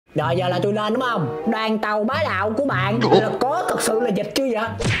Rồi giờ là tôi lên đúng không? Đoàn tàu bá đạo của bạn là có thật sự là dịch chứ vậy?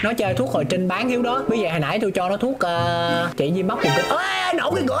 Nó chơi thuốc hồi trinh bán Hiếu đó. Bây giờ hồi nãy tôi cho nó thuốc trị viêm móc cùng kinh. Ê,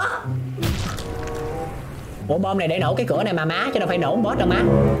 nổ cái cửa. Ủa bom này để nổ cái cửa này mà má, chứ đâu phải nổ boss đâu má.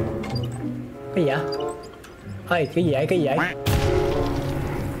 Cái gì vậy? Ê, cái gì vậy? Cái gì vậy?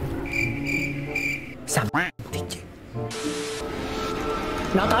 Sầm.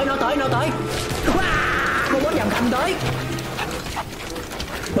 Nó tới. Con boss dầm cầm tới.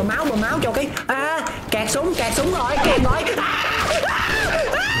 Bờ máu cho cái kẹt súng rồi, kẹt rồi.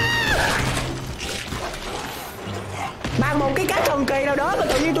 Bằng một cái cách thần kỳ nào đó mà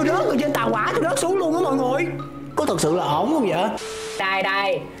tự nhiên tôi rớt từ trên tàu hỏa, tôi rớt xuống luôn á mọi người. Có thật sự là ổn không vậy?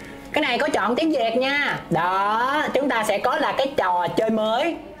 Đây cái này có chọn tiếng Việt nha. Đó, chúng ta sẽ có là cái trò chơi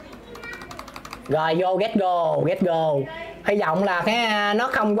mới. Rồi vô get go. Hy vọng là cái nó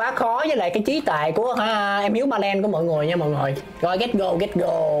không quá khó với lại cái trí tuệ của em Hiếu Leblanc của mọi người nha mọi người. Rồi get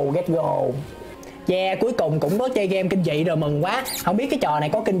go. Yeah, cuối cùng cũng có chơi game kinh dị rồi, mừng quá. Không biết cái trò này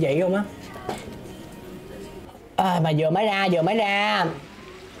có kinh dị không á. Mà vừa mới ra.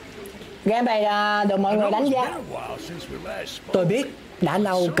 Game này được mọi người đánh giá. Tôi biết đã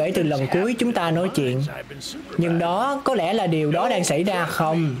lâu kể từ lần cuối chúng ta nói chuyện, nhưng đó có lẽ là điều đó đang xảy ra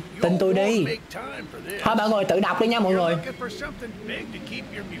không? Tin tôi đi. Thôi mọi người tự đọc đi nha mọi người.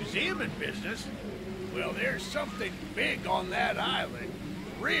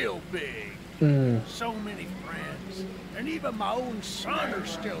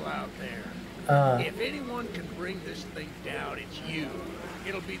 If anyone can bring this thing down, it's you.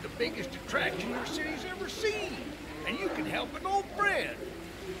 It'll be the biggest attraction your city's ever seen, and you can help an old friend.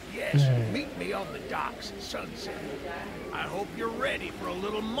 Yes, meet me on the docks at sunset. I hope you're ready for a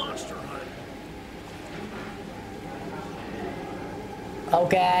little monster hunt.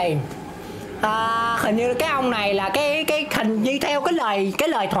 Ok. Hình như cái ông này là cái hình như theo cái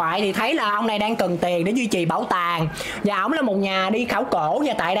lời thoại thì thấy là ông này đang cần tiền để duy trì bảo tàng, và ổng là một nhà đi khảo cổ,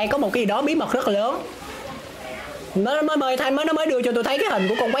 và tại đây có một cái gì đó bí mật rất là lớn. Nó mới đưa cho tôi thấy cái hình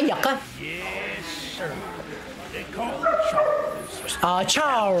của con quái vật á.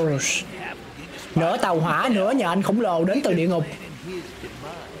 Charles, nửa tàu hỏa nửa nhện khổng lồ đến từ địa ngục.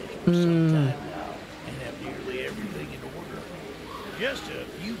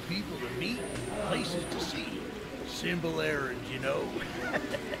 Simple errands, you know.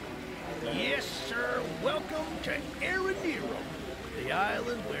 Yes, sir. Welcome to Aranero, the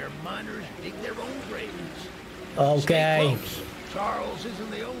island where miners dig their own graves. Ok. Charles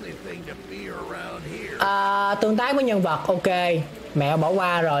isn't the only thing to fear around here. Tương tác với nhân vật. Ok. Mẹ bỏ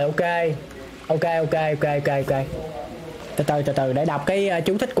qua rồi. Ok. Từ từ để đọc cái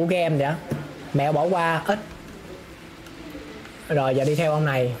chú thích của game vậy. Mẹ bỏ qua ít. Rồi giờ đi theo ông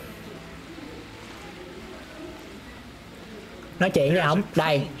này. Nói chuyện với ổng.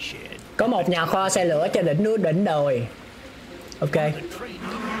 Đây. Có một nhà kho xe lửa trên đỉnh đồi. Ok.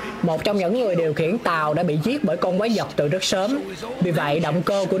 Một trong những người điều khiển tàu đã bị giết bởi con quái vật từ rất sớm. Vì vậy động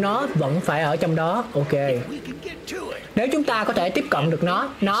cơ của nó vẫn phải ở trong đó. Ok. Nếu chúng ta có thể tiếp cận được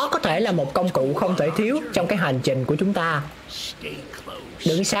nó có thể là một công cụ không thể thiếu trong cái hành trình của chúng ta.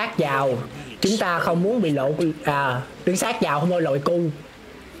 Đứng sát vào. Chúng ta không muốn bị lộ. Đứng sát vào không thôi lội cu.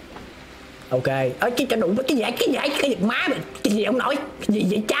 Ok. Cái đủ cái gì má mày. Cái gì ông nội? Cái gì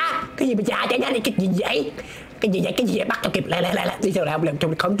vậy cha? Cái gì mà cha nhanh đi, cái gì vậy? Cái gì vậy? Bắt cho kịp. Lại. Đi theo làm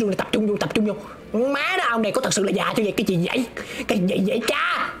khẩn trương, tập trung vô. Má đó, ông này có thật sự là già cho vậy? Cái gì vậy? Cái gì vậy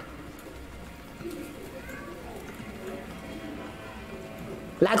cha?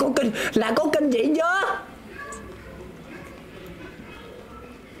 Là có kinh dị chưa?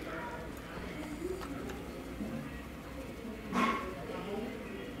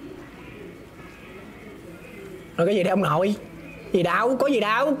 Rồi cái gì đây ông nội? Gì đâu, có gì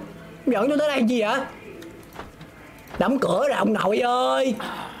đâu. Dẫn tôi tới đây chi vậy? Đóng cửa rồi ông nội ơi.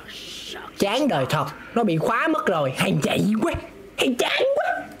 Chán đời thật. Nó bị khóa mất rồi. Hay chạy quá. Hay chán quá.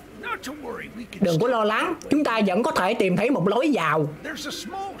 Đừng có lo lắng. Chúng ta vẫn có thể tìm thấy một lối vào.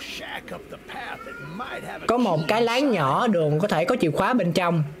 Có một cái láng nhỏ đường có thể có chìa khóa bên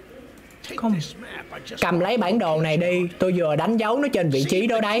trong. Không. Cầm lấy bản đồ này đi. Tôi vừa đánh dấu nó trên vị trí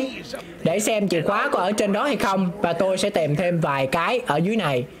đó đấy. Để xem chìa khóa có ở trên đó hay không. Và tôi sẽ tìm thêm vài cái ở dưới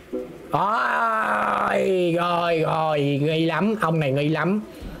này. Rồi nghi lắm. Ông này nghi lắm.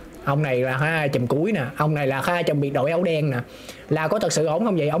 Ông này là chùm cuối nè. Ông này là trong biệt đội áo đen nè. Là có thật sự ổn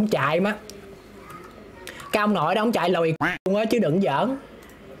không vậy? Ông chạy má. Cái ông nội đó ông chạy lùi luôn á chứ đừng giỡn.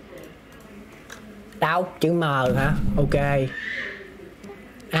 Đâu? Chữ M hả? Ok.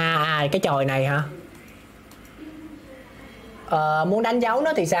 Cái chòi này hả? Muốn đánh dấu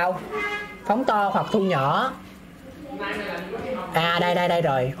nó thì sao? Phóng to hoặc thu nhỏ. À đây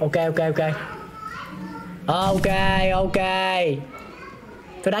rồi. Ok. Ok.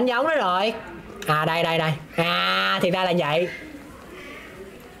 Tôi đánh dấu nó rồi. À đây. À thì ra là vậy.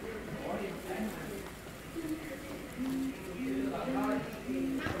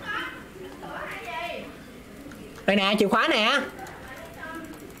 Đây nè, chìa khóa nè.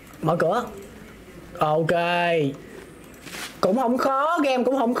 Mở cửa. Ok. Cũng không khó, game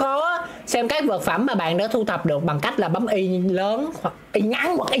cũng không khó. Xem các vật phẩm mà bạn đã thu thập được bằng cách là bấm Y lớn hoặc Y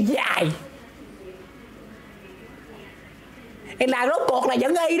ngắn hoặc Y dài. Là rốt cuộc là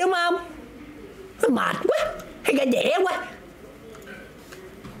vẫn Y đúng không? Nó mệt quá, hay ra dẻ quá.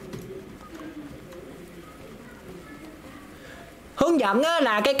 Hướng dẫn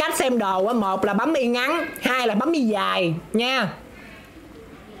là cái cách xem đồ, một là bấm Y ngắn, hai là bấm Y dài nha.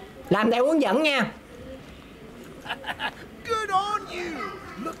 Làm theo hướng dẫn nha.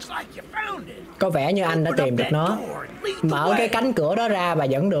 Có vẻ như anh đã tìm được nó. Mở cái cánh cửa đó ra và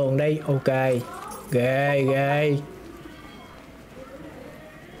dẫn đường đi. Ok. Ghê.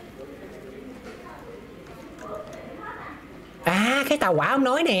 À cái tàu hỏa ông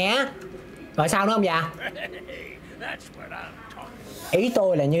nói nè. Rồi sao nữa không già? Ý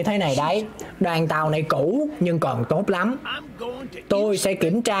tôi là như thế này đấy. Đoàn tàu này cũ nhưng còn tốt lắm. Tôi sẽ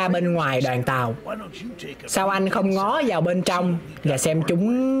kiểm tra bên ngoài đoàn tàu. Sao anh không ngó vào bên trong và xem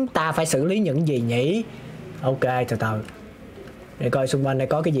chúng ta phải xử lý những gì nhỉ? Ok, từ từ. Để coi xung quanh đây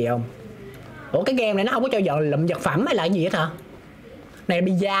có cái gì không. Ủa cái game này nó không có cho dọn lụm vật phẩm hay là cái gì hết hả? Này là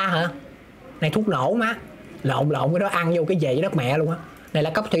pizza hả? Này thuốc nổ má. Lộn cái đó ăn vô cái về với đất mẹ luôn á. Này là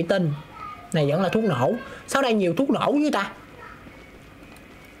cốc thủy tinh. Này vẫn là thuốc nổ. Sao đây nhiều thuốc nổ với ta?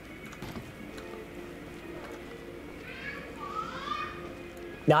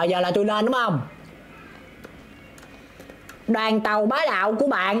 Rồi giờ là tôi lên đúng không? Đoàn tàu bá đạo của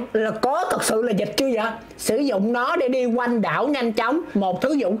bạn là có thật sự là dịch chưa vậy? Sử dụng nó để đi quanh đảo nhanh chóng. Một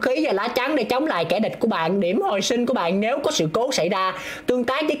thứ vũ khí và lá chắn để chống lại kẻ địch của bạn. Điểm hồi sinh của bạn nếu có sự cố xảy ra. Tương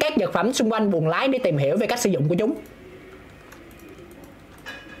tác với các vật phẩm xung quanh buồng lái để tìm hiểu về cách sử dụng của chúng.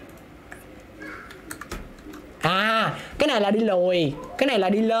 À cái này là đi lùi, cái này là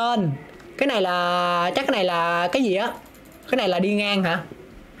đi lên, cái này là chắc cái này là cái gì á? Cái này là đi ngang hả?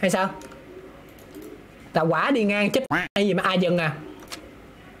 Hay sao? Tàu hỏa đi ngang chết hay gì mà ai dừng à?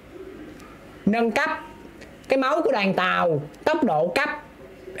 Nâng cấp cái máu của đoàn tàu, tốc độ cấp.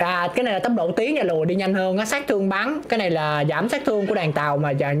 À cái này là tốc độ tiến và lùi đi nhanh hơn á, sát thương bắn. Cái này là giảm sát thương của đoàn tàu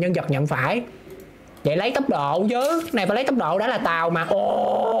mà nhân vật nhận phải. Vậy lấy tốc độ chứ, này phải lấy tốc độ, đã là tàu mà.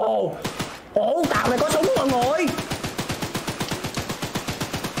 Ồ tàu này có súng mọi người.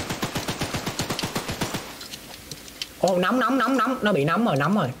 Ồ nóng, nó bị nóng rồi,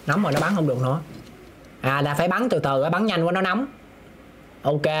 nó bắn không được nữa. À là phải bắn từ từ, bắn nhanh quá nó nóng.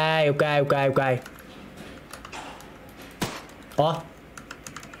 Ok.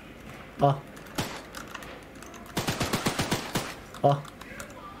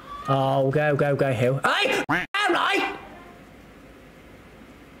 Ồ ok hiểu. Ê em rồi.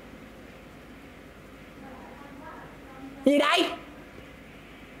 Gì đây?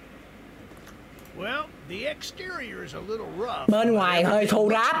 Bên ngoài hơi thô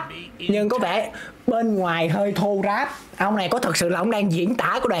ráp, nhưng có vẻ bên ngoài hơi thô ráp. Ông này có thật sự là ông đang diễn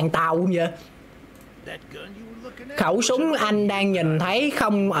tả của đoàn tàu không vậy? Khẩu súng anh đang nhìn thấy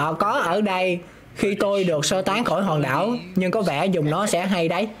không có ở đây khi tôi được sơ tán khỏi hòn đảo, nhưng có vẻ dùng nó sẽ hay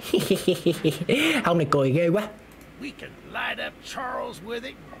đấy. Ông này cười ghê quá.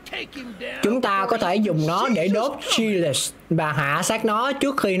 Chúng ta có thể dùng nó để đốt Chiles và hạ sát nó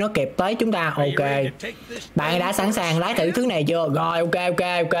trước khi nó kịp tới chúng ta. Ok. Bạn đã sẵn sàng lái thử thứ này chưa? Rồi ok.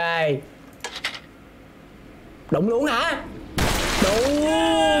 Đụng luôn hả? Đúng.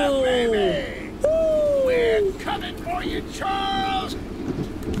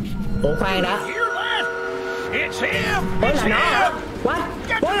 Ủa khoan đã. Ủa là nó hả? What?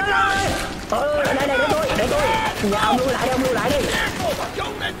 Đây để tôi. Dạ ông lưu lại đi.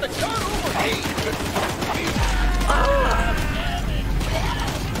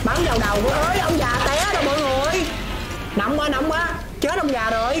 Bắn vào đầu của ơi ông già té rồi mọi người. Nóng quá. Chết ông già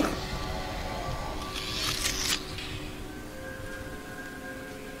rồi.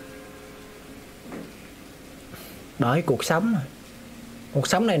 Bởi cuộc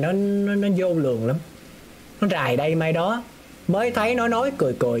sống này nó vô lường lắm. Nó rài đây mai đó. Mới thấy nó nói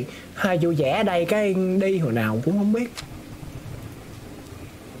cười. Hai vui vẻ ở đây cái đi hồi nào cũng không biết.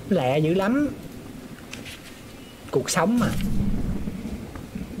 Lẹ dữ lắm. Cuộc sống mà.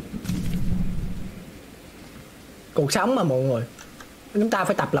 Cuộc sống mà mọi người. Chúng ta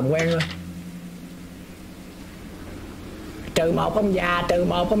phải tập làm quen thôi. Trừ một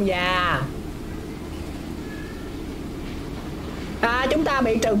ông già. Chúng ta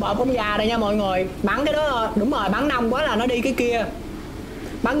bị trừ một ông già này nha mọi người. Bắn cái đó, đúng rồi, bắn nông quá là nó đi cái kia.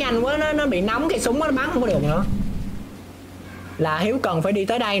 Bắn nhanh quá nó bị nóng cái súng nó bắn không có được nữa. Là Hiếu cần phải đi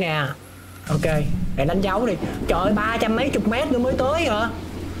tới đây nè. Ok, để đánh dấu đi. Trời ơi, 300 mấy chục mét nữa mới tới hả?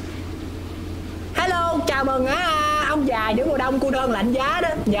 Hello, chào mừng ông già giữa mùa đông cô đơn lạnh giá đó.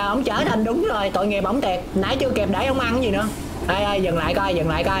 Giờ ông trở thành đúng rồi, tội nghiệp ổng thiệt. Nãy chưa kịp để ông ăn cái gì nữa. Ê, dừng lại coi, dừng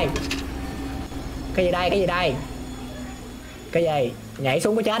lại coi. Cái gì đây, cái gì đây? Cái gì? Nhảy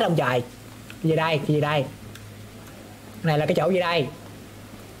xuống có chết không trời? Cái gì đây, cái gì đây? Cái này là cái chỗ gì đây?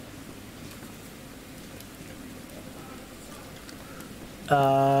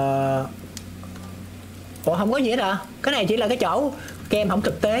 Ủa không có gì hết hả? Cái này chỉ là cái chỗ game không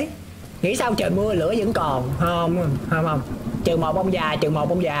thực tế. Nghĩ sao trời mưa lửa vẫn còn. Không. Trừ một ông già, trừ một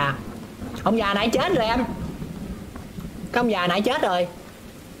ông già. Ông già nãy chết rồi em. Cái ông già nãy chết rồi.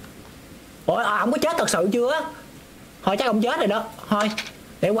 Ủa ông có chết thật sự chưa? Thôi chắc ông chết rồi đó. Thôi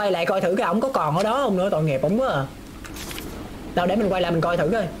để quay lại coi thử cái ổng có còn ở đó không nữa, tội nghiệp ổng quá à. Đâu để mình quay lại mình coi thử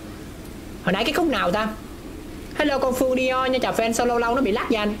coi. Hồi nãy cái khúc nào ta? Hello con Phương Dio nha, chào fan, sao lâu lâu nó bị lắc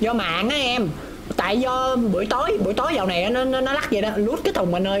vậy anh? Do mạng á em. Tại do buổi tối dạo này nó lắc vậy đó. Lút cái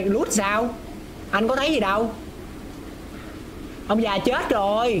thùng anh ơi, lút sao? Anh có thấy gì đâu. Ông già chết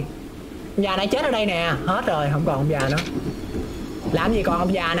rồi. Ông già này chết ở đây nè, hết rồi, không còn ông già nữa. Làm gì còn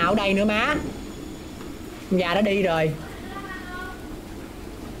ông già nào ở đây nữa má. Ông già đã đi rồi.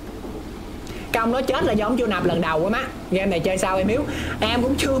 Cái ông đó chết là do ông chưa nạp lần đầu á má. Game này chơi sao em Hiếu? Em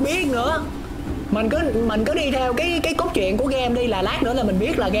cũng chưa biết nữa. Mình cứ đi theo cái cốt truyện của game đi, là lát nữa là mình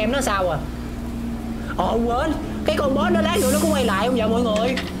biết là game nó sao à. Quên, cái con boss đó lát nữa nó có quay lại không vậy mọi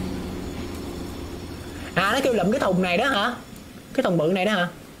người? Nó kêu lụm cái thùng này đó hả? Cái thùng bự này đó hả?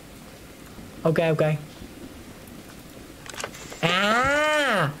 Ok.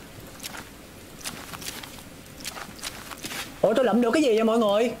 Ủa tôi lụm được cái gì vậy mọi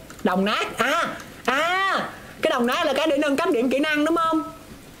người? Đồng nát. Cái đồng nát là cái để nâng cấp điểm kỹ năng đúng không?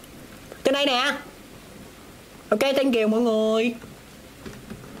 Trên đây nè. Ok, thank you mọi người.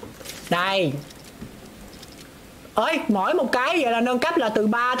 Đây. Ơi, mỗi một cái vậy là nâng cấp là từ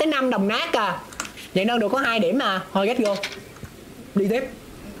 3 tới 5 đồng nát à. Vậy nâng được có 2 điểm mà. Thôi get go. Đi tiếp.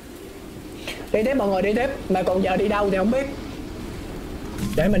 Đi tiếp mọi người, đi tiếp. Mà còn giờ đi đâu thì không biết.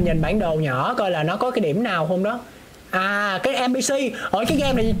 Để mình nhìn bản đồ nhỏ coi là nó có cái điểm nào không đó. Cái NPC. Ở cái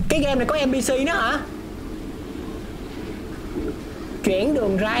game này có NPC nữa hả? Chuyển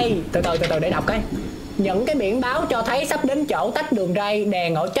đường ray. Từ từ để đọc cái. Những cái biển báo cho thấy sắp đến chỗ tách đường ray.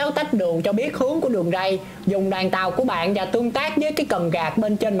 Đèn ở chỗ tách đường cho biết hướng của đường ray. Dùng đoàn tàu của bạn và tương tác với cái cần gạt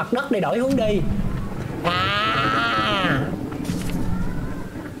bên trên mặt đất để đổi hướng đi.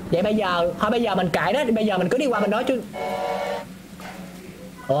 Vậy bây giờ mình kệ đó. Bây giờ mình cứ đi qua bên đó chứ.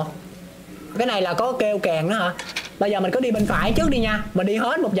 Ủa, cái này là có kêu kèn nữa hả? Bây giờ mình cứ đi bên phải trước đi nha. Mình đi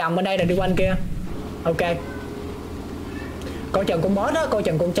hết một vòng bên đây rồi đi quanh kia. Ok. Coi chừng con boss đó, coi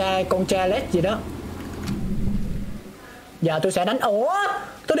chừng con cha lết gì đó. Giờ tôi sẽ đánh. Ủa,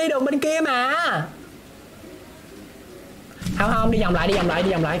 tôi đi đường bên kia mà. Không, đi vòng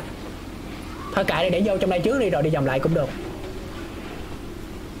lại. Thôi kệ đi, để vô trong đây trước đi rồi đi vòng lại cũng được.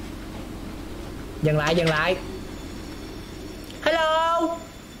 Dừng lại. Hello.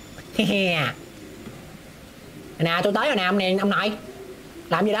 Nè, tôi tới rồi nè ông nội.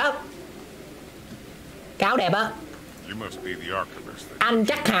 Làm gì đó? Cáo đẹp á. Anh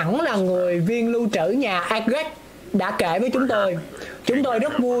chắc hẳn là người viên lưu trữ nhà Agret đã kể với chúng tôi. Chúng tôi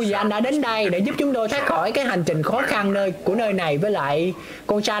rất vui vì anh đã đến đây để giúp chúng tôi thoát khỏi cái hành trình khó khăn của nơi này với lại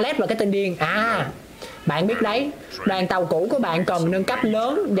con Charlotte và cái tên điên. Bạn biết đấy, đoàn tàu cũ của bạn cần nâng cấp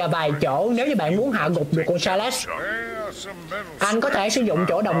lớn và vài chỗ nếu như bạn muốn hạ gục được con Charlotte. Anh có thể sử dụng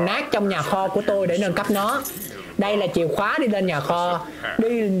chỗ đồng nát trong nhà kho của tôi để nâng cấp nó. Đây là chìa khóa đi lên nhà kho.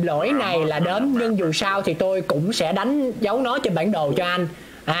 Đi lỗi này là đến, nhưng dù sao thì tôi cũng sẽ đánh dấu nó trên bản đồ cho anh.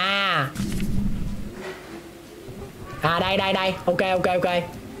 Đây. Ok.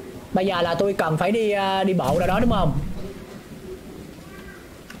 Bây giờ là tôi cần phải đi bộ ra đó đúng không?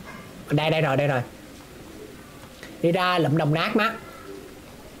 Đây rồi. Đi ra lụm đồng nát má.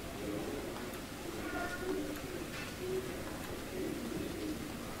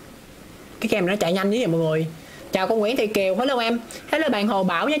 Cái game nó chạy nhanh như vậy mọi người. Chào con Nguyễn Thị Kiều, hello em. Hello bạn Hồ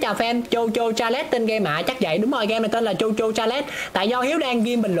Bảo nhé, chào fan. Choo-Choo Charlotte tên game ạ. Chắc vậy, đúng rồi, game này tên là Choo-Choo Charlotte. Tại do Hiếu đang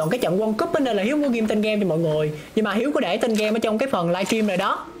ghi bình luận cái trận World Cup nên là Hiếu muốn ghi tên game cho mọi người. Nhưng mà Hiếu có để tên game ở trong cái phần livestream rồi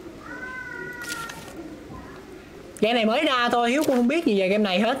đó. Game này mới ra thôi, Hiếu cũng không biết gì về game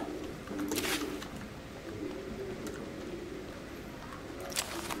này hết.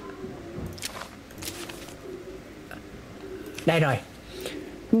 Đây rồi.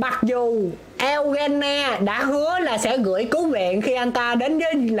 Mặc dù Eugene đã hứa là sẽ gửi cứu viện khi anh ta đến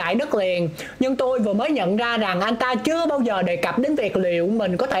với lại đất liền, nhưng tôi vừa mới nhận ra rằng anh ta chưa bao giờ đề cập đến việc liệu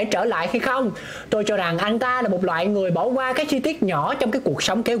mình có thể trở lại hay không. Tôi cho rằng anh ta là một loại người bỏ qua các chi tiết nhỏ trong cái cuộc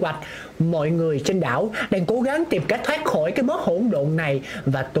sống kế hoạch. Mọi người trên đảo đang cố gắng tìm cách thoát khỏi cái mớ hỗn độn này,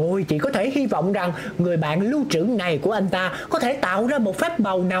 và tôi chỉ có thể hy vọng rằng người bạn lưu trữ này của anh ta có thể tạo ra một phép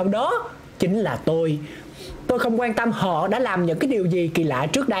màu nào đó. Chính là tôi. Tôi không quan tâm họ đã làm những cái điều gì kỳ lạ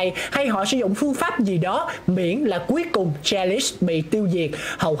trước đây, hay họ sử dụng phương pháp gì đó, miễn là cuối cùng Chalice bị tiêu diệt.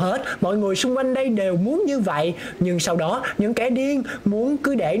 Hầu hết mọi người xung quanh đây đều muốn như vậy, nhưng sau đó những kẻ điên muốn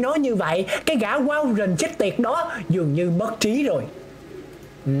cứ để nó như vậy. Cái gã Warren chết tiệt đó dường như mất trí rồi.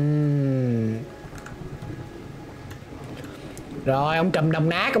 Rồi ông trùm đồng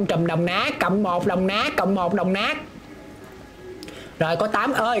nát, cộng 1 đồng nát, cộng 1 đồng nát. Rồi có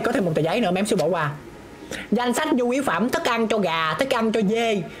 8 ơi, có thêm một tờ giấy nữa mà em sẽ bỏ qua. Danh sách nhu yếu phẩm: thức ăn cho gà, thức ăn cho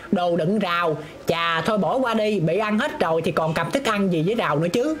dê, đồ đựng rào. Chà, thôi bỏ qua đi, bị ăn hết rồi thì còn cầm thức ăn gì với rào nữa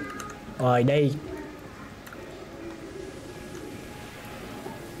chứ. Rồi đi.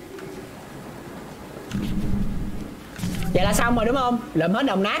 Vậy là xong rồi đúng không? Lượm hết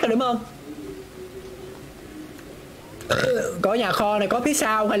đồng nát rồi đúng không? Có nhà kho này có phía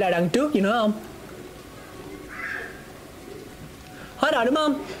sau hay là đằng trước gì nữa không? Hết rồi đúng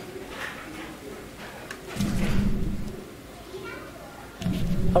không?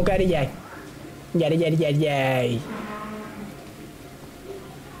 Ok đi về. Về.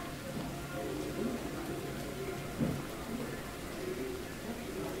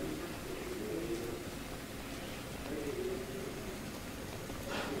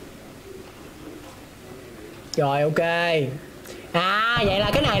 Rồi ok. À vậy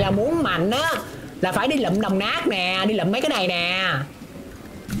là cái này là muốn mạnh á, là phải đi lụm đồng nát nè, đi lụm mấy cái này nè.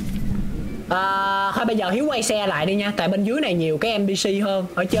 Thôi bây giờ Hiếu quay xe lại đi nha, tại bên dưới này nhiều cái NPC hơn,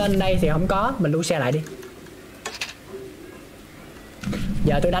 ở trên đây thì không có, mình lưu xe lại đi.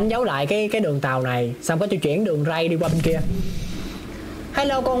 Giờ tôi đánh dấu lại cái đường tàu này, xong có tôi chuyển đường ray đi qua bên kia.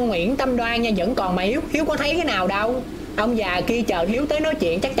 Hello con Nguyễn Tâm Đoan nha, vẫn còn mà Hiếu có thấy cái nào đâu. Ông già kia chờ Hiếu tới nói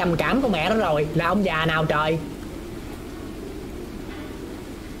chuyện chắc trầm cảm con mẹ nó rồi. Là ông già nào trời?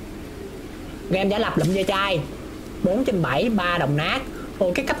 Game giả lập lụm ve chai 4/7, 3 đồng nát.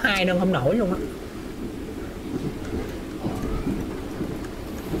 Ôi cái cấp 2 nâng không nổi luôn á.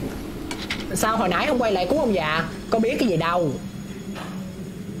 Sao hồi nãy không quay lại cứu ông già? Có biết cái gì đâu.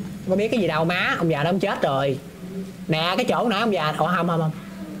 Có biết cái gì đâu má. Ông già đó ông chết rồi. Nè cái chỗ nãy ông già. Ủa không.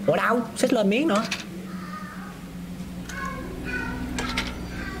 Ủa đâu? Xích lên miếng nữa.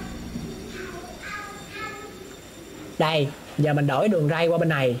 Đây. Giờ mình đổi đường ray qua bên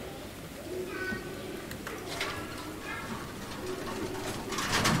này.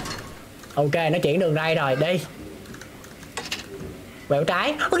 Ok, nó chuyển đường ray rồi, đi. Quẹo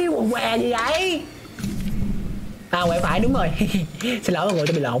trái. Ôi, què gì vậy? À, quẹo phải, đúng rồi. Xin lỗi mọi người,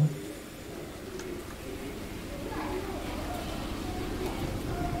 tôi bị lộn.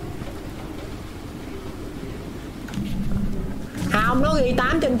 Không, nó ghi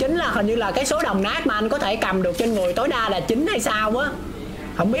 8/9 là hình như là cái số đồng nát mà anh có thể cầm được trên người tối đa là 9 hay sao á.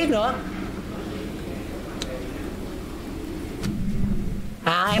 Không biết nữa.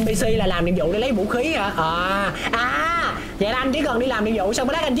 À, NPC là làm nhiệm vụ để lấy vũ khí hả? Vậy là anh chỉ cần đi làm nhiệm vụ xong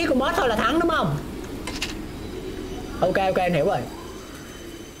mới lát anh giết con boss thôi là thắng đúng không? Ok anh hiểu rồi.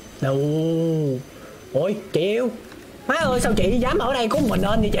 Đâu. Ôi chị yêu. Má ơi sao chị dám ở đây có một mình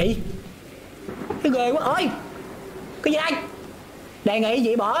lên vậy chị? Cái ghê quá. Ôi cái gì đây? Đề nghị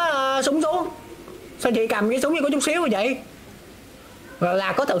chị bỏ súng xuống. Sao chị cầm cái súng như có chút xíu vậy?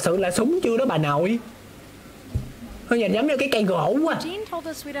 Là có thật sự là súng chưa đó bà nội? Nó nhìn giống như cái cây gỗ quá.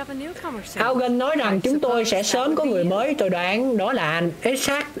 Augen nói rằng chúng tôi sẽ sớm có người mới. Tôi đoán đó là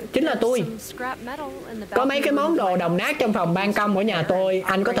Isaac, chính là tôi. Có mấy cái món đồ đồng nát trong phòng ban công của nhà tôi.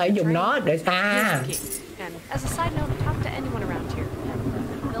 Anh có thể dùng nó để...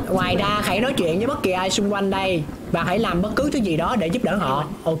 Ngoài ra hãy nói chuyện với bất kỳ ai xung quanh đây, và hãy làm bất cứ thứ gì đó để giúp đỡ họ.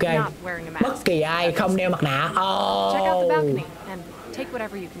 Ok. Bất kỳ ai không đeo mặt nạ.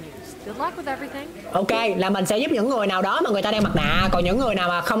 Ok, là mình sẽ giúp những người nào đó mà người ta đeo mặt nạ. Còn những người nào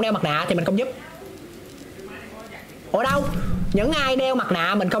mà không đeo mặt nạ thì mình không giúp. Ủa đâu? Những ai đeo mặt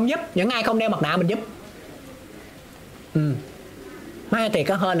nạ mình không giúp, những ai không đeo mặt nạ mình giúp. Má thiệt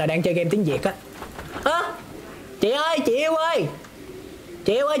có hên là đang chơi game tiếng Việt á. Chị ơi, chị yêu ơi.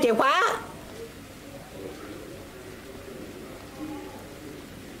 Chị yêu ơi, chìa khóa.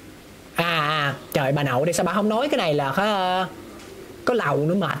 Trời bà nội đi, sao bà không nói cái này là có lầu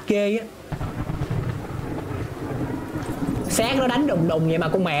nữa, mệt ghê á. Xác nó đánh đùng đùng vậy mà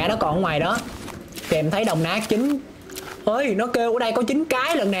con mẹ nó còn ở ngoài đó. Kèm thấy đồng nát 9 Ơi, nó kêu ở đây có 9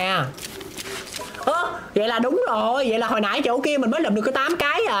 cái lần nè. Vậy là đúng rồi. Vậy là hồi nãy chỗ kia mình mới lượm được có 8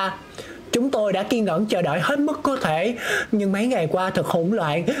 cái à. Chúng tôi đã kiên nhẫn chờ đợi hết mức có thể, nhưng mấy ngày qua thật hỗn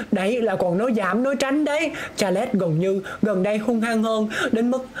loạn. Đấy là còn nói giảm nói tránh đấy. Charles gần đây hung hăng hơn,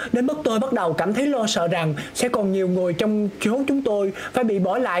 đến mức tôi bắt đầu cảm thấy lo sợ rằng sẽ còn nhiều người trong số chúng tôi phải bị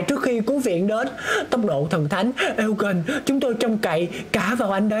bỏ lại trước khi cứu viện đến. Tốc độ thần thánh Eugene, chúng tôi trông cậy cả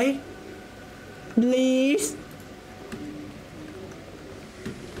vào anh đấy. Please.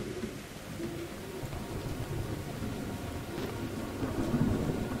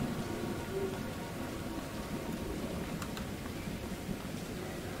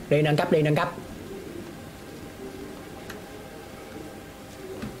 Đi nâng cấp.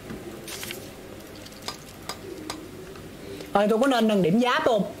 Tôi có nên nâng điểm giáp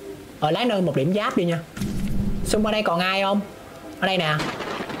không? Lát nâng một điểm giáp đi nha. Xung quanh đây còn ai không? Ở đây nè.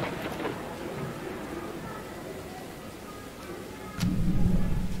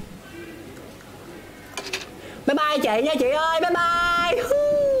 Bye bye chị nha chị ơi, bye bye.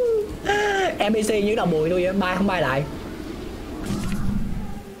 NPC như đầu bụi tôi vậy, bye không bye lại.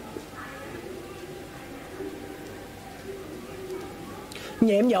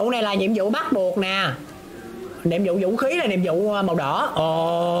 Nhiệm vụ này là nhiệm vụ bắt buộc nè. Nhiệm vụ vũ khí là nhiệm vụ màu đỏ.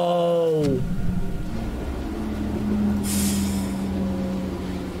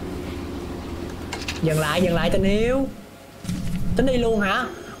 Dừng lại tình yêu. Tính đi luôn hả?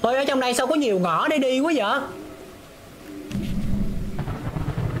 Ôi, ở trong đây sao có nhiều ngõ để đi quá vậy?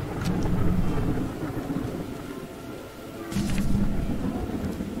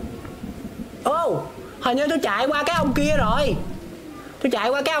 Hình như tôi chạy qua cái ông kia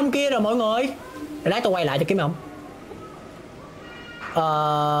rồi. Mọi người. Để lát tôi quay lại cho kiếm ông.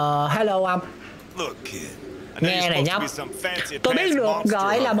 Hello ông. Nghe này nhóc, tôi biết được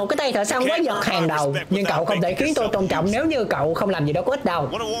gọi là một cái tay thợ săn quái vật hàng đầu, nhưng cậu không thể khiến tôi tôn trọng nếu như cậu không làm gì đó có ích đâu.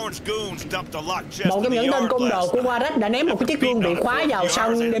 Một trong những tên côn đồ của Warren đã ném một cái chiếc gương bị khóa vào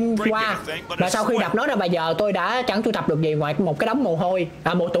sân đêm qua, và sau khi đập nó ra bây giờ tôi đã chẳng thu thập được gì ngoài một cái đống mồ hôi,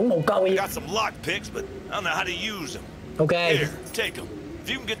 một tủ mồ côi. Ok.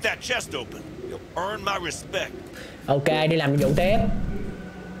 Ok, đi làm nhiệm vụ tiếp.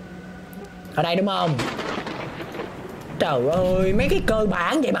 Ở đây đúng không? Trời ơi, mấy cái cơ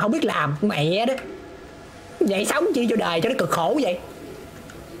bản vậy mà không biết làm, mẹ đó. Vậy sống chi cho đời cho nó cực khổ vậy.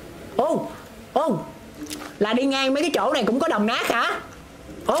 Là đi ngang mấy cái chỗ này cũng có đồng nát hả?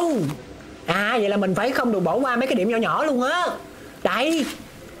 Vậy là mình phải không được bỏ qua mấy cái điểm nhỏ nhỏ luôn á. Đây,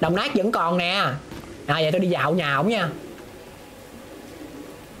 đồng nát vẫn còn nè. Vậy tôi đi dạo nhà ổng nha.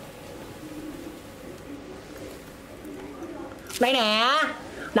 Đây nè,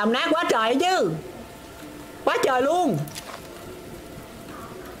 đồng nát quá trời chứ. Quá trời luôn.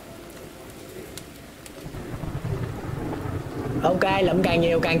 Ok, lụm càng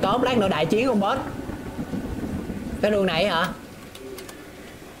nhiều càng tốt, lát nữa đại chiến con boss. Cái đường này hả?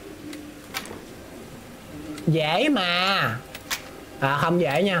 Dễ mà. Không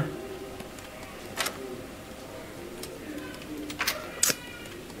dễ nha.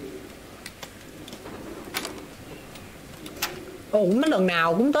 Mấy lần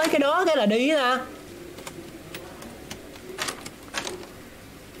nào cũng tới cái đó cái là đi ra.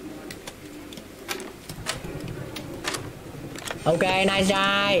 Ok, nice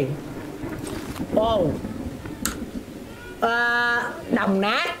try. Đồng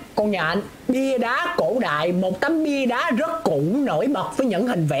nát, con nhện, bia đá cổ đại, một tấm bia đá rất cũ nổi bật với những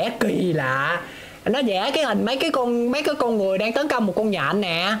hình vẽ kỳ lạ. Nó vẽ cái hình mấy cái con người đang tấn công một con nhện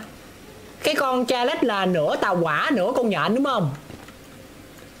nè. Cái con Charles là nửa tàu hỏa nửa con nhện đúng không?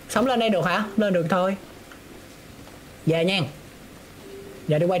 Sống lên đây được hả? Lên được thôi. Về nha.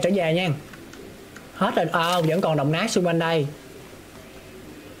 Giờ đi quay trở về nha. Hết rồi. Vẫn còn đồng nát xung quanh đây.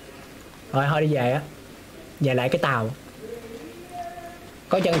 Rồi thôi đi về á. Về lại cái tàu.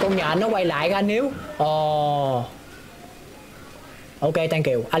 Coi chừng con nhện nó quay lại ra anh Hiếu. Ok, thank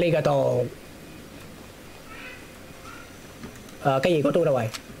you. Arigato. Cái gì của tôi đâu rồi?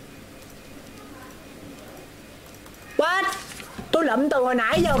 What? Tôi lụm từ hồi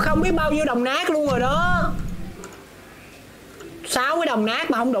nãy giờ không biết bao nhiêu đồng nát luôn rồi đó. 6 cái đồng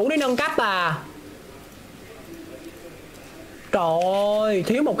nát mà không đủ để nâng cấp à. Trời ơi,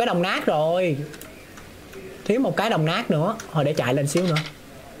 thiếu một cái đồng nát rồi. Thiếu một cái đồng nát nữa. Thôi để chạy lên xíu nữa.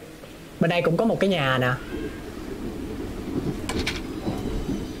 Bên đây cũng có một cái nhà nè.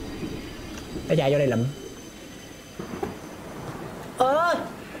 Để chạy vô đây lụm.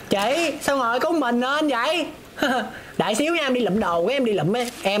 Chị, sao ngồi có mình nên vậy? Đại xíu nha, em đi lụm đồ, cái em đi lụm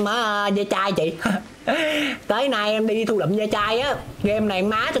em ở ve chai chị. Tới nay em đi thu lụm ve chai á. Game này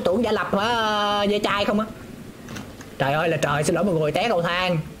má tôi tưởng giả lập hả ve chai không á. Trời ơi là trời, xin lỗi mọi người, té cầu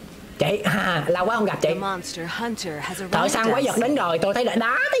thang. Chị, lâu quá không gặp chị. Thợ săn quái vật đến rồi, tôi thấy đã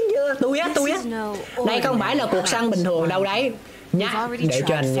đá thấy chưa? Tôi á. Đây không phải là cuộc săn bình thường đâu đấy. Nhá, để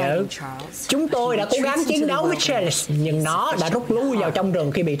cho anh nhớ. Chúng tôi đã cố gắng chiến đấu với Charles, nhưng nó đã rút lui vào trong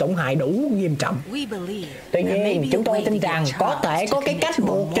rừng khi bị tổn hại đủ nghiêm trọng. Tuy nhiên, chúng tôi tin rằng có thể có cái cách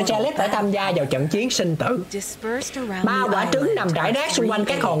buộc cho Charles phải tham gia vào trận chiến sinh tử. 3 quả trứng nằm rải rác xung quanh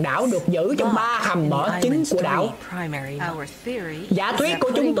các hòn đảo được giữ trong 3 hầm mở chính của đảo. Giả thuyết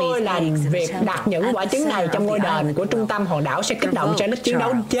của chúng tôi là việc đặt những quả trứng này trong ngôi đền của trung tâm hòn đảo sẽ kích động Charles chiến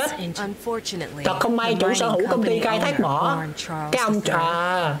đấu đến chết. Thật không may, chủ sở hữu công ty khai thác mỏ, cái ông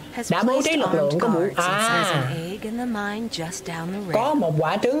đã bố trí lực lượng có có một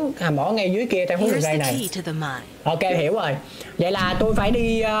quả trứng hầm mỏ ngay dưới kia trong hướng đường dây này. Ok, hiểu rồi. Vậy là tôi phải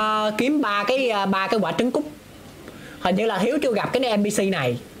đi kiếm ba cái quả trứng cút. Hình như là Hiếu chưa gặp cái NPC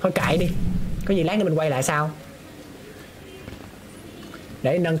này. Thôi kệ đi, có gì lát nữa mình quay lại sau.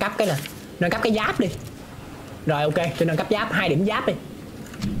 Để nâng cấp cái nè, nâng cấp cái giáp đi. Rồi ok, tôi nâng cấp giáp 2 điểm giáp đi.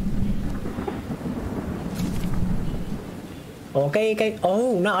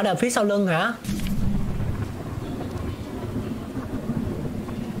 Ồ nó ở đằng phía sau lưng hả?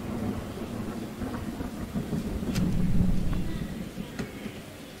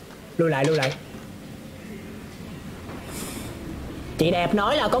 Lui lại. Chị đẹp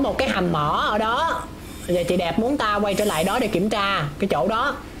nói là có một cái hầm mỏ ở đó. Giờ chị đẹp muốn ta quay trở lại đó để kiểm tra cái chỗ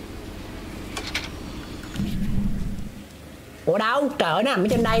đó. Ủa đâu? Trời ơi, nó nằm ở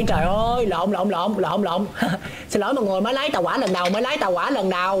trên đây, trời ơi, lộn. Xin lỗi mọi người, mới lái tàu hỏa lần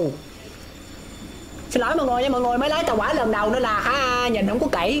đầu, Xin lỗi mọi người nha, mọi người mới lái tàu hỏa lần đầu nữa là nhìn không có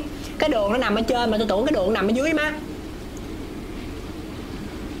kỹ. Cái đường nó nằm ở trên mà tôi tưởng cái đường nằm ở dưới má.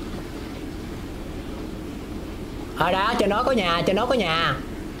 Ở đó, trên đó có nhà.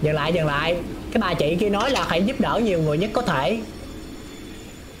 Dừng lại. Cái bà chị kia nói là phải giúp đỡ nhiều người nhất có thể.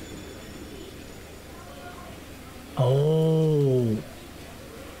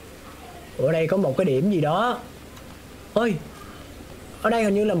 Ở đây có một cái điểm gì đó. Ơi, ở đây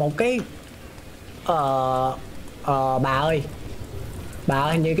hình như là một cái bà ơi,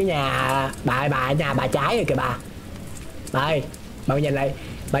 hình như cái nhà bà trái rồi kìa bà ơi,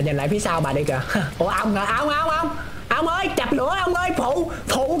 bà nhìn lại phía sau bà đi kìa. Ủa ông ơi, dập lửa ông ơi,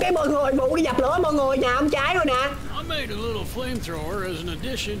 phụ cái mọi người, phụ cái dập lửa mọi người, nhà ông cháy rồi nè. I made a little flamethrower as an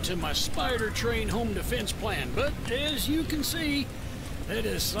addition to my spider train home defense plan, but as you can see, it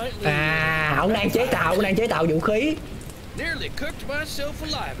is slightly. Ông đang chế tạo vũ khí.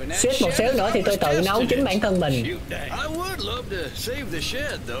 Suýt một xíu nữa thì tôi tự nấu chính bản thân mình. I would love to save the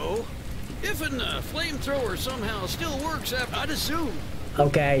shed though. If a flamethrower somehow still works after, I'd assume.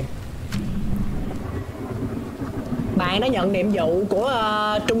 Ok. Bạn đã nhận nhiệm vụ của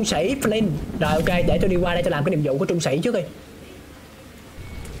trung sĩ Flynn. Rồi ok, để tôi đi qua đây tôi làm cái nhiệm vụ của trung sĩ trước đi.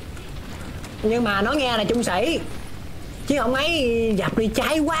 Nhưng mà nó nghe là trung sĩ, chứ ông ấy dập đi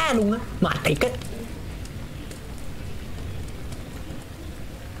cháy quá luôn á, mệt thiệt á.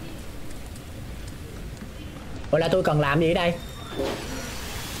 Vậy là tôi cần làm gì ở đây?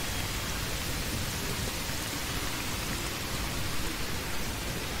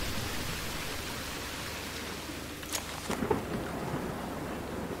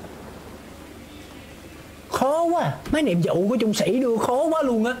 Khó quá, mấy nhiệm vụ của trung sĩ đưa khó quá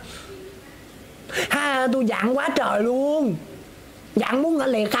luôn á. Tôi dặn quá trời luôn, dặn muốn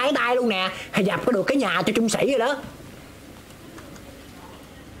liền khai tay luôn nè. Hay dập có được cái nhà cho trung sĩ rồi đó.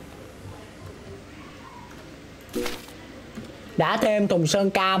 Đã thêm thùng sơn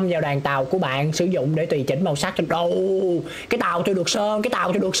cam vào đàn tàu của bạn, sử dụng để tùy chỉnh màu sắc cho đồ. Cái tàu tôi được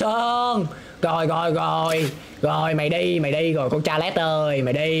sơn, Rồi mày đi rồi con Charles ơi,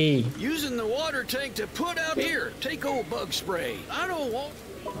 mày đi.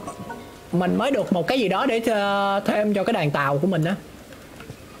 Mình mới được một cái gì đó để thêm cho cái đàn tàu của mình á.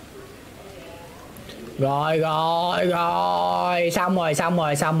 Rồi, xong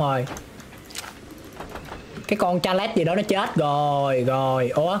rồi. Cái con Charles gì đó nó chết rồi.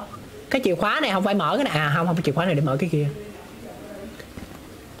 Ủa, cái chìa khóa này không phải mở cái này không phải chìa khóa này để mở cái kia.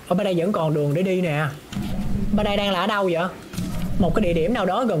 Ở bên đây vẫn còn đường để đi nè. Bên đây đang là ở đâu vậy? Một cái địa điểm nào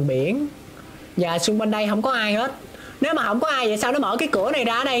đó gần biển. Và xung quanh đây không có ai hết. Nếu mà không có ai vậy sao nó mở cái cửa này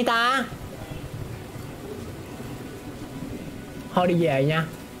ra ở đây ta? Thôi đi về nha.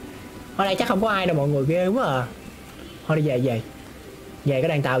 Ở đây chắc không có ai đâu mọi người, ghê quá à. Thôi đi về. Về cái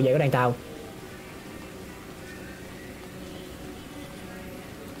đàn tàu.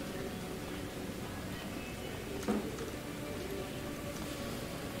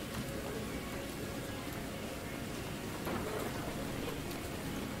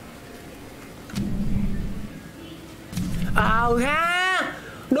 Ừ ha,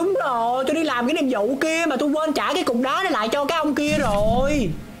 đúng rồi, tôi đi làm cái nhiệm vụ kia mà tôi quên trả cái cục đá này lại cho cái ông kia rồi.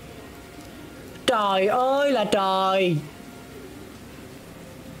 Trời ơi là trời.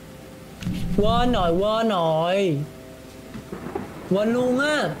 Quên rồi, quên rồi. Quên luôn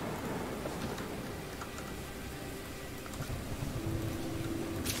á.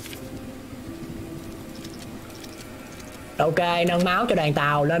 Ok, nâng máu cho đoàn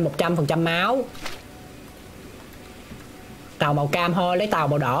tàu lên 100% máu. Tàu màu cam thôi, lấy tàu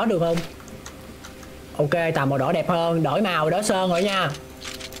màu đỏ được không? Ok, tàu màu đỏ đẹp hơn. Đổi màu, đỡ sơn rồi nha.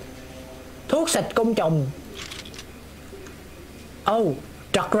 Thuốc xịt côn trùng.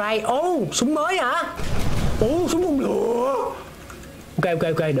 Trật ray. Súng mới hả? Súng phun lửa. Ok,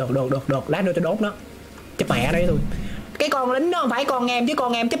 được. Lát nữa tôi đốt nó. Chết mẹ đây tôi. Cái con lính đó không phải con em chứ,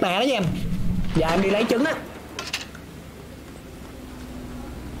 con em chết mẹ đó nha em. Giờ em đi lấy trứng á.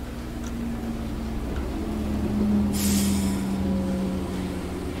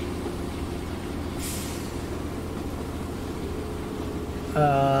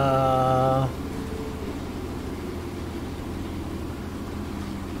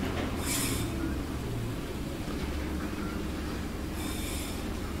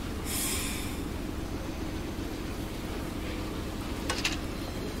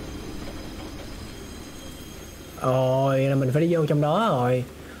 Rồi là mình phải đi vô trong đó rồi.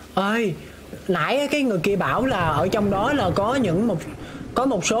 Ơi, nãy cái người kia bảo là ở trong đó là có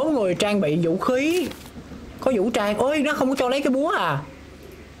một số người trang bị vũ khí, có vũ trang. Ôi, nó không có cho lấy cái búa à?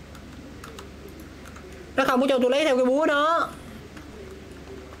 Nó không có cho tôi lấy theo cái búa đó.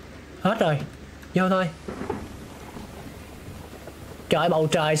 Hết rồi, vô thôi. Trời, bầu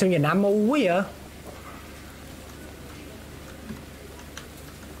trời sao nhìn âm u quá vậy?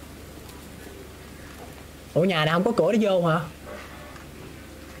 Ủa, nhà này không có cửa để vô hả?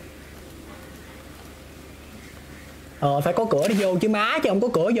 Phải có cửa để vô chứ má, chứ không có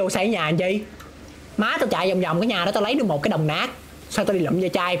cửa vô xây nhà làm chi? Má tao chạy vòng vòng cái nhà đó tao lấy được một cái đồng nát. Sao tao đi lụm ve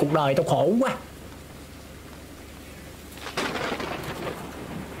chai, cuộc đời tao khổ quá.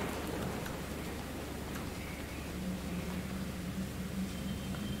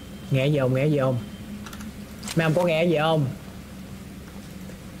 Nghe gì không? Nghe gì không? Mấy ông có nghe gì không?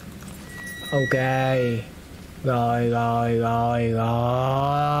 Ok. Rồi.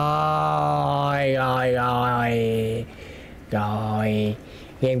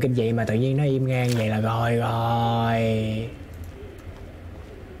 Game kinh dị mà tự nhiên nó im ngang vậy là rồi.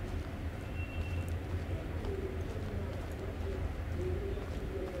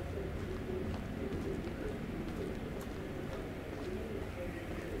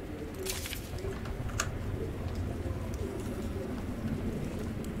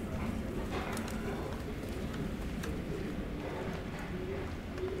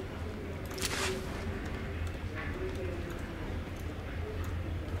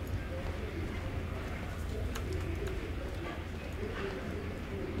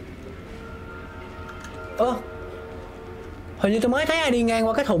 Hình như tôi mới thấy ai đi ngang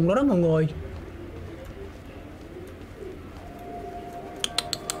qua cái thùng đó đó mọi người.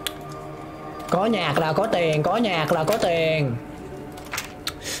 Có nhạc là có tiền, có nhạc là có tiền.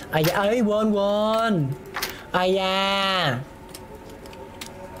 Ai da, ấy quên. Ai da.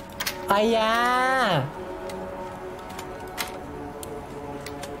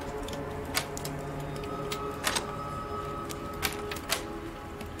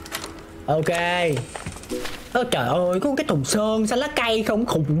 Ok. Trời ơi, có cái thùng sơn xanh lá cây không,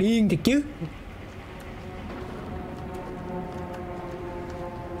 khùng điên thiệt chứ.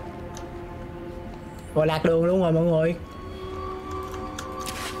 Rồi lạc đường luôn rồi mọi người.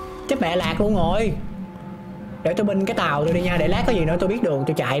 Chết mẹ, lạc luôn rồi. Để tôi binh cái tàu tôi đi nha, để lát có gì nữa tôi biết đường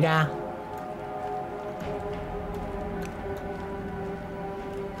tôi chạy ra.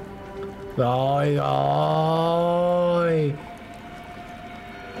 Rồi.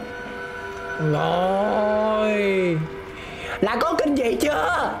 Là có kinh dị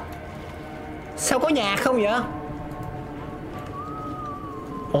chưa? Sao có nhạc không vậy?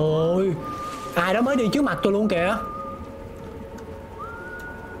 Ôi, ai đó mới đi trước mặt tôi luôn kìa.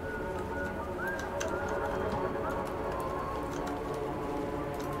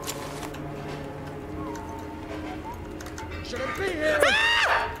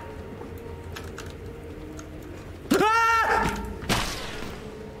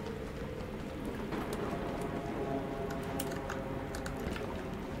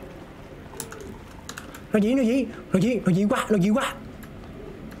 Nó dí quá.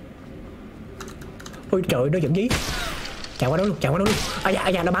 Ôi trời, nó giận dí. Chạy qua đó luôn.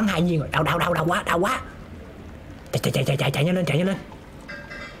 Ai da, nó bắn 2 viên rồi. Đau quá. Chạy nhanh lên.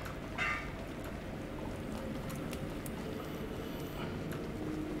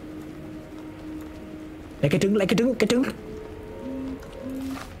 Lấy cái trứng, lấy cái trứng, cái trứng.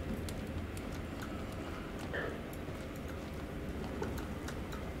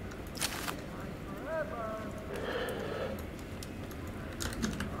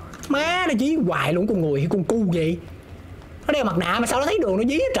 Má nó dí hoài luôn, con người hay con cu gì. Nó đeo mặt nạ mà sao nó thấy đường nó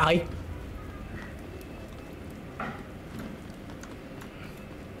dí hết trời.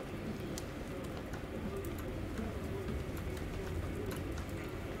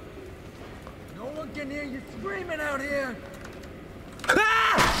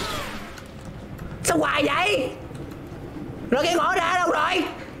 Sao hoài vậy? Rồi cái ngõ ra đâu rồi?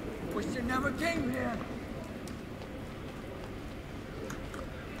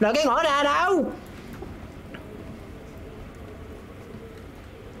 Rồi cái ngõ ra đâu?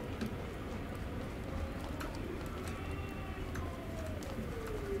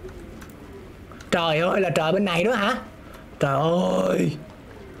 Trời ơi, là trời bên này nữa hả? Trời ơi.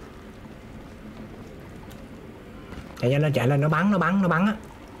 Chạy lên, nó bắn á.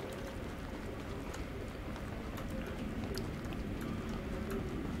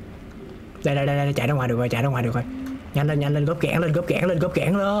 Đây, chạy ra ngoài được rồi, Nhanh lên, góp kẽn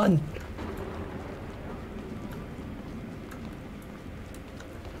lên.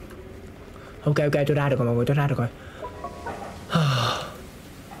 Ok, tôi ra được rồi mọi người, tôi ra được rồi.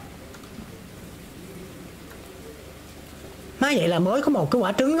 Má vậy là mới có một cái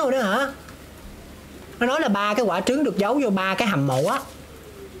quả trứng thôi đó hả? Nó nói là 3 cái quả trứng được giấu vô 3 cái hầm mộ á.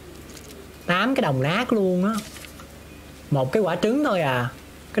 8 cái đồng nát luôn á. Một cái quả trứng thôi à.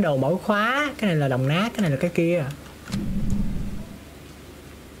 Cái đồ mở khóa, cái này là đồng nát, cái này là cái kia.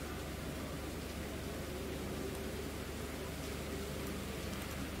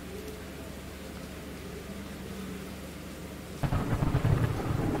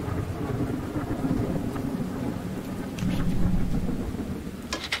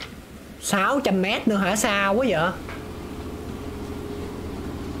 Sáu 600 mét nữa hả? Sao quá vậy?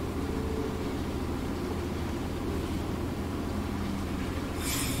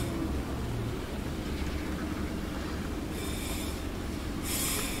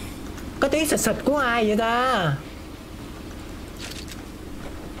 Có tiếng xịt xịt của ai vậy ta?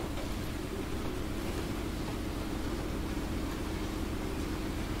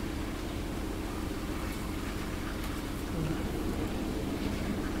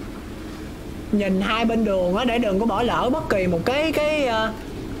 Nhìn hai bên đường á để đừng có bỏ lỡ bất kỳ một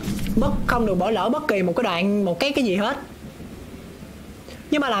không được bỏ lỡ bất kỳ một cái đoạn, một cái gì hết.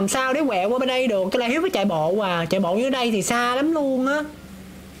 Nhưng mà làm sao để quẹo qua bên đây được? Cái là Hiếu phải chạy bộ à. Chạy bộ như đây thì xa lắm luôn á.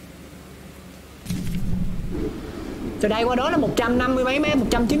 Từ đây qua đó là 150 mấy mét,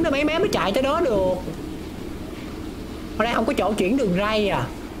 190 mấy mét mới chạy tới đó được. Ở đây không có chỗ chuyển đường ray à.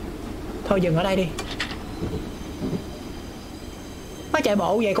 Thôi dừng ở đây đi. Nó chạy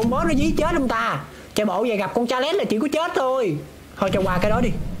bộ về con boss nó dí chết ông ta. Chạy bộ về gặp con Charles là chỉ có chết thôi. Thôi cho qua cái đó đi.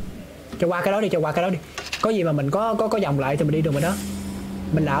 Cho qua cái đó đi. Có gì mà mình có vòng lại thì mình đi đường bên đó.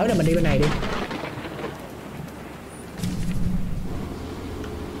 Mình lỡ rồi mình đi bên này đi.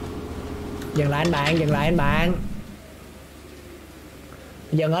 Dừng lại anh bạn.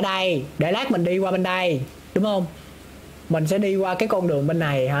 Dừng ở đây, để lát mình đi qua bên đây, đúng không? Mình sẽ đi qua cái con đường bên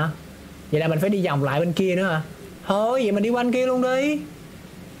này hả? Vậy là mình phải đi vòng lại bên kia nữa hả? Thôi vậy mình đi qua bên kia luôn đi.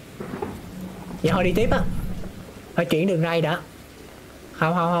 Vậy thôi đi tiếp á. Phải chuyển đường ray đã.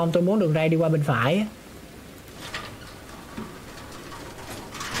 Không, tôi muốn đường ray đi qua bên phải.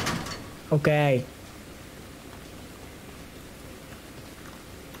 Ok.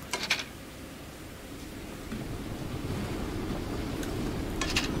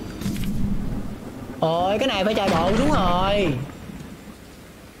 Ôi cái này phải chạy bộ xuống rồi.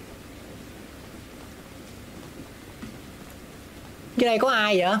 Cái đây có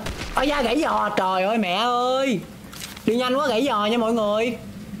ai vậy? Ở da gãy giò, trời ơi mẹ ơi. Đi nhanh quá gãy giò nha mọi người.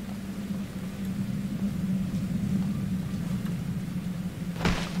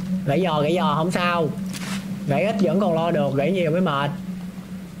 Gãy giò không sao. Gãy ít vẫn còn lo được, gãy nhiều mới mệt.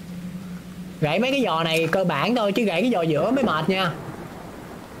 Gãy mấy cái giò này cơ bản thôi chứ gãy cái giò giữa mới mệt nha.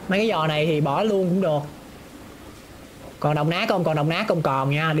 Mấy cái giò này thì bỏ luôn cũng được. Còn đồng nát không? Còn đồng nát không? Còn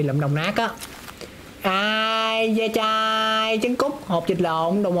nha, đi lụm đồng nát á. Ai da chai, trứng cút, hột vịt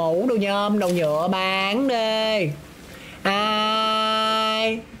lộn, đồ mũ, đồ nhôm, đồ nhựa bán đi.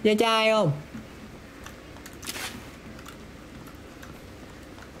 Ai da chai không?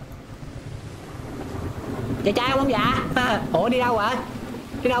 Da chai không ông dạ? Ủa đi đâu hả?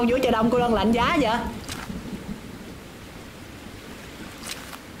 Đi đâu giữa trời đông cô đơn lạnh giá vậy?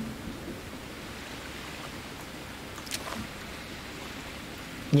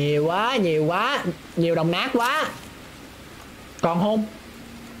 Nhiều quá, nhiều đồng nát quá. Còn không?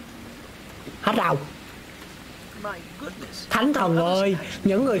 Hết rồi. Thánh thần ơi,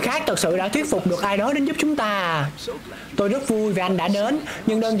 những người khác thật sự đã thuyết phục được ai đó đến giúp chúng ta. Tôi rất vui vì anh đã đến,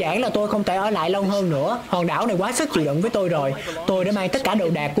 nhưng đơn giản là tôi không thể ở lại lâu hơn nữa. Hòn đảo này quá sức chịu đựng với tôi rồi. Tôi đã mang tất cả đồ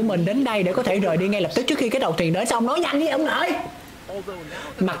đạc của mình đến đây để có thể rời đi ngay lập tức trước khi cái tàu thuyền đến. Xong nói nhanh đi ông nội.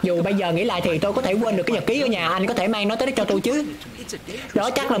 Mặc dù bây giờ nghĩ lại thì tôi có thể quên được cái nhật ký ở nhà, anh có thể mang nó tới đây cho tôi chứ. Đó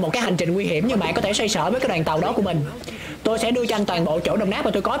chắc là một cái hành trình nguy hiểm, nhưng bạn có thể xoay sở với cái đoàn tàu đó của mình. Tôi sẽ đưa cho anh toàn bộ chỗ đồng nát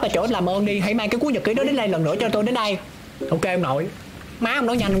mà tôi có, và chỗ làm ơn đi, hãy mang cái cuốn nhật ký đó đến đây lần nữa cho tôi đến đây. Ok ông nội. Má ông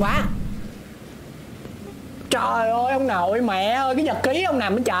nói nhanh quá. Trời ơi ông nội, mẹ ơi, cái nhật ký ông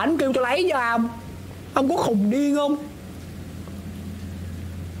nằm bên trển kêu tôi lấy cho ông. Ông có khùng điên không?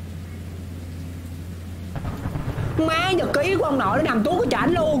 Má, nhật ký của ông nội nó nằm tuốt ở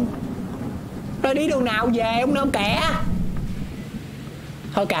trển luôn. Rồi đi đường nào về ông nôm kẻ.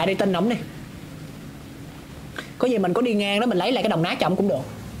 Thôi kệ đi, tin ổng đi. Có gì mình có đi ngang đó mình lấy lại cái đồng nát cho ông cũng được.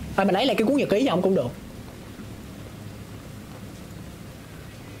 Rồi mình lấy lại cái cuốn nhật ký cho ông cũng được.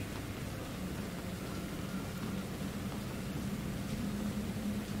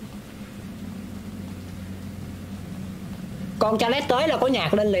 Con Charles tới là có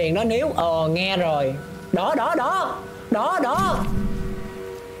nhạc lên liền đó. Nếu nghe rồi. Đó.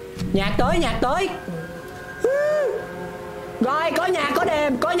 Nhạc tới. Rồi có nhạc có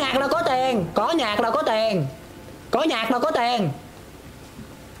đêm. Có nhạc là có tiền.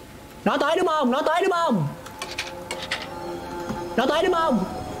 Nó tới đúng không?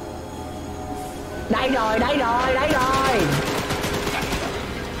 Đây rồi.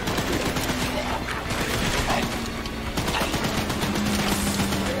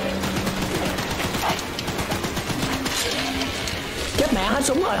 Chết mẹ, hết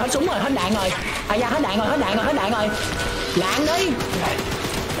súng rồi, hết đạn rồi. À da, hết đạn rồi. Lạng đi.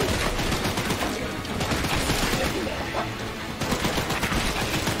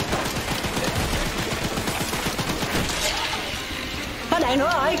 Hết đạn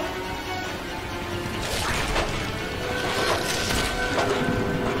nữa rồi.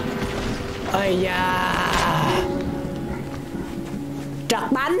 Ây da.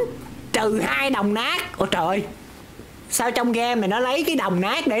 Trật bánh trừ 2 đồng nát. Ôi trời. Sao trong game này nó lấy cái đồng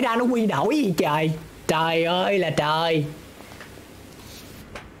nát để ra nó quy đổi gì trời. Trời ơi là trời.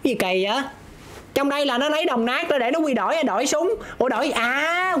 Cái gì kỳ vậy? Trong đây là nó lấy đồng nát để nó quy đổi hay đổi súng? Ủa đổi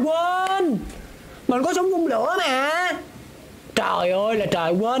quên. Mình có súng phun lửa mà. Trời ơi là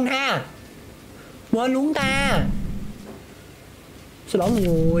trời, quên ha. Quên luôn ta. Xin lỗi mọi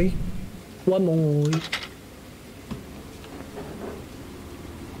người. Quên mọi người.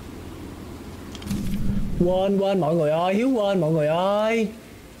 Quên mọi người ơi, Hiếu quên mọi người ơi.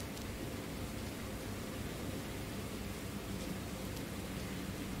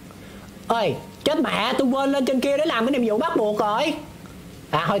 Ơi, chết mẹ, tôi quên lên trên kia để làm cái nhiệm vụ bắt buộc rồi.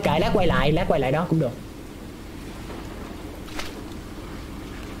 À thôi kệ, lát quay lại đó cũng được.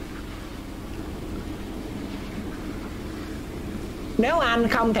 Nếu anh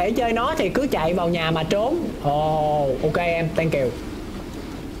không thể chơi nó thì cứ chạy vào nhà mà trốn. Ồ, ok em, thank you.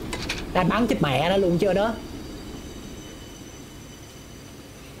 Đã bắn chết mẹ nó luôn chưa đó.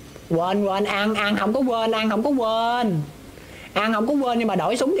 Quên ăn không có quên, nhưng mà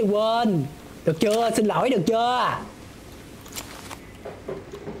đổi súng thì quên. Được chưa? Xin lỗi được chưa?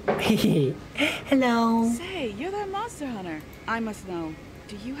 Hello. Say, you're that monster hunter. I must know.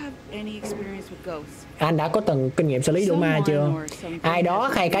 Do you have any experience with ghosts? Anh đã có từng kinh nghiệm xử lý đủ ma chưa? Ai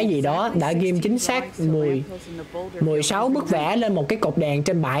đó hay cái gì đó đã ghim chính xác 16 bức vẽ lên một cái cột đèn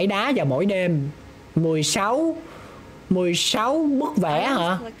trên bãi đá vào mỗi đêm. 16 bức vẽ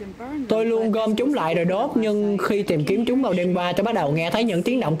hả? Tôi luôn gom chúng lại rồi đốt, nhưng khi tìm kiếm chúng vào đêm qua tôi bắt đầu nghe thấy những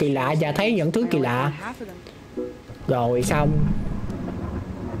tiếng động kỳ lạ và thấy những thứ kỳ lạ. Rồi xong.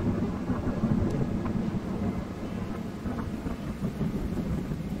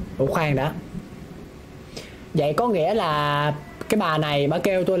 Ủa khoan đã. Vậy có nghĩa là cái bà này bà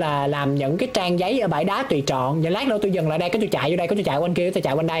kêu tôi là làm những cái trang giấy ở bãi đá tùy chọn. Vậy lát nữa tôi dừng lại đây, cái tôi chạy vô đây, cái tôi chạy quanh kia, tôi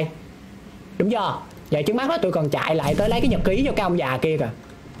chạy quanh đây. Đúng chưa? Vậy trước mắt đó tôi còn chạy lại tới lấy cái nhật ký cho cái ông già kia kìa.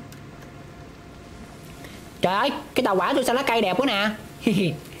 Trời ơi, cái tàu hỏa tôi sao lá cây đẹp quá nè.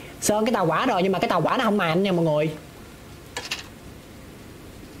 Sơn cái tàu hỏa rồi nhưng mà cái tàu hỏa nó không màn nha mọi người.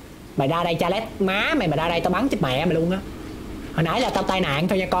 Mày ra đây Charles, má mày mà ra đây tao bắn chết mẹ mày luôn á. Hồi nãy là tao tai nạn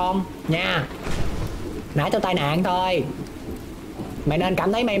thôi nha con. Nha. Nãy tao tai nạn thôi. Mày nên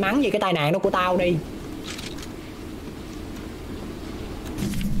cảm thấy may mắn vì cái tai nạn đó của tao đi.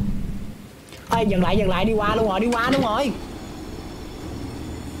 Ê dừng lại đi qua luôn rồi.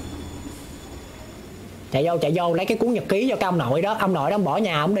 Chạy vô lấy cái cuốn nhật ký cho cái ông nội đó. Ông nội đó ông bỏ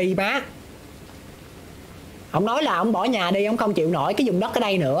nhà ông đi má. Ông nói là ông bỏ nhà đi, ông không chịu nổi cái vùng đất ở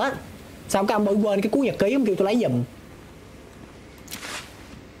đây nữa. Sao cái ông mới quên cái cuốn nhật ký, ông kêu tôi lấy giùm.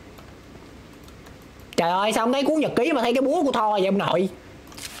 Trời ơi, sao không thấy cuốn nhật ký mà thấy cái búa của Thor vậy ông nội?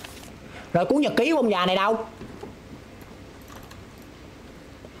 Rồi cuốn nhật ký của ông già này đâu?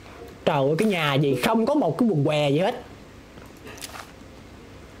 Trời ơi, cái nhà gì không có một cái quần què gì hết.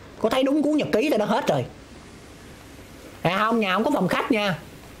 Có thấy đúng cuốn nhật ký thì nó hết rồi. À không, nhà không có phòng khách nha.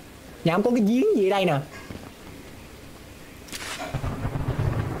 Nhà không có cái giếng gì đây nè.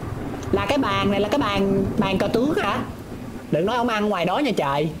 Là cái bàn này là cái bàn cờ tướng hả? Đừng nói ông ăn ngoài đó nha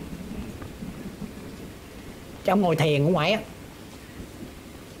trời. Cho ông ngồi thiền ở ngoài á.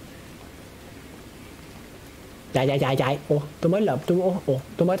 Chạy. Ủa tôi mới lợp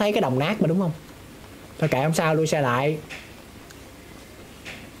tôi mới thấy cái đồng nát mà đúng không? Thôi kệ không sao, lui xe lại.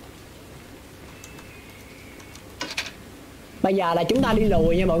 Bây giờ là chúng ta đi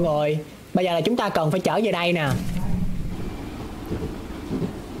lùi nha mọi người. Bây giờ là chúng ta cần phải trở về đây nè.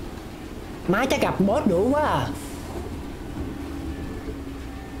 Má chắc gặp boss đủ quá à.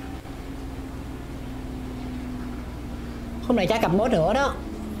 Hôm nay chắc gặp boss nữa đó.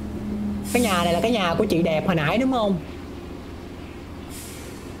 Cái nhà này là cái nhà của chị đẹp hồi nãy đúng không?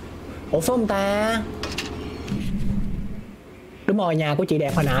 Ủa phải không ta? Đúng rồi, nhà của chị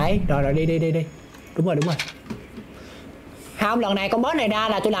đẹp hồi nãy. Rồi đi. Đúng rồi. Không, lần này con boss này ra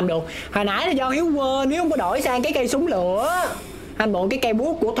là tôi làm được. Hồi nãy là do Hiếu quên, Hiếu không có đổi sang cái cây súng lửa. Anh mượn cái cây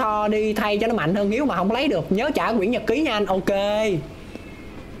búa của Thor đi thay cho nó mạnh hơn Hiếu mà không lấy được. Nhớ trả quyển nhật ký nha anh. Ok.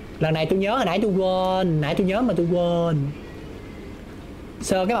 Lần này tôi nhớ, hồi nãy tôi quên. Nãy tôi nhớ mà tôi quên.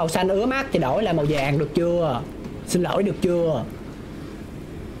 Sơ cái màu xanh ứa mắt thì đổi lại màu vàng được chưa? Xin lỗi được chưa?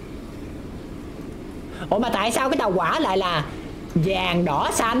 Ủa mà tại sao cái tàu hỏa lại là vàng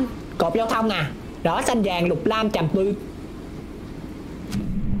đỏ xanh? Cột giao thông à? Đỏ xanh vàng lục lam trầm tư.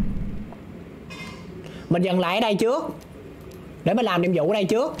 Mình dừng lại ở đây trước để mình làm nhiệm vụ ở đây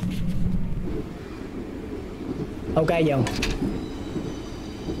trước. Ok dừng.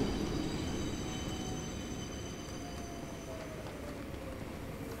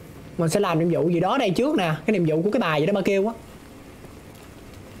 Mình sẽ làm nhiệm vụ gì đó đây trước nè. Cái nhiệm vụ của cái bài gì đó ba kêu á.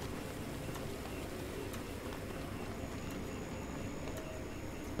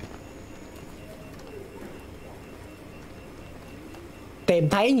 Tìm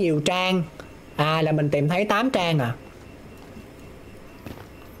thấy nhiều trang. À là mình tìm thấy 8 trang à.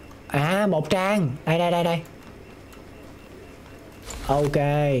 À 1 trang. Đây. Ok.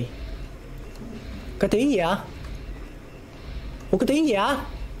 Cái tiếng gì vậy? Ủa cái tiếng gì vậy?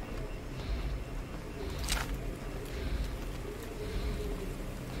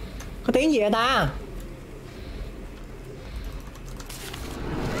 Có tiếng gì vậy ta?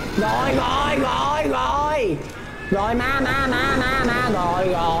 Rồi ma rồi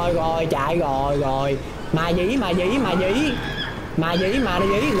chạy rồi mà dĩ rồi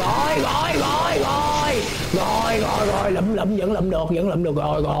lụm vẫn lụm được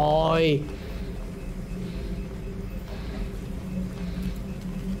rồi.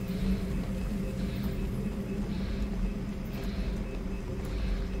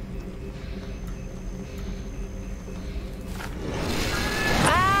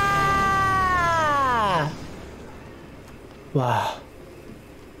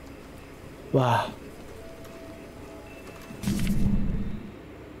 Wow.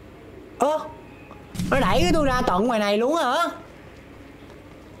 Ơ, nó đẩy cái tôi ra tận ngoài này luôn hả?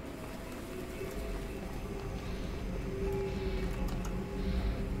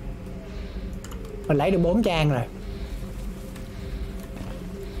 Mình lấy được 4 trang rồi.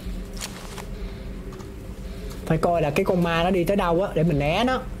 Phải coi là cái con ma nó đi tới đâu á để mình né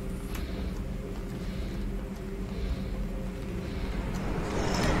nó.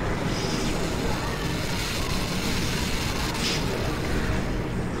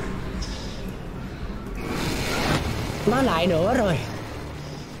 Má lại nữa rồi.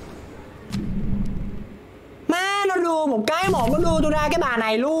 Má nó đưa một cái một, nó đưa tôi ra cái bà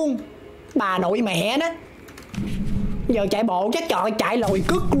này luôn. Bà nội mẹ đó. Giờ chạy bộ chắc trời chạy lòi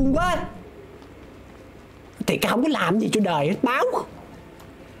cứt luôn quá. Thì cái không có làm gì cho đời hết, báo.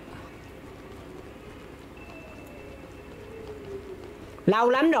 Lâu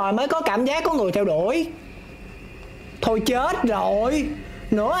lắm rồi mới có cảm giác có người theo đuổi. Thôi chết rồi.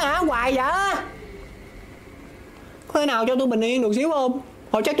 Nữa hả, hoài vậy? Có thể nào cho tôi bình yên được xíu không?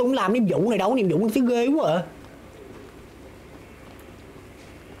 Thôi chắc tôi cũng làm nhiệm vụ này đâu, nhiệm vụ thấy ghê quá à.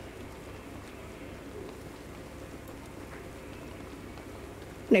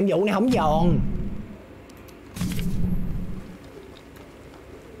 Nhiệm vụ này không giòn.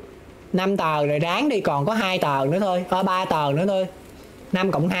 5 tờ rồi đáng đi, còn có 2 tờ nữa thôi, 3 tờ nữa thôi.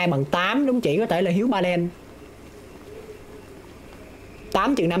 5 cộng 2 bằng 8, đúng chỉ có thể là Hiếu Ba Len.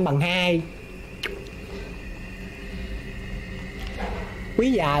 8 trừ 5 bằng 2.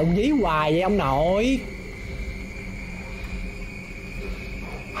 Quý già ông dí hoài vậy ông nội.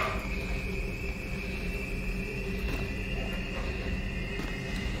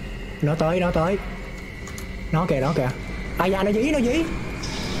 Nó tới. Nó kìa. Ai da nó dí.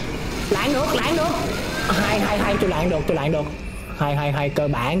 Lạng được. Hay, tôi lạng được. Hay, cơ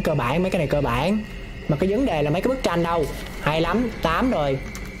bản, mấy cái này cơ bản. Mà cái vấn đề là mấy cái bức tranh đâu. Hay lắm, 8 rồi.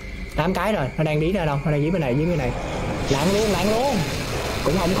 8 cái rồi, nó đang dí ra đâu? Nó đang dí bên này. Lạng luôn.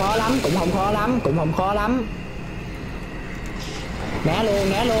 Cũng không khó lắm. Né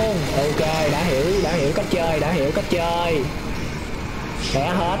luôn. Ok, đã hiểu cách chơi.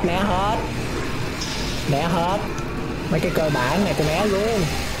 Né hết. Mấy cái cơ bản này tôi né luôn.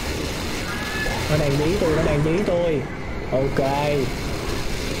 Nó đang dí tôi. Ok.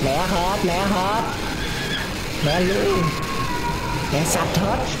 Né hết. Né luôn. Né sạch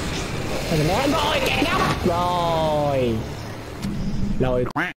hết. Né rồi, kẹt góc. Rồi.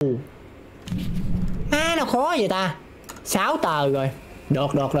 Nó khó vậy ta. 6 tờ rồi.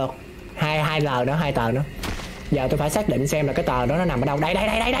 Được. 2 tờ nữa. Giờ tôi phải xác định xem là cái tờ đó nó nằm ở đâu. Đây.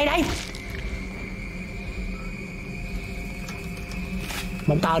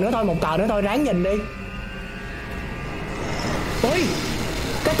 Một tờ nữa thôi, ráng nhìn đi. Ui,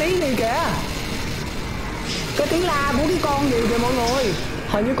 cái tiếng gì kìa. Cái tiếng la của cái con gì kìa mọi người.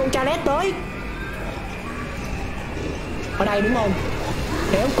 Hình như con Charles tới. Ở đây đúng không?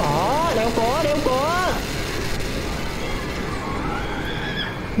 Đéo có.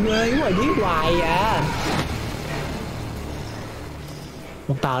 Ghê quá, giết hoài à.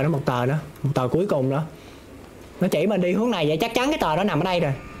 Một tờ cuối cùng nữa. Nó chỉ mình đi hướng này, vậy chắc chắn cái tờ đó nằm ở đây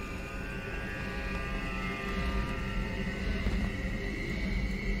rồi.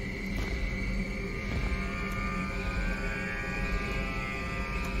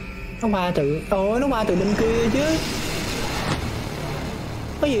 Nó qua từ bên kia chứ.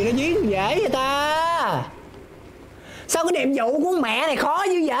 Cái gì nó dí dễ vậy ta? Sao cái nhiệm vụ của mẹ này khó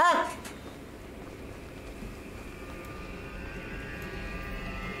như vậy?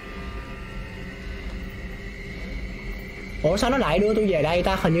 Ủa sao nó lại đưa tôi về đây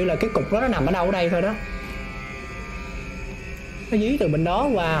ta? Hình như là cái cục đó nó nằm ở đâu ở đây thôi đó. Nó dí từ bên đó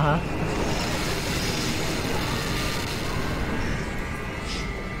qua hả?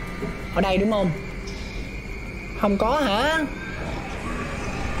 Ở đây đúng không? Không có hả?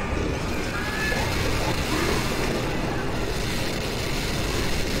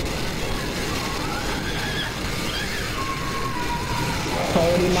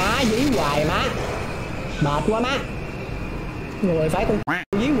 Thôi đi má, dí hoài má. Mệt quá má. Người phải con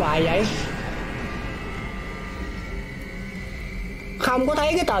dí hoài vậy. Không có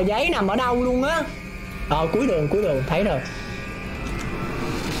thấy cái tờ giấy nằm ở đâu luôn á. Cuối đường thấy rồi.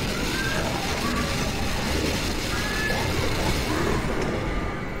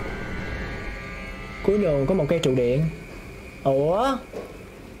 Cuối đường có một cây trụ điện. Ủa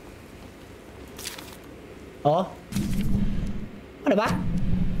Bắt Bắt.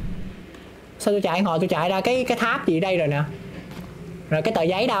 Sao tôi chạy ra cái tháp gì đây rồi nè. Rồi cái tờ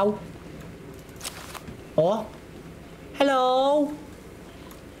giấy đâu? Ủa hello.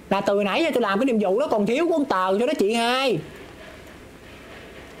 Là từ nãy giờ tôi làm cái nhiệm vụ đó còn thiếu có một tờ cho đó chị hai.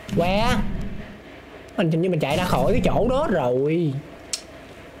 Hình như mình chạy ra khỏi cái chỗ đó rồi.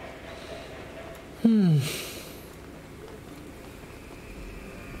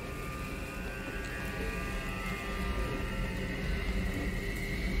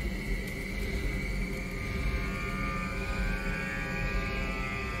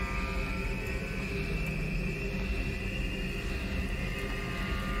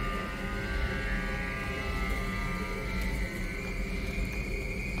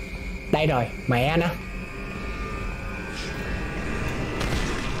 Đây rồi, mẹ nè.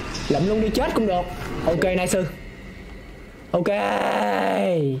 Lụm luôn đi chết cũng được. Ok nai sư. Ok.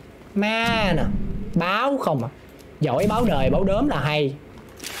 Ma nè. Báo không à. Giỏi báo đời báo đốm là hay.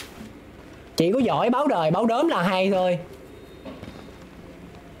 Chỉ có giỏi báo đời báo đốm là hay thôi.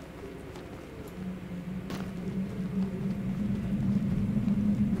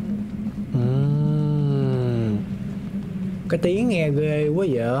 Cái tiếng nghe ghê quá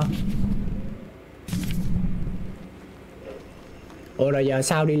vậy. Ủa rồi giờ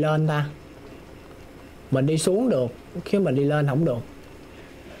sao đi lên ta? Mình đi xuống được, chứ mình đi lên không được.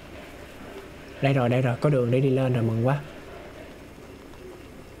 Đây rồi, có đường để đi lên rồi, mừng quá.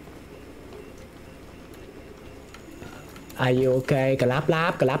 Are you okay? Clap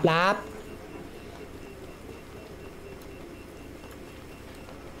lap.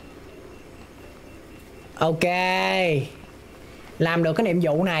 Ok. Làm được cái nhiệm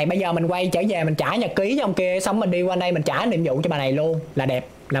vụ này, bây giờ mình quay trở về mình trả nhật ký cho ông kia, xong mình đi qua đây mình trả nhiệm vụ cho bà này luôn là đẹp,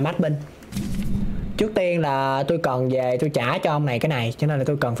 làm admin. Trước tiên là tôi cần về tôi trả cho ông này cái này, cho nên là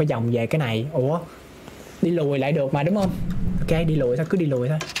tôi cần phải vòng về cái này. Ủa, đi lùi lại được mà đúng không? Ok, đi lùi thôi, cứ đi lùi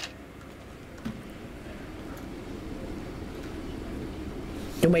thôi.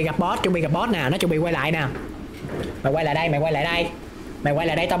 Chuẩn bị gặp boss nè, nó chuẩn bị quay lại nè. Mày quay lại đây, mày quay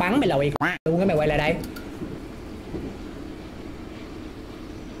lại đây, tao bắn mày lùi luôn cái, mày quay lại đây.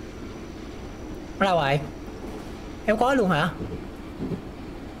 Nó đâu rồi? Em có luôn hả?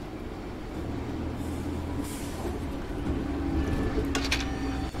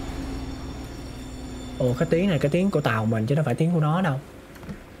 Ồ, cái tiếng này cái tiếng của tàu mình chứ đâu phải tiếng của nó đâu.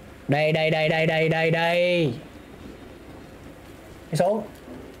 Đây. Đi xuống.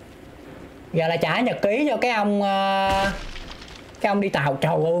 Giờ là trả nhật ký cho cái ông đi tàu.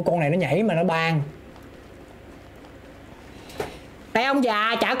 Trời ơi, con này nó nhảy mà nó ban. Đây ông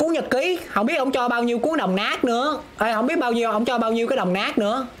già trả cuốn nhật ký, không biết ông cho bao nhiêu cuốn đồng nát nữa. Ê, không biết bao nhiêu ông cho bao nhiêu cái đồng nát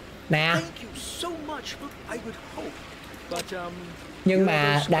nữa. Nè. Nhưng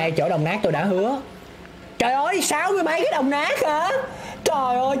mà đây chỗ đồng nát tôi đã hứa. Trời ơi, 60 mấy cái đồng nát hả?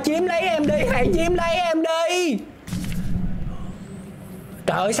 Trời ơi, chiếm lấy em đi, hãy chiếm lấy em đi.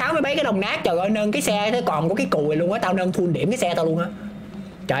 Trời ơi, 60 mấy cái đồng nát, trời ơi, nâng cái xe thế còn có cái cùi luôn á, tao nâng full điểm cái xe tao luôn á.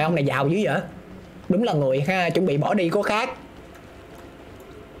 Trời, ông này giàu dữ vậy. Đúng là người ha, chuẩn bị bỏ đi có khác.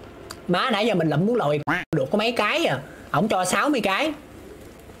 Má nãy giờ mình lụm muốn lòi được có mấy cái à. Ổng cho 60 cái.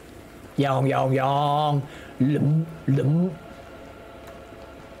 Giòn lụm.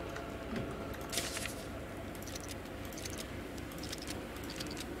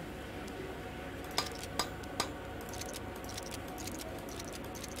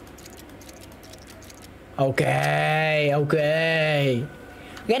 Ok.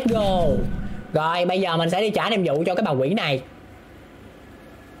 Get go. Rồi bây giờ mình sẽ đi trả nhiệm vụ cho cái bà quỷ này.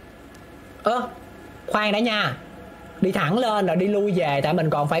 Khoan đã nha. Đi thẳng lên rồi đi lui về. Tại mình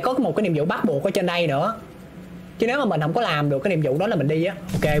còn phải có một cái nhiệm vụ bắt buộc ở trên đây nữa. Chứ nếu mà mình không có làm được cái nhiệm vụ đó là mình đi á.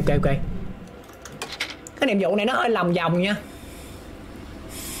 Ok. Cái nhiệm vụ này nó hơi lòng vòng nha.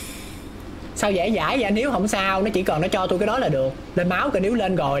 Sao dễ dãi vậy? Nếu không sao, nó chỉ cần nó cho tôi cái đó là được. Lên máu cái nếu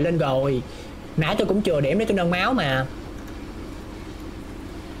lên rồi. Nãy tôi cũng chừa điểm để tôi nâng máu mà.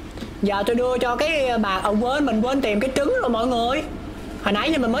 Giờ tôi đưa cho cái bà. Mình quên tìm cái trứng rồi mọi người. Hồi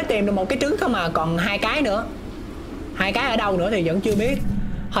nãy giờ mình mới tìm được một cái trứng không mà còn 2 cái nữa. 2 cái ở đâu nữa thì vẫn chưa biết.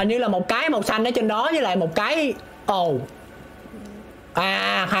 Hình như là một cái màu xanh ở trên đó với lại một cái.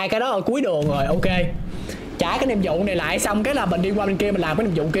 À, 2 cái đó ở cuối đường rồi. Ok. Trả cái nhiệm vụ này lại xong cái là mình đi qua bên kia mình làm cái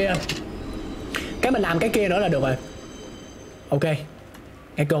nhiệm vụ kia. Cái mình làm cái kia nữa là được rồi. Ok.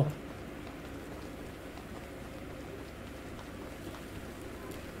 Echo.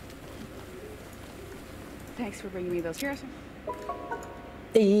 Thanks for bringing me those chairs.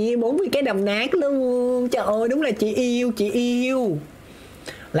 40 cái đồng nát luôn. Trời ơi, đúng là chị yêu.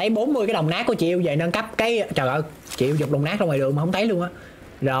 Lấy 40 cái đồng nát của chị yêu về nâng cấp cái. Trời ơi, chị yêu giục đồng nát ra ngoài đường mà không thấy luôn á.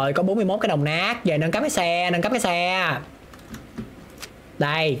 Rồi có 41 cái đồng nát về nâng cấp cái xe.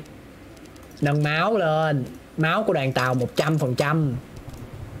 Đây. Nâng máu lên. Máu của đoàn tàu 100%.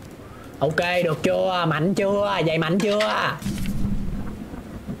 Ok, được chưa? Mạnh chưa? Vậy mạnh chưa?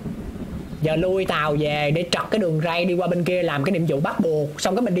 Giờ lui tàu về để trật cái đường ray đi qua bên kia làm cái nhiệm vụ bắt buộc.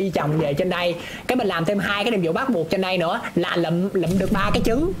 Xong cái mình đi chồng về trên đây. Cái mình làm thêm 2 cái nhiệm vụ bắt buộc trên đây nữa. Là lụm được 3 cái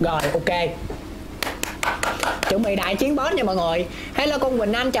trứng. Rồi ok. Chuẩn bị đại chiến boss nha mọi người. Hello con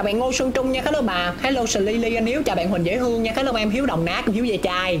Quỳnh Anh, chào bạn Ngô Xuân Trung nha. Hello bà. Hello Lily anh Hiếu, chào bạn Huỳnh Dễ Hương nha. Hello em Hiếu Đồng Nát, em Hiếu Về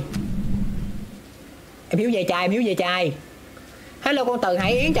Chai. Em Hiếu Về Chai. Hello con Từ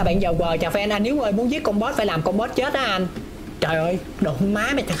Hải Yến, chào bạn Dầu Quờ, chào fan anh Hiếu ơi, muốn giết con boss phải làm con boss chết đó anh. Trời ơi, đồ má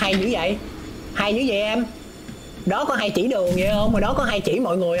mày hay dữ vậy. Hay dữ vậy em. Đó có hay chỉ đường vậy không? Mà đó có hay chỉ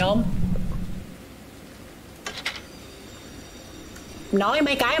mọi người không? Nói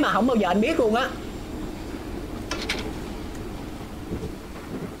mấy cái mà không bao giờ anh biết luôn á.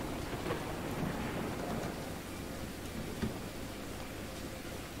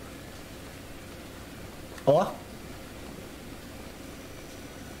 Ủa?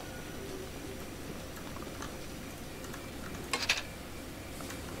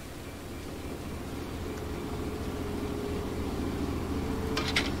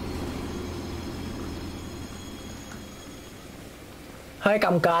 Hơi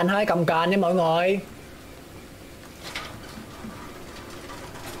cồng kềnh nha mọi người.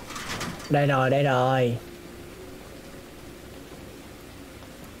 Đây rồi.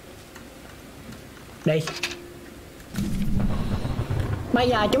 Đi. Bây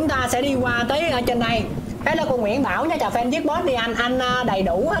giờ chúng ta sẽ đi qua tới trên đây. Hello cô Nguyễn Bảo nha, chào fan giết boss đi anh đầy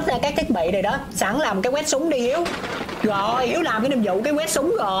đủ hết các thiết bị rồi đó. Sẵn làm cái quét súng đi Hiếu. Rồi Hiếu làm cái nhiệm vụ cái quét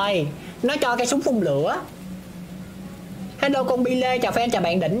súng rồi. Nó cho cây súng phun lửa. Hello con Bi Lê, chào fan, chào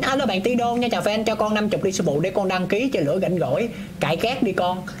bạn Đỉnh. Hello bạn Ti Đôn nha, chào fan, cho con 50 đi sư phụ để con đăng ký chơi lửa gạnh gỏi cải cát đi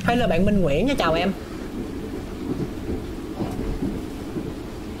con. Hello bạn Minh Nguyễn nha, chào em.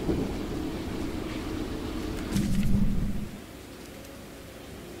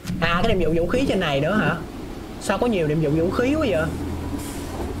 À cái nhiệm vụ vũ khí trên này nữa hả? Sao có nhiều nhiệm vụ vũ khí quá vậy?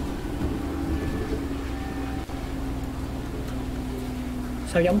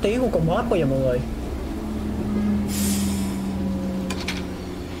 Sao giống tiếng của con boss quá vậy mọi người?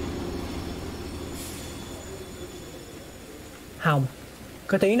 Không,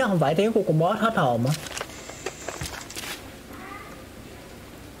 cái tiếng đó không phải tiếng của con boss hết hồn á.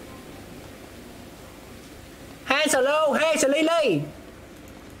 Hey Slow, hey Slily.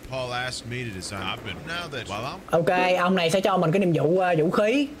 Paul asked me to design. I've been now that while I'm Ok, ông này sẽ cho mình cái nhiệm vụ vũ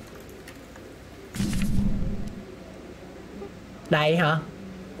khí. Đây hả?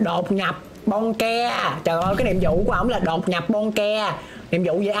 Đột nhập bon ke. Trời ơi, cái nhiệm vụ của ổng là đột nhập bon ke. Nhiệm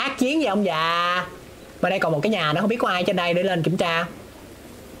vụ về ác chiến gì ông già. Và đây còn một cái nhà nữa, không biết có ai trên đây để lên kiểm tra.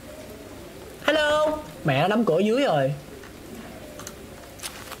 Hello. Mẹ nó đóng cửa dưới rồi.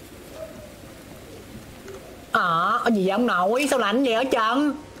 Gì vậy ông nội? Sao lạnh vậy ở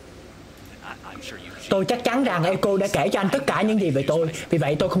Chân? Tôi chắc chắn rằng Echo đã kể cho anh tất cả những gì về tôi. Vì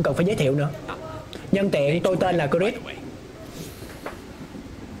vậy tôi không cần phải giới thiệu nữa. Nhân tiện tôi tên là Chris.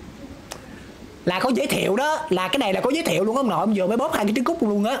 Là có giới thiệu đó. Là cái này là có giới thiệu luôn ông nội. Ông vừa mới bóp 2 cái trứng cút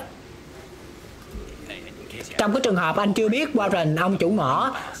luôn á. Trong cái trường hợp anh chưa biết Warren, ông chủ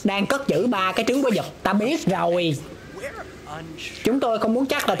mỏ, đang cất giữ 3 cái trứng quái vật. Ta biết rồi. Chúng tôi không muốn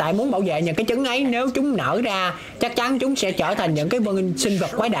chắc là tại muốn bảo vệ những cái trứng ấy. Nếu chúng nở ra, chắc chắn chúng sẽ trở thành những cái sinh vật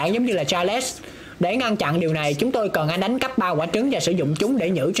quái đản giống như là Charles. Để ngăn chặn điều này, chúng tôi cần anh đánh cắp 3 quả trứng và sử dụng chúng để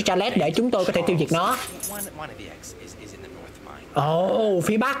nhử cho Charles để chúng tôi có thể tiêu diệt nó. Ồ,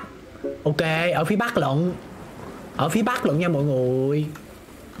 phía Bắc. Ok, ở phía Bắc lận. Ở phía Bắc lận nha mọi người.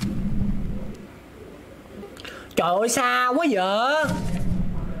 Trời ơi xa quá vậy.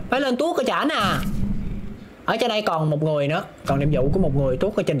 Phải lên tuốt ở chảnh à. Ở trên đây còn một người nữa. Còn nhiệm vụ của một người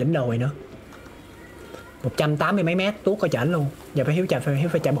tuốt ở trên đỉnh đồi nữa. 180 mấy mét tuốt ở chảnh luôn. Giờ phải Hiếu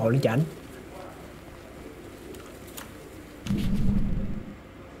phải chạy bộ lên chảnh.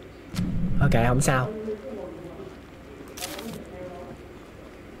 Ok không sao.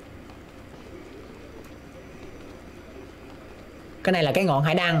 Cái này là cái ngọn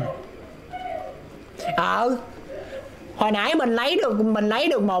hải đăng. Hồi nãy mình lấy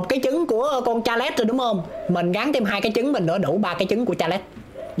được một cái trứng của con Charles rồi đúng không? Mình gắn thêm 2 cái trứng mình nữa đủ 3 cái trứng của Charles.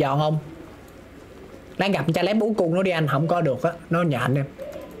 Giòn không? Đang gặp Charles bú cung nó đi anh không có được á, nó nhện em.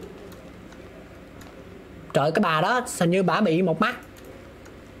 Trời cái bà đó hình như bà bị một mắt.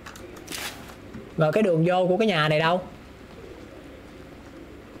 Rồi cái đường vô của cái nhà này đâu?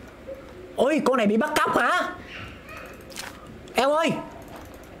 Ôi cô này bị bắt cóc hả? Eo ơi.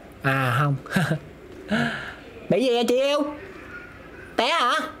 À không. Bị gì vậy chị yêu? Té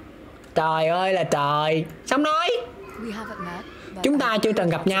hả? Trời ơi là trời. Xong nói. Chúng ta chưa từng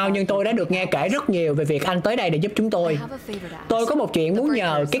gặp nhau nhưng tôi đã được nghe kể rất nhiều về việc anh tới đây để giúp chúng tôi. Tôi có một chuyện muốn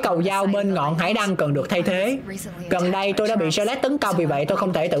nhờ, cái cầu dao bên ngọn hải đăng cần được thay thế. Gần đây tôi đã bị Celeste tấn công vì vậy tôi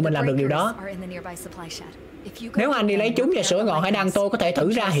không thể tự mình làm được điều đó. Nếu anh đi lấy chúng và sửa ngọn hải đăng tôi có thể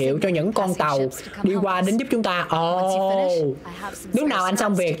thử ra hiệu cho những con tàu đi qua đến giúp chúng ta. Lúc nào anh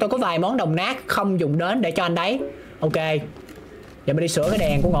xong việc tôi có vài món đồng nát không dùng đến để cho anh đấy. Ok. Giờ mình đi sửa cái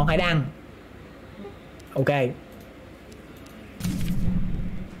đèn của ngọn hải đăng. Ok.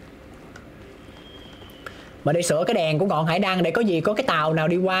 Mà đi sửa cái đèn của ngọn hải đăng để có gì có cái tàu nào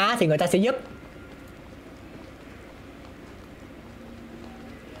đi qua thì người ta sẽ giúp.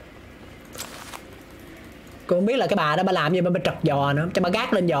 Cô không biết là cái bà đó bà làm gì mà bà trật giò nữa, cho bà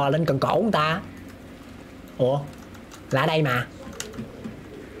gác lên giò lên cần cổ người ta. Ủa là ở đây mà.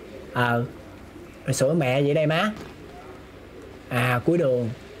 Rồi sửa mẹ vậy đây má. À cuối đường.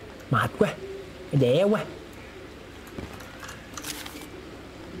 Mệt quá, dễ quá.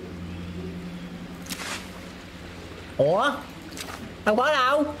 Ủa đâu có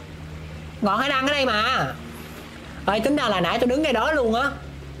đâu, ngọn hải đăng ở đây mà. Ơi tính ra là nãy tôi đứng ngay đó luôn á.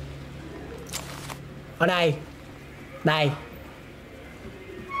 Ở đây. Đây.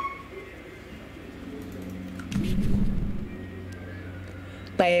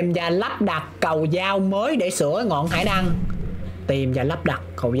 Tìm và lắp đặt cầu dao mới để sửa ngọn hải đăng. Tìm và lắp đặt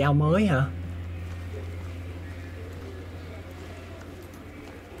cầu dao mới hả?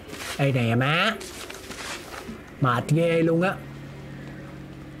 Đây nè má. Mệt ghê luôn á.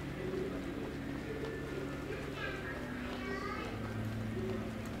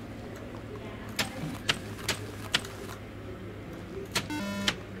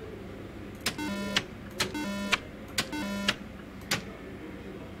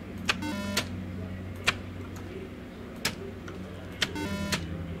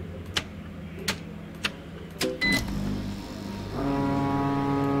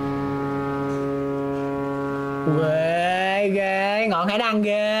 Ghê ghê, ngọn hải đăng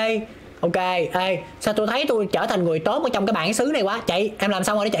ghê. Ok, ê, sao tôi thấy tôi trở thành người tốt ở trong cái bản xứ này quá. Chị, em làm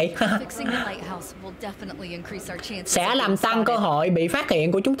xong rồi đó chị. Sẽ làm tăng cơ hội bị phát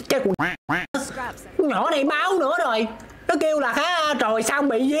hiện của chúng ta. Chết con nhỏ này báo nữa rồi. Nó kêu là hả, rồi xong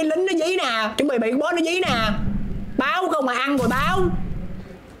bị lính nó dí nè, chuẩn bị boss nó dí nè. Báo không mà ăn rồi báo.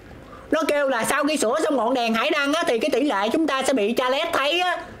 Nó kêu là sau khi sửa xong ngọn đèn hải đăng á, thì cái tỷ lệ chúng ta sẽ bị Charles thấy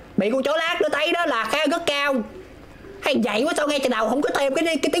á, bị con chó lát nó thấy đó là khá rất cao. Hay vậy quá, sao ngay từ đầu không có thêm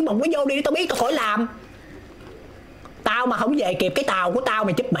cái tiếng bụng nó vô đi, tao biết tao khỏi làm. Tao mà không về kịp cái tàu của tao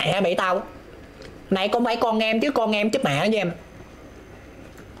mày giúp mẹ bị tao. Này con phải con em chứ, con em giúp mẹ với em.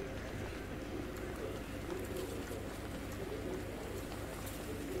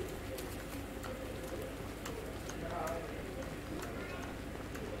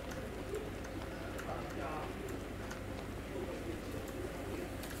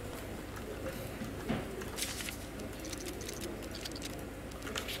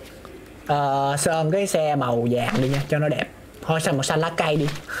 Sơn cái xe màu vàng đi nha cho nó đẹp. Thôi sao màu xanh lá cây đi.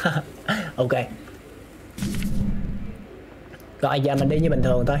 Ok. Rồi giờ mình đi như bình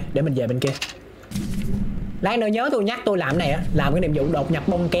thường thôi, để mình về bên kia. Lát nữa nhớ tôi nhắc tôi làm này á, làm cái nhiệm vụ đột nhập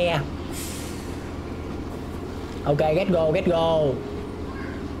bông ke. Ok, get go, get go.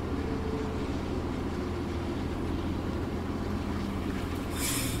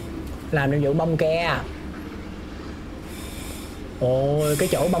 Làm nhiệm vụ bông ke. Ôi, cái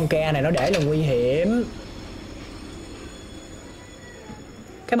chỗ bông ke này nó để là nguy hiểm.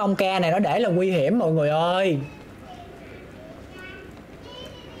 Cái bông ke này nó để là nguy hiểm mọi người ơi.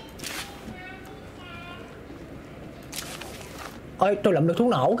 Ôi, tôi lượm được thuốc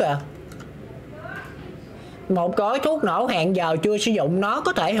nổ kìa. Một gói thuốc nổ hẹn giờ chưa sử dụng, nó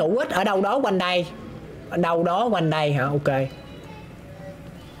có thể hữu ích ở đâu đó quanh đây. Ở đâu đó quanh đây hả? Ok.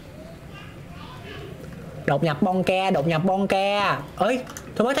 Đột nhập bon ke, đột nhập bon ke. Ơi,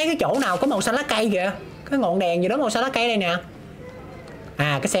 tôi mới thấy cái chỗ nào có màu xanh lá cây kìa. Cái ngọn đèn gì đó màu xanh lá cây đây nè.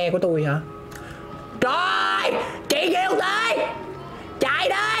 À, cái xe của tôi hả? Rồi, chị kêu tới. Chạy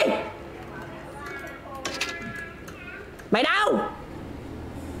đi. Mày đâu?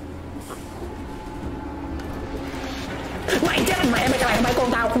 Mày chết mẹ mày, các bạn, không phải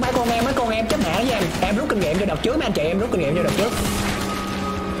con tao, không phải con em, mấy con em chết mẹ với em. Em rút kinh nghiệm cho đợt trước mấy anh chị, em rút kinh nghiệm cho đợt trước.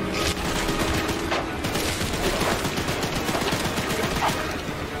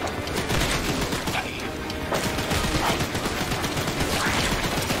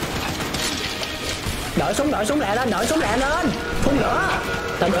 Đợi súng lẹ lên, đợi súng lẹ lên. Phun lửa.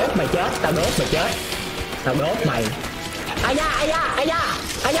 Tao đốt mày chết, tao đốt mày chết. Tao đốt mày. Ai da, ai da, ai da,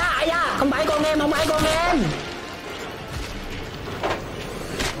 ai da, ai da. Không phải con em, không phải con em.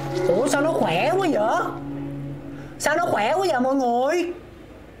 Ủa sao nó khỏe quá vậy? Sao nó khỏe quá vậy mọi người?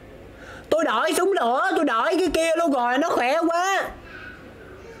 Tôi đợi súng lửa, tôi đợi cái kia luôn rồi, nó khỏe quá.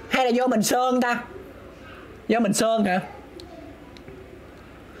 Hay là do mình sơn ta? Do mình sơn hả?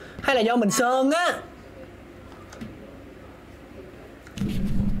 Hay là do mình sơn á?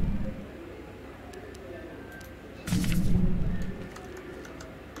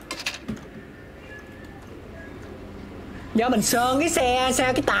 Do mình sơn cái xe,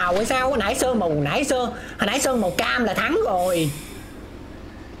 sao cái tàu hay sao? Hồi nãy sơn màu, hồi nãy sơn màu cam là thắng rồi.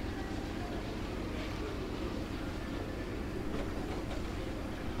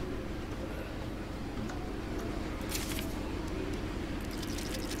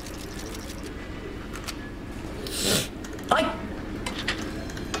 Ôi,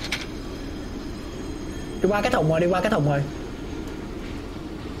 đi qua cái thùng rồi, đi qua cái thùng rồi.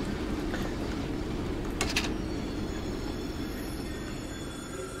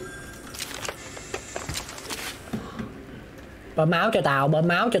 Bơm máu cho tàu, bơm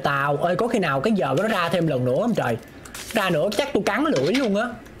máu cho tàu. Ơi có khi nào cái giờ nó ra thêm lần nữa không trời? Ra nữa chắc tôi cắn lưỡi luôn á.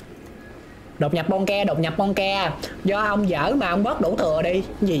 Đột nhập bon ke, đột nhập bon ke. Do ông dở mà ông bớt đủ thừa đi.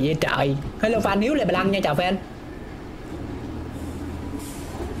 Gì vậy trời? Hello fan Hiếu Leblanc nha, chào fan.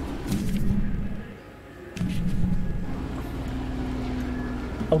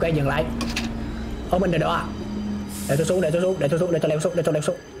 Ok dừng lại. Ô mình rồi đó. Để tôi xuống, để tôi xuống, để tôi xuống, để tôi leo xuống, để tôi leo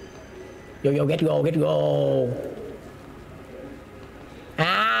xuống. Vô vô, get go, get go.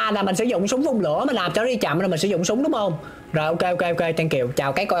 À là mình sử dụng súng phun lửa, mình làm cho nó đi chậm rồi mình sử dụng súng đúng không? Rồi ok ok ok, thank you.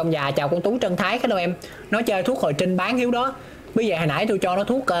 Chào cái coi ông già, chào con Tú Trân Thái, hello em. Nó chơi thuốc hồi trinh bán Hiếu đó. Bây giờ hồi nãy tôi cho nó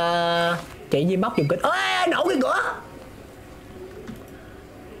thuốc chị Di móc dùng kính. Ê nổ cái cửa.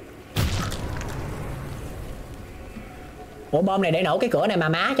 Ủa bom này để nổ cái cửa này mà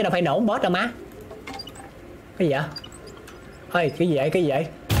má, chứ đâu phải nổ boss đâu má. Cái gì vậy? Ê cái gì vậy, cái gì vậy?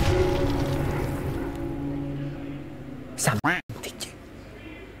 Sầm.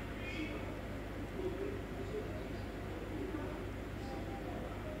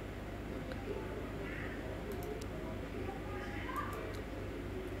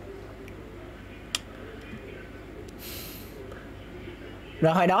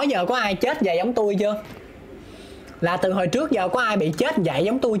 Rồi hồi đó giờ có ai chết vậy giống tôi chưa? Là từ hồi trước giờ có ai bị chết vậy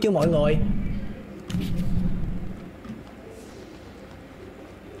giống tôi chưa mọi người?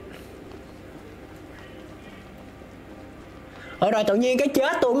 Rồi tự nhiên cái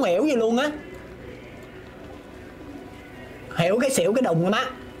chết tôi không hiểu gì luôn á. Hiểu cái xỉu cái đùng á má.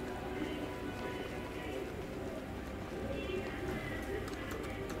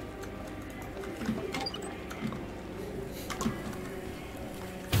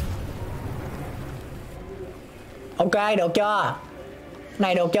 Ok được chưa?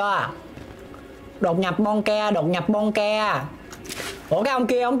 Này được chưa? Đột nhập bon ke, đột nhập bon ke. Ủa cái ông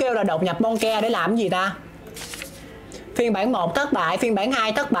kia ông kêu là đột nhập bon ke để làm gì ta? Phiên bản 1 thất bại, phiên bản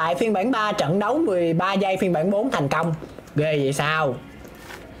 2 thất bại, phiên bản 3 trận đấu 13 giây, phiên bản 4 thành công. Ghê vậy sao?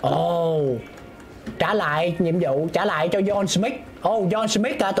 Ồ, trả lại nhiệm vụ, trả lại cho John Smith. Ồ, John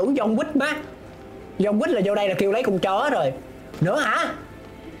Smith cả tưởng John Wick má. John Wick là vô đây là kêu lấy con chó rồi. Nữa hả?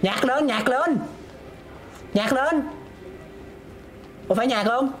 Nhạc lên, nhạc lên. Nhạc lên. Ủa phải nhạc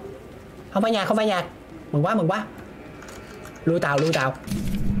không? Không phải nhạc, không phải nhạc. Mừng quá, mừng quá. Lui tàu, lui tàu.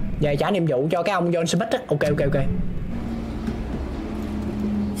 Về trả nhiệm vụ cho cái ông John Smith á. Ok, ok, ok.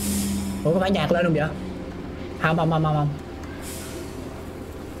 Ủa có phải nhạc lên không vậy? Không, không, không, không, không.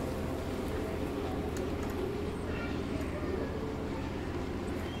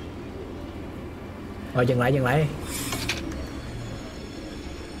 Rồi dừng lại, dừng lại.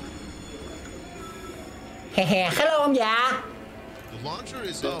 Hè hè, hello ông già.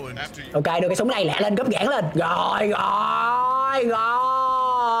 Ok, đưa cái súng này lẹ lên, gấp gãn lên. Rồi, rồi,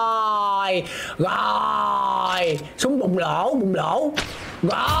 rồi. Rồi. Súng bùng lỗ, bùng lỗ.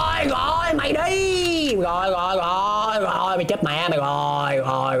 Rồi, rồi, mày đi. Rồi, rồi, rồi, rồi. Mày chết mẹ mày rồi,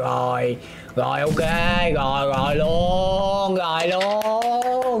 rồi, rồi. Rồi, ok. Rồi, rồi luôn. Rồi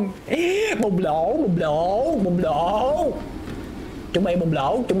luôn. Bùng lỗ, bùng lỗ, bùng lỗ. Chuẩn bị bùng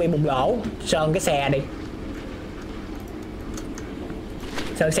lỗ, chuẩn bị bùng lỗ. Sơn cái xe đi.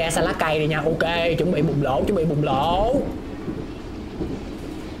 Sơn xe xanh lá cây đi nha. Ok, chuẩn bị bùng lỗ, chuẩn bị bùng lỗ.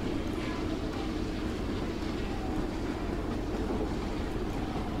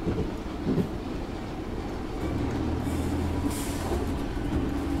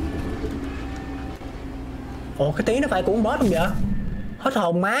 Ủa cái tiếng nó phải của con boss không vậy? Hết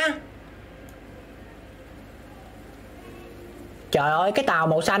hồn má. Trời ơi cái tàu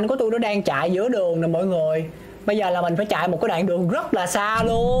màu xanh của tôi nó đang chạy giữa đường nè mọi người. Bây giờ là mình phải chạy một cái đoạn đường rất là xa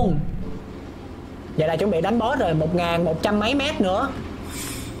luôn. Vậy là chuẩn bị đánh boss rồi. 1100 mấy mét nữa.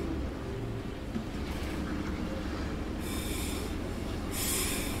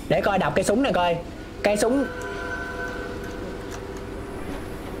 Để coi đọc cây súng này coi. Cây súng.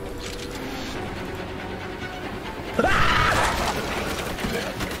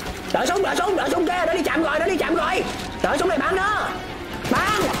 Đợi súng, đợi súng, đợi súng kia. Nó đi chạm rồi, nó đi chạm rồi. Đợi súng này bắn nó.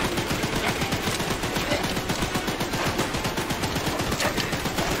 Bắn.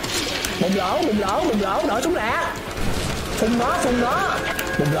 Bùng lỗ, bùng lỗ, bùng lỗ. Đợi súng lẹ. Phun nó, phun nó.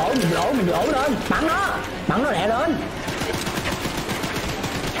 Bùng lỗ, bùng lỗ, bùng lỗ lên. Bắn nó lẹ lên.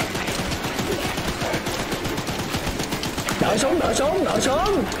 Đợi súng, đợi súng, đợi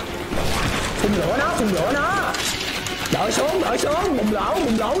súng. Phun lửa nó, phun lửa nó. Đợi xuống, bùng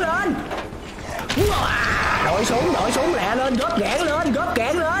lỗ lên. Đợi xuống lẹ lên, góp gãn lên, góp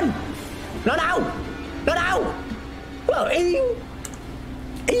gãn lên. Nó đâu? Nó đâu? Yếu.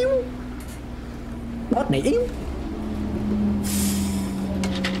 Yếu. Boss này yếu.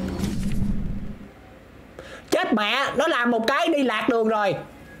 Chết mẹ, nó làm một cái đi lạc đường rồi.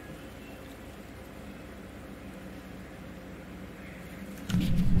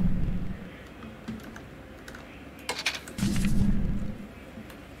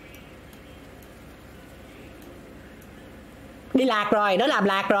 Đi lạc rồi, nó làm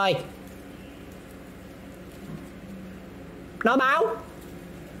lạc rồi. Nó báo.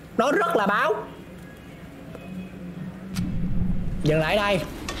 Nó rất là báo. Dừng lại đây.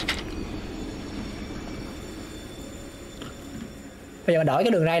 Bây giờ mình đổi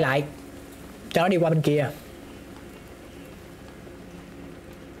cái đường ray lại cho nó đi qua bên kia.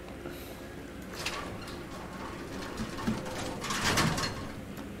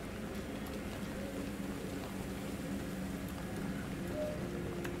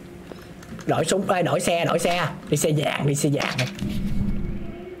 Đổi súng, đổi xe, đổi xe. Đi xe vàng, đi xe vàng.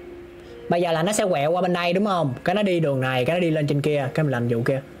 Bây giờ là nó sẽ quẹo qua bên đây đúng không? Cái nó đi đường này, cái nó đi lên trên kia. Cái mình làm vụ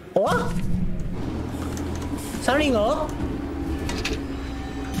kia. Ủa? Sao nó đi ngược?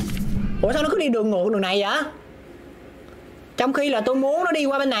 Ủa sao nó cứ đi đường ngược đường này vậy? Trong khi là tôi muốn nó đi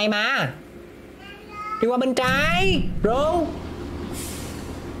qua bên này mà. Đi qua bên trái. Bro.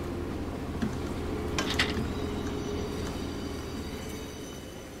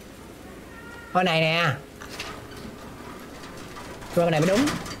 Coi này nè. Coi này mới đúng.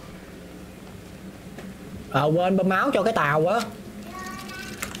 Quên bơm máu cho cái tàu á.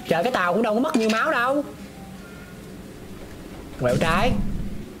 Trời, cái tàu cũng đâu có mất nhiều máu đâu. Quẹo trái.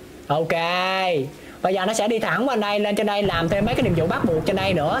 Ok. Bây giờ nó sẽ đi thẳng qua đây, lên trên đây làm thêm mấy cái nhiệm vụ bắt buộc trên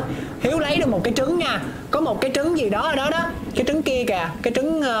đây nữa. Hiếu lấy được một cái trứng nha. Có một cái trứng gì đó ở đó đó. Cái trứng kia kìa. Cái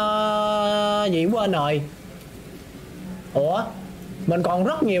trứng gì quên rồi. Ủa, mình còn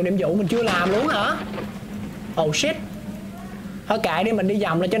rất nhiều nhiệm vụ mình chưa làm luôn hả? Oh shit. Thôi kệ đi, mình đi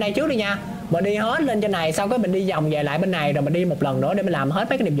vòng lên trên đây trước đi nha. Mình đi hết lên trên này, sau cái mình đi vòng về lại bên này, rồi mình đi một lần nữa để mình làm hết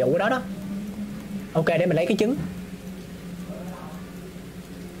mấy cái nhiệm vụ đó đó. Ok, để mình lấy cái trứng.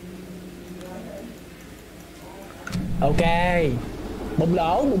 Ok. Bùng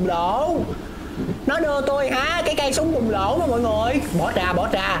lỗ, bùng lỗ. Nó đưa tôi hả? Cái cây súng bùng lỗ mà mọi người. Bỏ ra, bỏ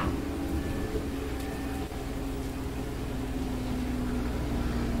ra.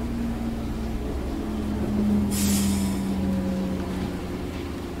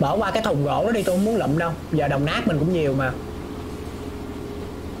 Bỏ qua cái thùng gỗ đó đi, tôi không muốn lụm đâu. Giờ đồng nát mình cũng nhiều mà.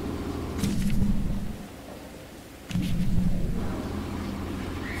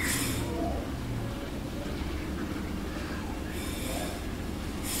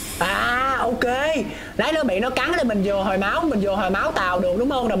 Ok. Đấy, nó bị nó cắn để mình vừa hồi máu, mình vừa hồi máu tàu được đúng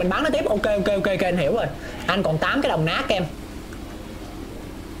không? Rồi mình bắn nó tiếp. Ok ok ok, anh hiểu rồi. Anh còn 8 cái đồng nát em.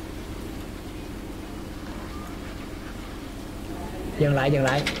 Dừng lại, dừng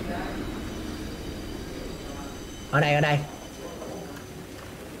lại. Ở đây, ở đây.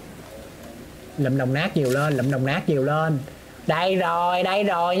 Lụm đồng nát nhiều lên, lụm đồng nát nhiều lên. Đây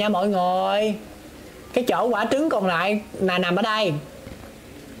rồi nha mọi người. Cái chỗ quả trứng còn lại là nằm ở đây.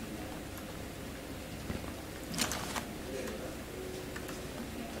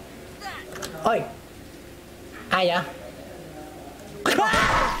 Ôi, ai vậy?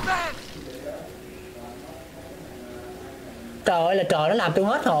 Trời ơi là trời, nó làm tôi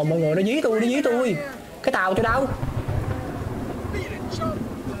hết hồn mọi người. Nó dí tôi, nó dí tôi. Cái tàu cho đâu?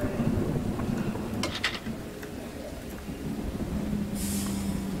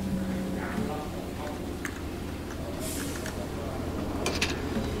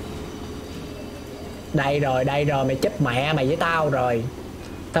 Đây rồi, đây rồi. Mày chết mẹ mày với tao rồi.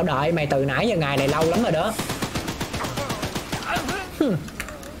 Tao đợi mày từ nãy giờ ngày này lâu lắm rồi đó.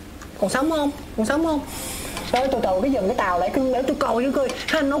 Còn sống không? Còn sống không? Tới từ từ cái dừng cái tàu lại cứ để tôi coi chứ coi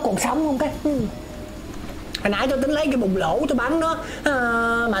nó còn sống không cái. Hồi nãy tôi tính lấy cái bùng lỗ tôi bắn nó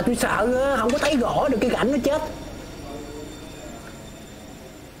mà tôi sợ không có thấy rõ được cái cảnh nó chết.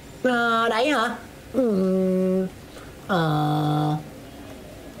 Đấy hả?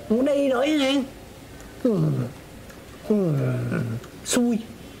 Muốn đi rồi hen. Xui.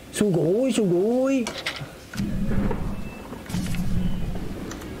 Xui gũi, xui gũi.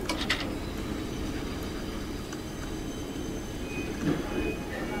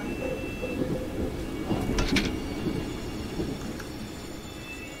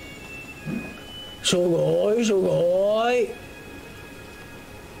 Xui gũi, xui gũi.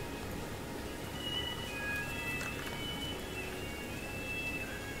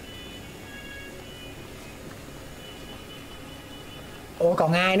 Ủa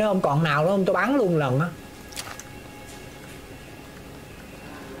còn ai nữa không? Còn nào nữa không? Tôi bắn luôn lần á.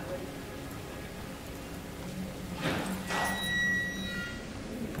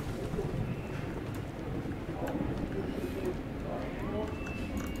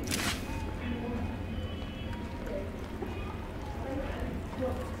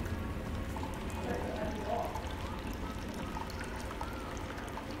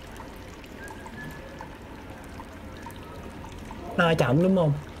 Nó chậm đúng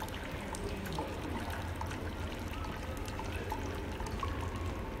không?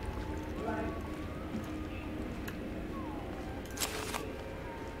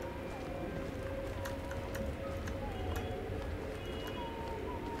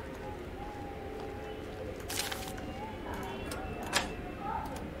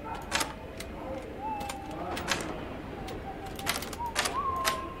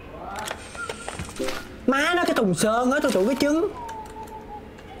 Má nó, cái thùng sơn á, tôi tụi cái trứng.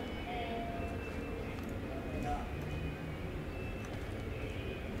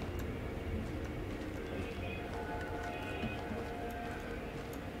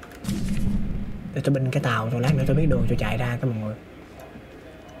 Để tôi binh cái tàu rồi lát nữa tôi biết đường tôi chạy ra các mọi người.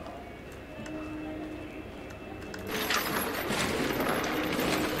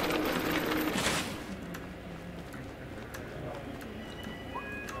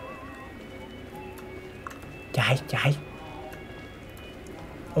 Chạy.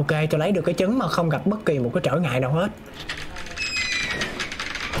 Ok, tôi lấy được cái trứng mà không gặp bất kỳ một cái trở ngại nào hết.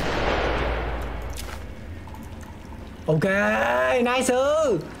 Ok, nice.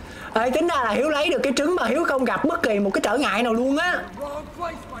 Ê, tính ra là Hiếu lấy được cái trứng mà Hiếu không gặp bất kỳ một cái trở ngại nào luôn á.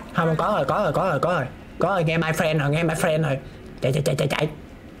 Không, có rồi, nghe my friend rồi, chạy.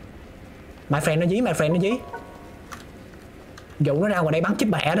 My friend nó dí. Dụ nó ra ngoài đây bắn chích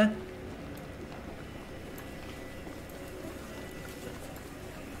bẹ đó.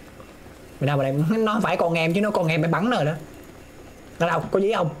 Mày đâu mà đây, nó không phải con em chứ nó con em mày bắn rồi đó. Nó đâu, có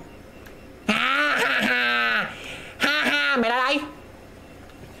dí không? Ha, mày ra đây.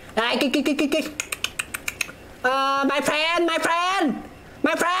 Đây, cái my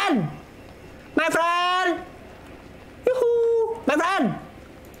friend. Yuhu, my friend.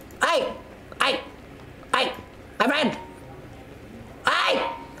 Hey, my friend. Hey,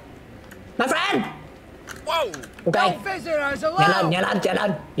 my friend. Ok. Nhanh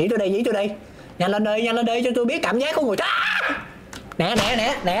lên. Dĩ tôi đi. Nhanh lên đi cho tôi biết cảm giác của người. Né.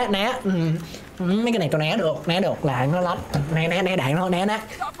 Mấy cái này tôi né được là nó lách. Né đạn nó né.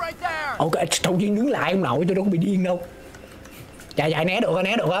 Ok, tự nhiên đứng lại ông nội, tôi đâu có bị điên đâu. Chạy né được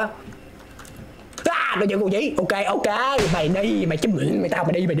á. Nó giật con gì? Ok, mày đi, mày chấm miệng, mày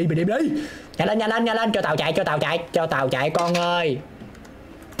đi. Nhanh lên, cho tàu chạy con ơi.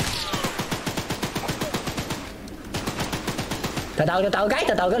 Từ từ cái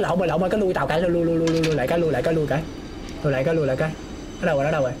lộn rồi cái lui tàu cái lui lại cái.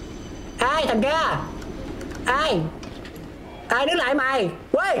 Nó đâu rồi? Ai thằng kia? Ai đứng lại mày?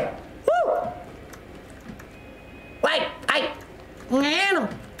 Ai nghe nó.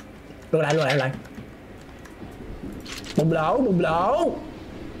 Lùi lại. Bùng lỗ.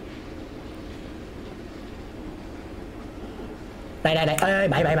 Đây. Ê,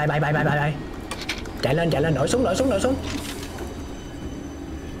 bậy. Chạy lên, nổi súng.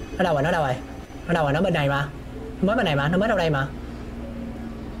 Nó đâu rồi? Nó bên này mà. Nó mới đâu đây mà.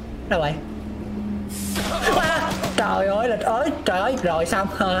 Đâu vậy? Trời ơi, rồi xong.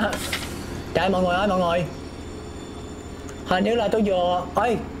 Trời mọi người. Hình như là tôi vừa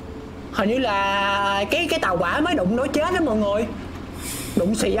hình như là cái tàu hỏa mới đụng nó chết đó mọi người.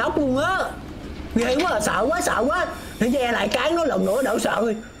 Đụng xì ốc luôn á. Ghê quá, sợ quá. Nó ve lại cái nó lần nữa đỡ sợ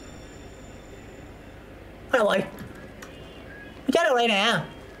rồi. Đâu rồi? Nó chết đâu đây nè.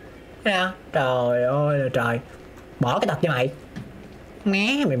 Trời ơi là trời. Bỏ cái tật cho mày.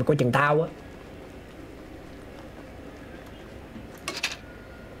 Mé mày coi chừng tao á.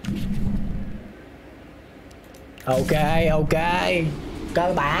 Ok.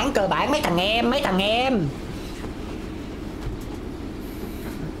 Cơ bản mấy thằng em. Mấy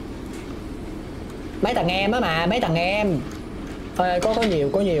thằng em á mà, mấy thằng em. Ê, có nhiều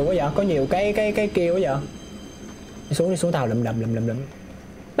quá vậy, có nhiều cái kêu quá vậy. Đi xuống tàu lụm.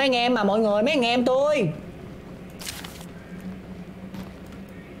 Mấy anh em mà mọi người, mấy anh em tôi.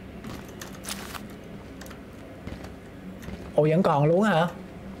 Ồ vẫn còn luôn hả?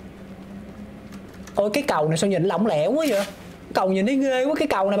 Ôi cái cầu này sao nhìn lỏng lẻo quá vậy? Cầu nhìn thấy ghê quá, cái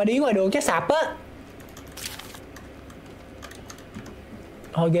cầu này mà đi ngoài đường chắc sập á.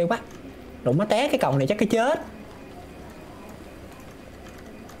 Thôi ghê quá. Đụng nó té cái cầu này chắc cái chết.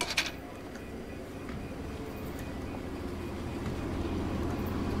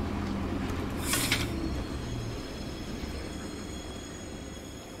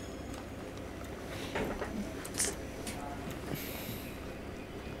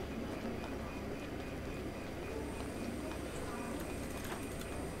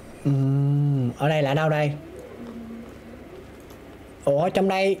 Ở đây là đâu đây? Ủa trong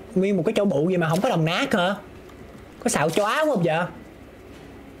đây nguyên một cái chỗ bự gì mà không có đồng nát hả? Có xạo chóa không vậy?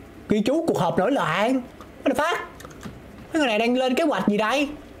 Ghi chú cuộc họp nổi loạn. What the fuck? Mấy người này đang lên kế hoạch gì đây?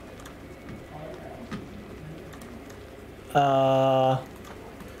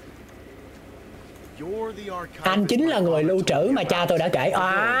 Anh chính là người lưu trữ mà cha tôi đã kể.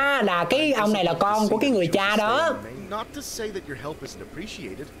 À là cái ông này là con của cái người cha đó.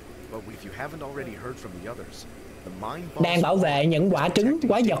 Đang bảo vệ những quả trứng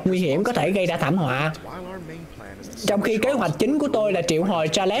quái vật nguy hiểm có thể gây ra thảm họa. Trong khi kế hoạch chính của tôi là triệu hồi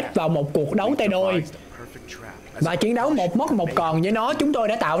Charlotte vào một cuộc đấu tay đôi và chiến đấu một mất một còn với nó. Chúng tôi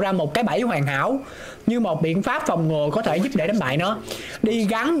đã tạo ra một cái bẫy hoàn hảo như một biện pháp phòng ngừa có thể giúp để đánh bại nó. Đi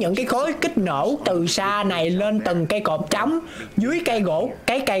gắn những cái khối kích nổ từ xa này lên từng cây cột trống dưới cây gỗ,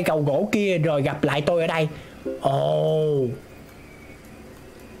 cái cây cầu gỗ kia, rồi gặp lại tôi ở đây. Ồ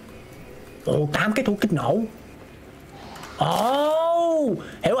 8 cái thuốc kích nổ.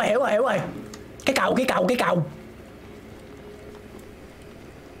 Hiểu rồi. Cái cầu.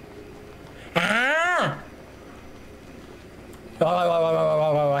 À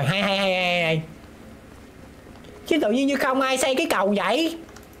rồi hay. Chứ tự nhiên như không ai xây cái cầu vậy.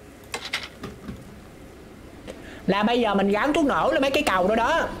 Là bây giờ mình gắn thuốc nổ lên mấy cái cầu đó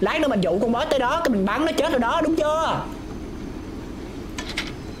đó. Lát nữa mình dụ con boss tới đó, cái mình bắn nó chết rồi đó, đúng chưa?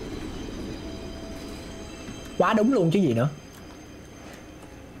 Quá đúng luôn chứ gì nữa.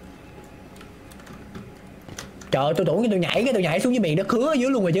 Trời ơi, tôi tưởng tôi nhảy xuống dưới miệng đất khứa ở dưới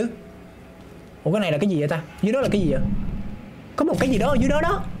luôn rồi chứ. Ủa cái này là cái gì vậy ta? Dưới đó là cái gì vậy? Có một cái gì đó ở dưới đó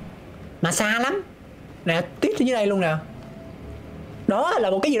đó. Mà xa lắm. Nè, tiếp dưới đây luôn nè. Đó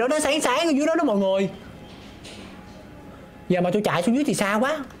là một cái gì đó nó sáng sáng ở dưới đó đó mọi người. Giờ mà tôi chạy xuống dưới thì xa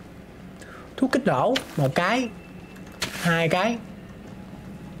quá. Thuốc kích nổ, 1 cái, 2 cái,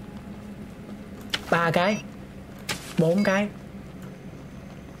 3 cái, 4 cái,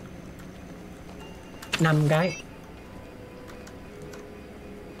 5 cái,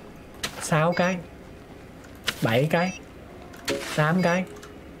 6 cái, 7 cái, 8 cái.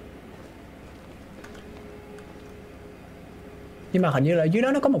 Nhưng mà hình như là dưới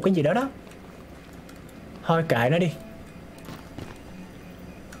đó nó có một cái gì đó đó. Thôi kệ nó đi.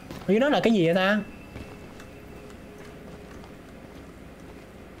 Dưới đó là cái gì vậy ta?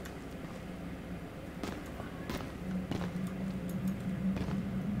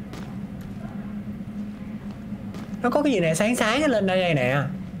 Nó có cái gì nè sáng sáng lên đây nè.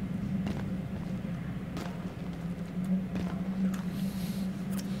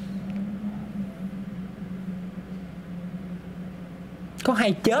 Có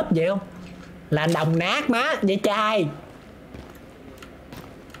hay chớp vậy không? Là đồng nát má vậy trai.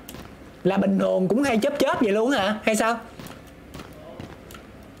 Là bình thường cũng hay chớp chớp vậy luôn hả? Hay sao?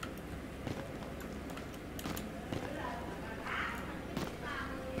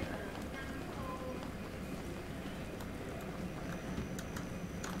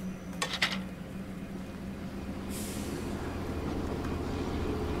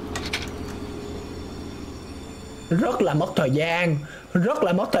 Rất là mất thời gian. Rất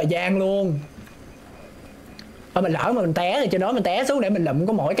là mất thời gian luôn. Mình lỡ mà mình té thì cho nó mình té xuống để mình lụm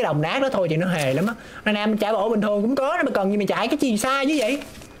có mỗi cái đồng nát đó thôi thì nó hề lắm á. Nên em chạy bộ bình thường cũng có đó, mà cần gì mình chạy cái gì xa như vậy.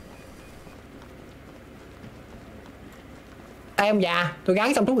 Ê ông già, tôi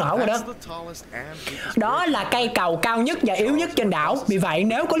gắn xong thuốc nổ rồi đó. Đó là cây cầu cao nhất và yếu nhất trên đảo. Vì vậy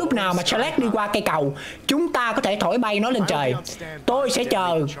nếu có lúc nào mà Charlotte đi qua cây cầu, chúng ta có thể thổi bay nó lên trời. Tôi sẽ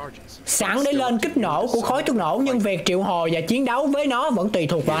chờ sẵn để lên kích nổ của khối thuốc nổ, nhưng việc triệu hồi và chiến đấu với nó vẫn tùy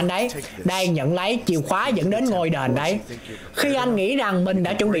thuộc vào anh đấy. Đây, nhận lấy chìa khóa dẫn đến ngôi đền đấy. Khi anh nghĩ rằng mình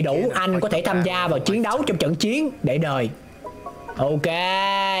đã chuẩn bị đủ, anh có thể tham gia vào chiến đấu trong trận chiến để đời. Ok,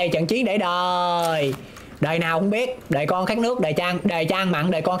 trận chiến để đời. Đời nào không biết, đời con khát nước, đời trang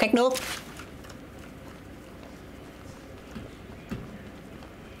mặn, đời con khát nước.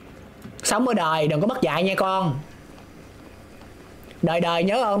 Sống ở đời đừng có mất dạy nha con. Đời đời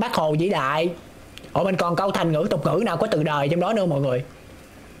nhớ ơn Bác Hồ vĩ đại. Ủa mình còn câu thành ngữ tục ngữ nào có từ đời trong đó nữa mọi người?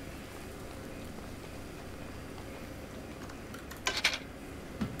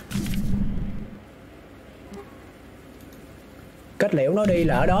 Kết liễu nó đi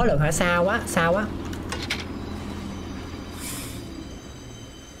là ở đó lần hả? Xa quá, xa quá.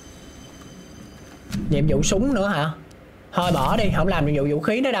 Nhiệm vụ súng nữa hả? Thôi bỏ đi, không làm nhiệm vụ vũ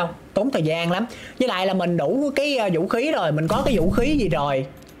khí nữa đâu, tốn thời gian lắm. Với lại là mình đủ cái vũ khí rồi, mình có cái vũ khí gì rồi.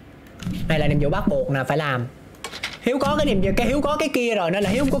 Này là nhiệm vụ bắt buộc nè, phải làm. Hiếu có cái nhiệm vụ, cái Hiếu có cái kia rồi nên là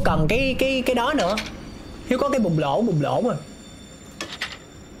Hiếu không có cần cái đó nữa. Hiếu có cái bùng lỗ rồi.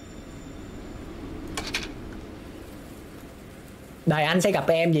 Đời anh sẽ gặp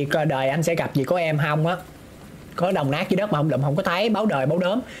em gì, đời anh sẽ gặp gì có em không á. Có đồng nát dưới đất mà không lụm không có thấy, báo đời báo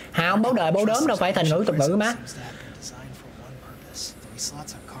đốm. Không, báo đời báo đốm đâu phải thành ngữ tục ngữ má.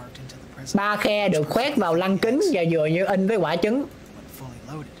 3 khe được khoét vào lăng kính và vừa như in với quả trứng.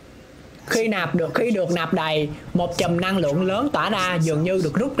 Khi được nạp đầy, một chùm năng lượng lớn tỏa ra dường như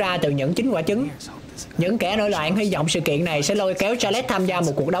được rút ra từ những chính quả trứng. Những kẻ nổi loạn hy vọng sự kiện này sẽ lôi kéo Charlotte tham gia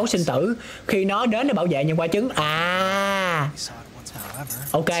một cuộc đấu sinh tử khi nó đến để bảo vệ những quả trứng. À,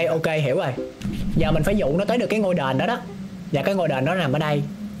 ok, hiểu rồi. Giờ mình phải dụ nó tới được cái ngôi đền đó đó. Và cái ngôi đền đó nằm ở đây.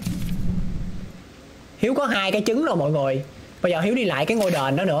 Hiếu có 2 cái trứng rồi mọi người. Bây giờ Hiếu đi lại cái ngôi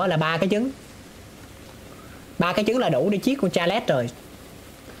đền đó nữa là 3 cái trứng. 3 cái trứng là đủ để giết con Charlotte rồi.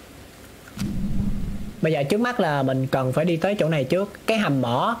 Bây giờ trước mắt là mình cần phải đi tới chỗ này trước. Cái hầm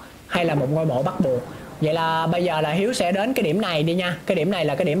mỏ hay là một ngôi mộ bắt buộc. Vậy là bây giờ là Hiếu sẽ đến cái điểm này đi nha. Cái điểm này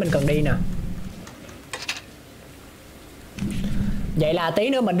là cái điểm mình cần đi nè. Vậy là tí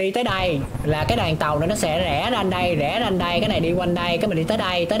nữa mình đi tới đây là cái đoàn tàu nó sẽ rẽ ra đây, cái này đi quanh đây, cái mình đi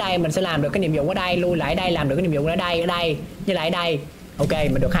tới đây mình sẽ làm được cái nhiệm vụ ở đây, lui lại đây làm được cái nhiệm vụ ở đây, với lại đây. Ok,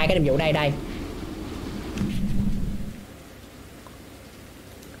 mình được 2 cái nhiệm vụ đây.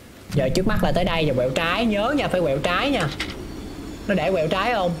 Giờ trước mắt là tới đây và quẹo trái, nhớ nha, phải quẹo trái nha. Nó để quẹo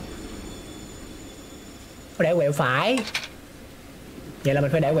trái không? Phải để quẹo phải. Vậy là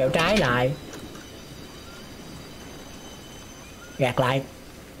mình phải để quẹo trái lại. Gạt lại.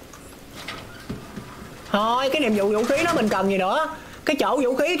 Thôi cái niệm vụ vũ khí đó mình cần gì nữa. Cái chỗ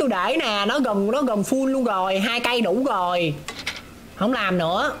vũ khí tôi để nè, nó gần full luôn rồi, 2 cây đủ rồi. Không làm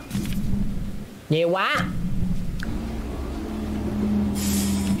nữa. Nhiều quá.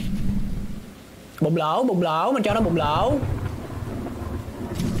 Bùng lỗ, mình cho nó bùng lỗ.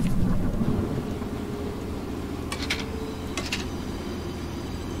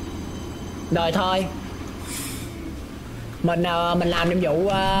 Rồi thôi. Mình làm nhiệm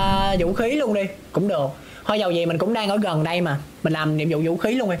vụ vũ khí luôn đi, cũng được. Thôi dầu gì mình cũng đang ở gần đây mà. Mình làm nhiệm vụ vũ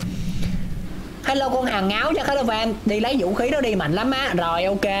khí luôn đi. Hello con hàng ngáo cho hello fan. Đi lấy vũ khí đó đi, mạnh lắm á. Rồi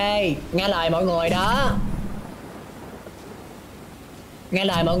ok. Nghe lời mọi người đó. Nghe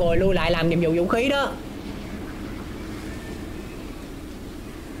lời mọi người lui lại làm nhiệm vụ vũ khí đó.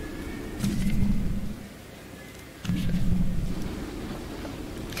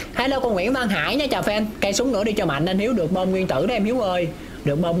 Hello con Nguyễn Văn Hải nha, chào fan. Cây súng nữa đi cho mạnh, anh Hiếu được bom nguyên tử đó em Hiếu ơi.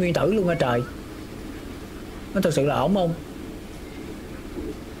 Được bom nguyên tử luôn hả trời. Nó thực sự là ổn không?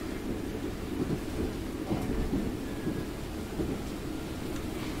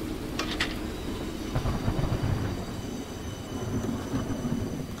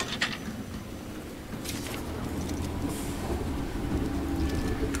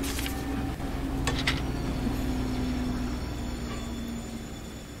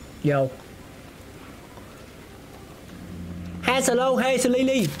 Vô. Hello, hey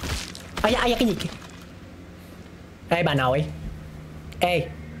Lily. Ây da, cái gì kìa. Ê bà nội. Ê.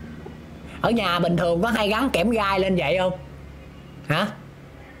 Ở nhà bình thường có hay gắn kẽm gai lên vậy không? Hả?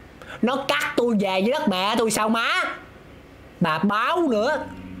 Nó cắt tôi về với đất mẹ tôi sao má. Bà báo nữa.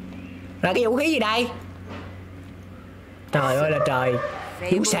 Rồi cái vũ khí gì đây? Trời ơi là trời.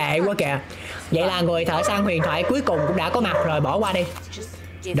 Đúng xệ quá kìa. Vậy là người thợ săn huyền thoại cuối cùng cũng đã có mặt rồi, bỏ qua đi.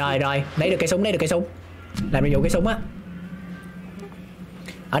 Rồi, lấy được cây súng, làm nhiệm vụ cái súng á.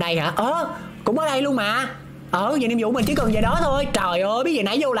 Ở đây hả? Cũng ở đây luôn mà. Vậy nhiệm vụ mình chỉ cần về đó thôi. Trời ơi, biết gì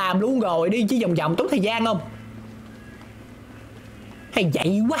nãy vô làm luôn rồi. Đi chỉ vòng vòng tốn thời gian không? Hay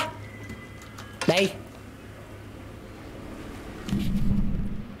vậy quá. Đây.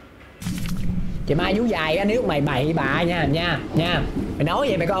 Chị Mai vú dài á, nếu mày bậy bạ nha. Mày nói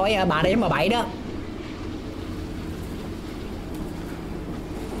vậy mày coi bà đây mà bậy đó.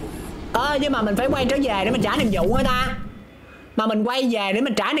 Nhưng mà mình phải quay trở về để mình trả nhiệm vụ hả ta? Mà mình quay về để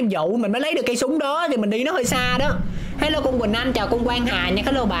mình trả nhiệm vụ mình mới lấy được cây súng đó, thì mình đi nó hơi xa đó. Hello con Quỳnh Anh, chào con Quang Hà nha.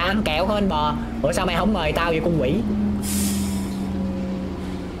 Hello bà ăn kẹo không anh bò. Ủa sao mày không mời tao vậy con quỷ?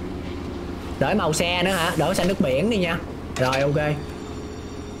 Đổi màu xe nữa hả? Đổi xanh nước biển đi nha. Rồi ok.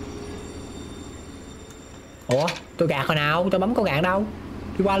 Ủa tôi gạt hồi nào? Tôi bấm có gạt đâu.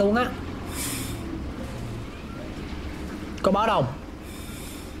 Đi qua luôn á. Có boss không?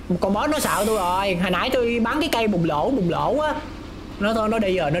 Con boss nó sợ tôi rồi. Hồi nãy tôi bắn cái cây bùng lỗ á. Nó thôi, nó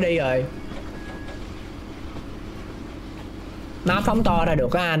đi rồi. Nó phóng to ra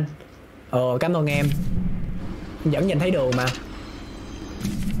được á anh. Cảm ơn em. Vẫn nhìn thấy đường mà.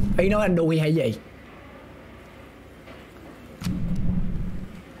 Ý nói anh đuôi hay gì?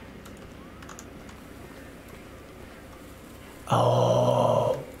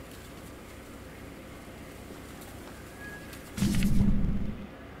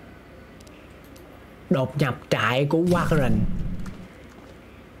 Đột nhập trại của Warren.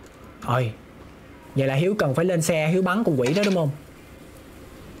 Rồi. Vậy là Hiếu cần phải lên xe Hiếu bắn con quỷ đó đúng không?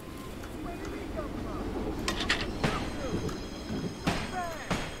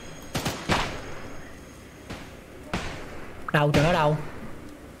 Đâu, tụi nó đâu?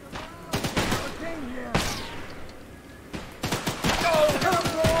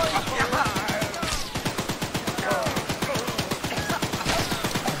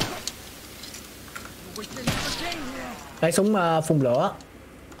 Lấy súng phun lửa.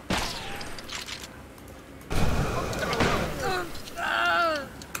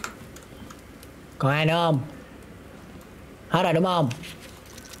 Còn ai nữa không? Hết rồi đúng không?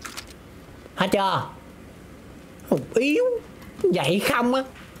 Hết chưa? Yếu. Vậy không á.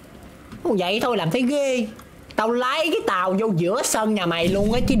 Vậy thôi làm thấy ghê. Tao lấy cái tàu vô giữa sân nhà mày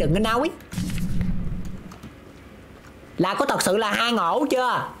luôn á, chứ đừng có nói. Là có thật sự là 2 ổ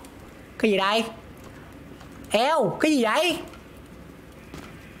chưa? Cái gì đây? Eo, cái gì vậy?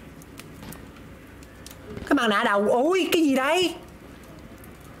 Cái mặt nạ đầu, ôi cái gì đây?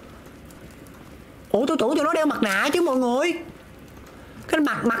 Ủa tôi tưởng tụi nó đeo mặt nạ chứ mọi người. Cái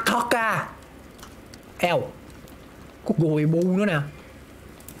mặt thật à. Eo, có gùi bu nữa nè.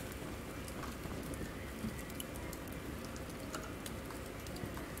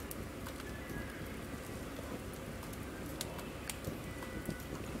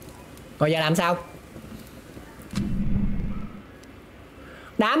 Rồi giờ làm sao?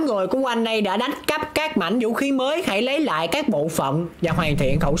 Đám người của anh đây đã đánh cắp các mảnh vũ khí mới, hãy lấy lại các bộ phận và hoàn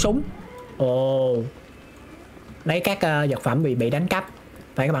thiện khẩu súng. Ồ, lấy các vật phẩm bị đánh cắp.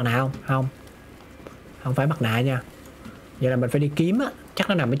 Phải cái mặt nạ không? Không, không phải mặt nạ nha. Vậy là mình phải đi kiếm á, chắc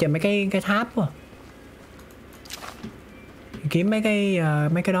nó nằm ở trên mấy cái tháp quá. Kiếm mấy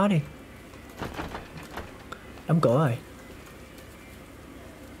cái đó đi. Đóng cửa rồi.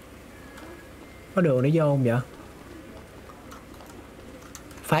 Có đường để vô không vậy?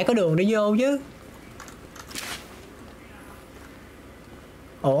 Phải có đường để vô chứ.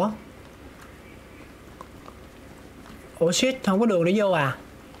 Ủa shit, không có đường để vô à?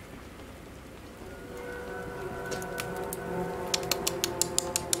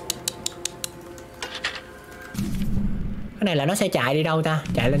 Cái này là nó sẽ chạy đi đâu ta?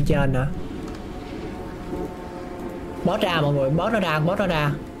 Chạy lên trên nữa. Boss ra mọi người, boss nó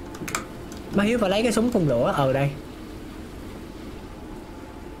ra. Má Hiếu phải lấy cái súng phun lửa ở đây.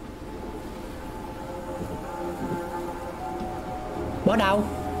 Boss đâu?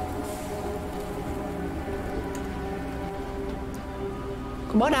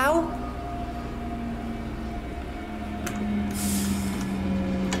 Con boss đâu?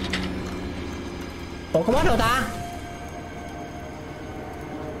 Ủa con boss đâu ta?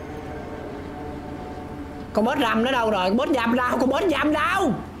 Con boss rầm nó đâu rồi? Con boss dầm đâu? Con boss dầm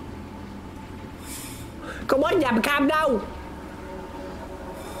đâu? Con boss dầm cam đâu?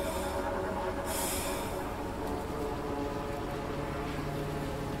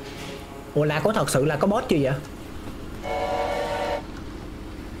 Ủa là có thật sự là có boss chưa vậy?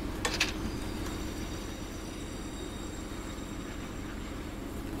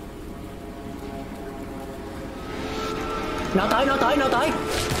 Nó tới.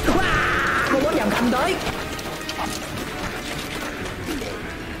 Con boss dầm cam tới.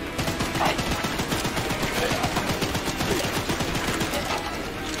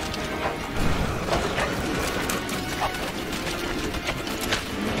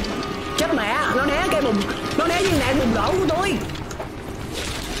 Chết mẹ, nó né cái bùng, nó né viên đạn bùng nổ của tôi.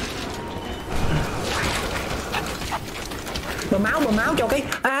 Bơm máu cho cái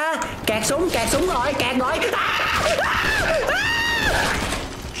kẹt súng rồi, kẹt rồi.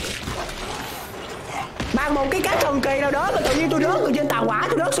 Bằng một cái cách thần kỳ nào đó mà tự nhiên tôi rớt từ trên tàu hỏa,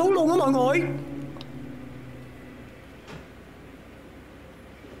 tôi rớt xuống luôn á mọi người.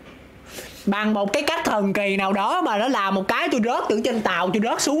 Bằng một cái cách thần kỳ nào đó mà nó làm một cái tôi rớt từ trên tàu, tôi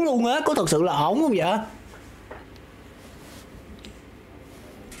rớt xuống luôn á. Có thực sự là ổn không vậy?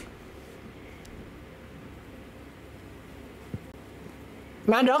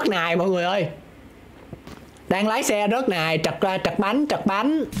 Má rớt nài mọi người ơi. Đang lái xe rớt nài, trật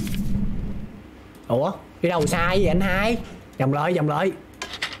bánh. Ủa đi đâu sai vậy anh hai? Vòng lại.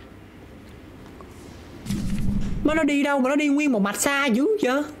 Má nó đi đâu mà nó đi nguyên một mạch xa dữ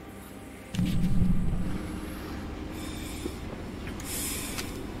vậy?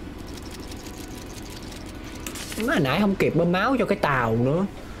 Má nãy không kịp bơm máu cho cái tàu nữa.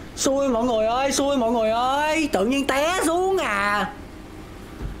 Xui mọi người ơi, tự nhiên té xuống à.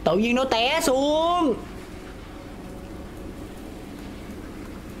 Tự nhiên nó té xuống.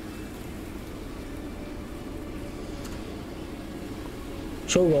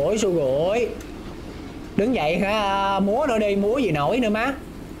 Xui gũi. Đứng dậy hả, múa nữa đi, múa gì nổi nữa má.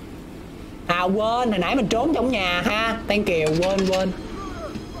 À quên, hồi nãy mình trốn trong nhà ha. Thank you, quên.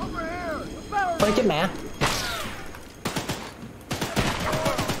 Ôi chết mẹ.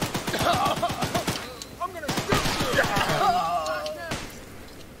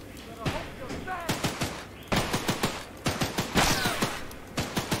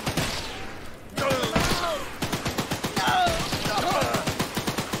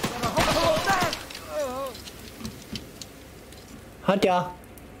 Hết chưa?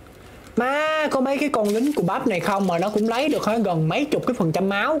 Má có mấy cái con lính của bắp này không mà nó cũng lấy được gần mấy chục cái %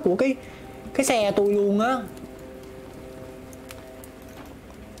 máu của cái xe tôi luôn á.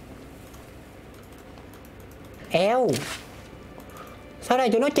 Eo, sao đây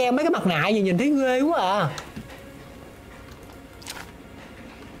cho nó treo mấy cái mặt nạ gì nhìn thấy ghê quá à.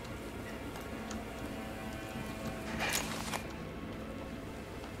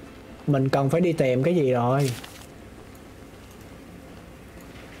 Mình cần phải đi tìm cái gì rồi.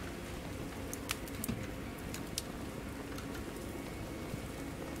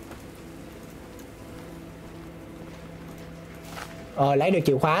 Lấy được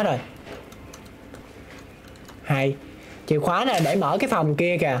chìa khóa rồi. Hay. Chìa khóa này để mở cái phòng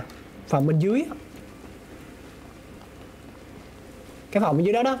kia kìa. Phòng bên dưới. Cái phòng bên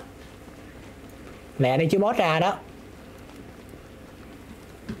dưới đó đó. Lẹ đi chứ boss ra đó.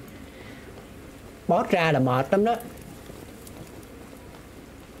 Boss ra là mệt lắm đó.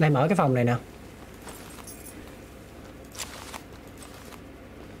 Đây mở cái phòng này nè.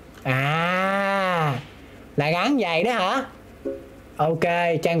 À, là gắn giày đó hả? Ok,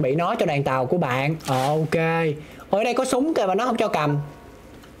 trang bị nó cho đoàn tàu của bạn. Ok. Ở đây có súng kìa mà nó không cho cầm.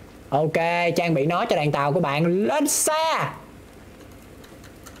 Ok, trang bị nó cho đoàn tàu của bạn. Lên xe.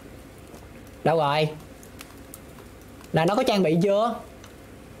 Đâu rồi? Là nó có trang bị chưa?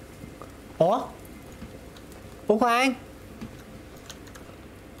 Ủa? Ủa khoan.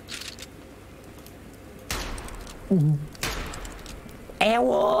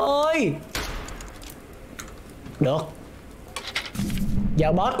 Eo ơi. Được.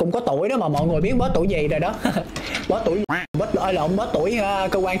 Giờ boss cũng có tuổi đó mà mọi người biết boss tuổi gì rồi đó. Boss tuổi boss ơi lộn, boss tuổi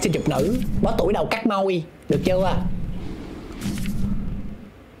cơ quan sinh dục nữ, boss tuổi đầu cắt môi, được chưa?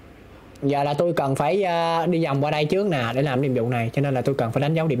 Giờ là tôi cần phải đi vòng qua đây trước nè để làm nhiệm vụ này, cho nên là tôi cần phải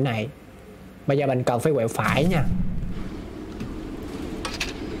đánh dấu điểm này. Bây giờ mình cần phải quẹo phải nha.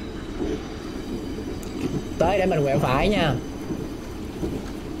 Tới để mình quẹo phải nha.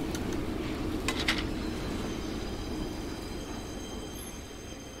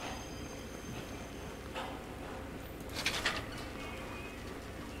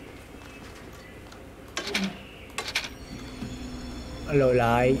 Lùi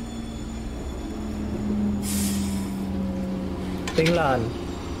lại. Tiến lên.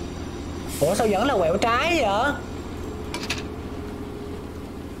 Ủa sao vẫn là quẹo trái vậy?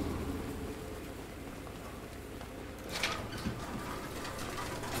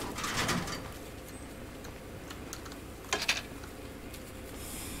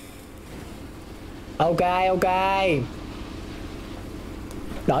 Ok ok.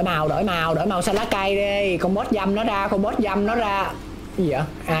 Đổi màu xanh lá cây đi. Con boss dâm nó ra, con boss dâm nó ra. Cái gì vậy?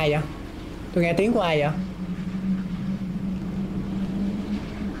 Ai vậy? Tôi nghe tiếng của ai vậy?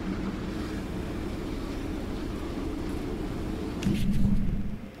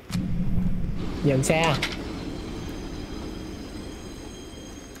 Dừng xe.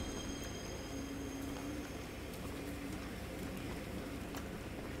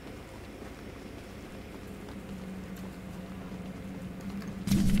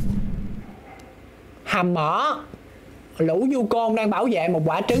 Hầm mỏ. Lũ du côn đang bảo vệ một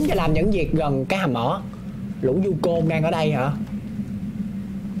quả trứng cho làm những việc gần cái hầm mỏ. Lũ du côn đang ở đây hả?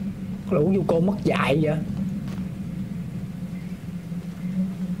 Lũ du côn mất dạy vậy.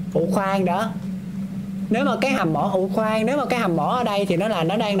 Ủa khoan đó. Nếu mà cái hầm mỏ, nếu mà cái hầm mỏ ở đây thì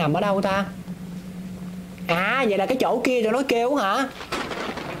nó đang nằm ở đâu ta? À vậy là cái chỗ kia tụi nó kêu hả?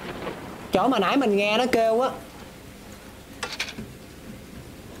 Chỗ mà nãy mình nghe nó kêu á.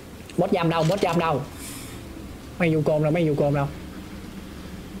 Boss giam đâu? Mấy du côn đâu?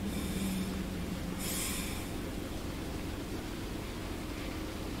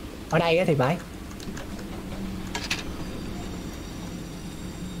 Ở đây á thì phải.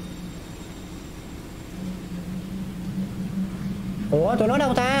 Ủa tụi nó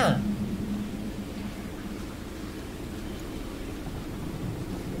đâu ta?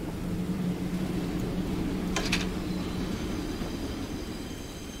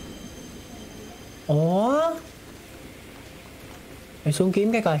 Ủa? Để xuống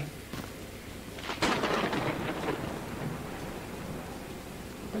kiếm cái coi.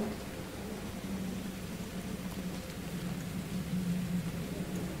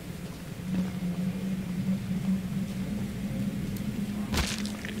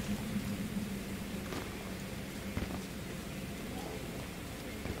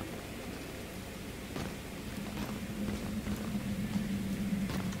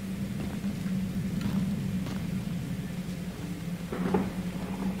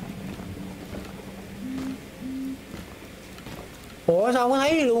 Ủa sao không có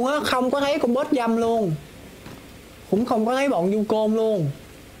thấy gì luôn á? Không có thấy con boss dâm luôn. Cũng không có thấy bọn du côn luôn.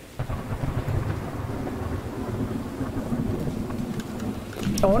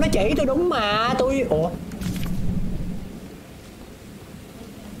 Ủa nó chỉ tôi đúng mà. Ủa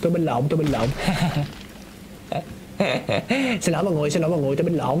tôi bên lộn. Xin lỗi mọi người, tôi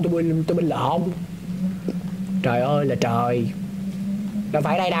bên lộn. Trời ơi là trời. Đâu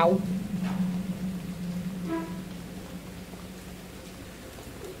phải đây đâu.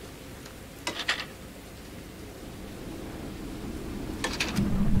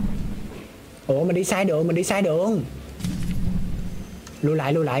 Ủa mình đi sai đường. Lùi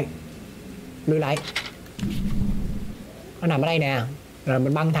lại. Nó nằm ở đây nè. Rồi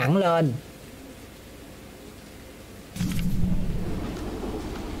mình băng thẳng lên.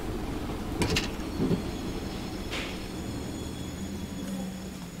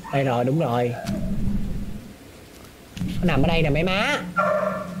 Đây rồi, đúng rồi. Nó nằm ở đây nè mấy má.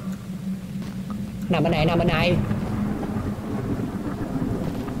 Nằm bên này, nằm bên này.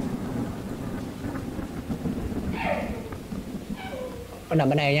 Nằm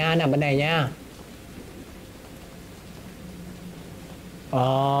bên này nha, nằm bên này nha.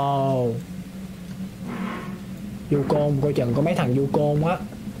 Ồ, du côn, coi chừng có mấy thằng du côn á.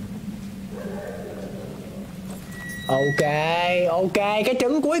 Ok, ok, cái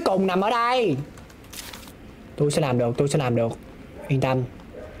trứng cuối cùng nằm ở đây. Tôi sẽ làm được, tôi sẽ làm được. Yên tâm.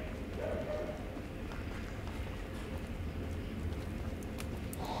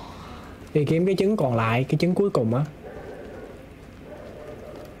 Đi kiếm cái trứng còn lại, cái trứng cuối cùng á.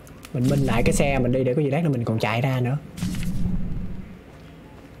 Mình minh lại cái xe mình đi để có gì lát nữa mình còn chạy ra nữa.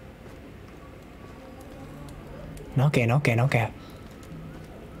 Nó kìa, nó kìa, nó kìa.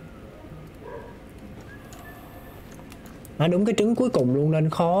 Nó đúng cái trứng cuối cùng luôn nên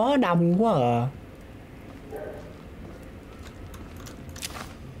khó đông quá à.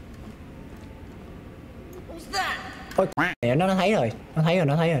 Ôi nó thấy rồi, nó thấy rồi,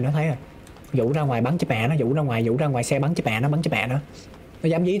 nó thấy rồi, nó thấy rồi. Vũ ra ngoài bắn chết mẹ nó, Vũ ra ngoài xe bắn chết mẹ nó, bắn chết mẹ nó. Nó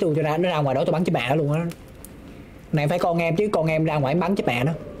dám dí tôi cho ra, nó ra ngoài đó tôi bắn chết mẹ nó luôn á. Này phải con em chứ, con em ra ngoài bắn chết mẹ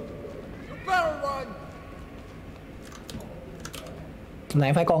nó.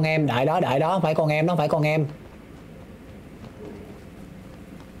 Này phải con em, đợi đó, phải con em, nó phải con em.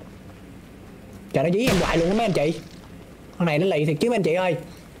 Trời, nó dí em hoài luôn á mấy anh chị. Con này nó lì thiệt chứ mấy anh chị ơi.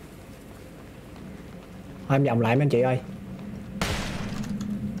 Thôi em vòng lại mấy anh chị ơi.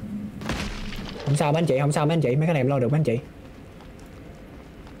 Không sao mấy anh chị, không sao mấy anh chị, mấy cái này em lo được mấy anh chị.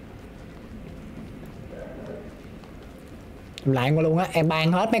 Em lại qua luôn á, em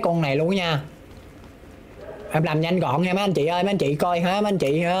ban hết mấy con này luôn á nha. Em làm nhanh gọn nha mấy anh chị ơi, mấy anh chị coi ha, mấy anh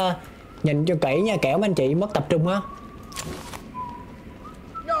chị nhìn cho kỹ nha, kẻo mấy anh chị mất tập trung á.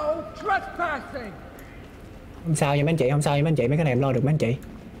 Không sao nha mấy anh chị, không sao nha mấy anh chị, mấy cái này em lo được mấy anh chị.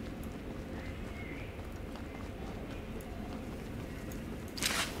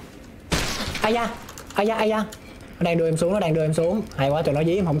 Ai da, ai da, ai da. Nó đang đưa em xuống, nó đang đưa em xuống. Hay quá, tụi nó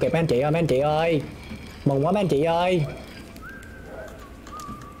dí em không kịp mấy anh chị ơi, mấy anh chị ơi. Mừng quá mấy anh chị ơi.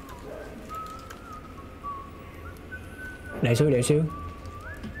 Để xíu, để xíu.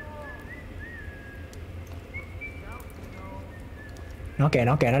 Nó kìa,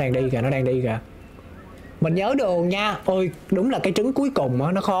 nó kìa, nó đang đi kìa, nó đang đi kìa. Mình nhớ đường nha. Ôi, đúng là cái trứng cuối cùng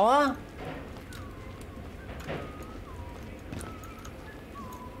á, nó khó.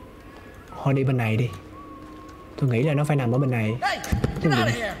 Thôi đi bên này đi. Tôi nghĩ là nó phải nằm ở bên này.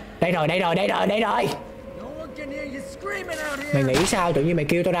 Đây rồi, đây rồi, đây rồi, đây rồi. Mày nghĩ sao tự nhiên mày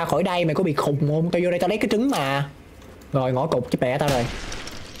kêu tao ra khỏi đây, mày có bị khùng không? Tao vô đây tao lấy cái trứng mà. Rồi ngõ cục chứ bẻ tao rồi.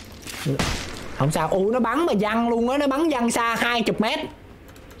 Không sao. Ủa nó bắn mà văng luôn á, nó bắn văng xa 20 mét.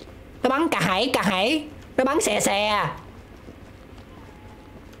 Nó bắn cà hảy. Nó bắn xè xè.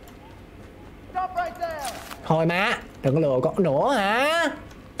 Thôi má, đừng có lừa con nữa hả?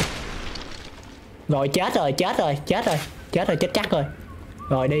 Rồi chết rồi, chết rồi, chết rồi. Chết rồi, chết chắc rồi.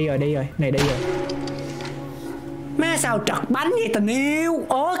 Rồi đi rồi, đi rồi, này đi rồi. Má sao trật bánh vậy tình yêu?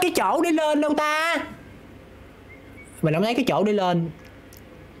 Ủa cái chỗ đi lên đâu ta? Mình không thấy cái chỗ đi lên.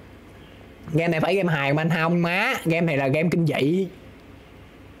 Game này phải game hài mà anh không má. Game này là game kinh dị.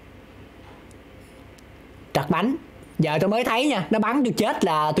 Trật bánh. Giờ tôi mới thấy nha. Nó bắn tôi chết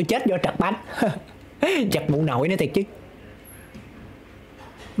là tôi chết do trật bánh. Chặt mụ nội nữa thiệt chứ.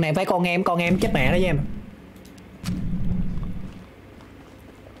 Này phải con em chết mẹ đó với em.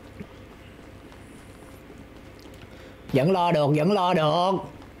 Vẫn lo được, vẫn lo được.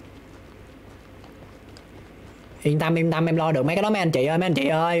 Yên tâm em lo được mấy cái đó mấy anh chị ơi, mấy anh chị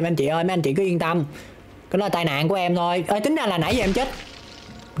ơi, mấy anh chị ơi, mấy anh chị cứ yên tâm. Cái đó là tai nạn của em thôi. Ê tính ra là nãy giờ em chết.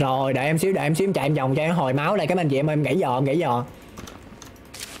 Rồi đợi em xíu em chạy em vòng cho em hồi máu lại cái anh chị em gãy giò, em gãy giò.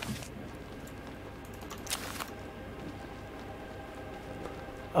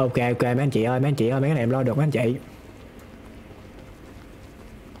 Ok ok mấy anh chị ơi, mấy anh chị ơi, mấy cái này em lo được mấy anh chị.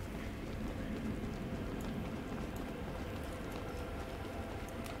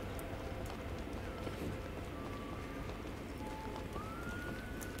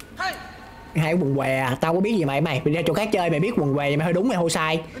 Hai quần què, tao có biết gì mày đi ra chỗ khác chơi mày biết quần què mày hơi đúng mày hô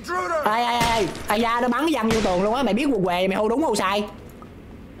sai. Ai da nó bắn văng vô tường luôn á, mày biết quần què mày hô đúng hô sai.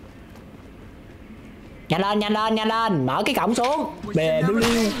 Nhanh lên, mở cái cổng xuống. Bè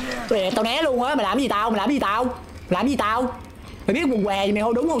tao né luôn á, mày làm gì tao, làm gì tao. Mày biết quần què mày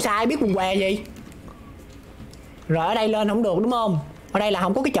hô đúng hô sai, biết quần què gì. Rồi ở đây lên không được đúng không? Ở đây là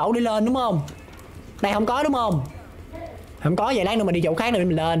không có cái chỗ đi lên đúng không? Đây không có đúng không? Không có vậy lát nữa mình đi chỗ khác nữa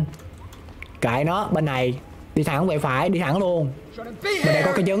mình lên. Kệ nó, bên này đi thẳng về phải, đi thẳng luôn. Bên đây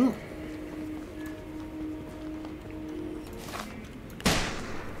có cái trứng.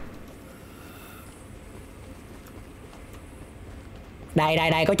 Đây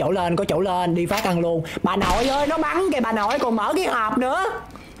đây đây, có chỗ lên, đi phát ăn luôn. Bà nội ơi, nó bắn kìa, bà nội còn mở cái hộp nữa.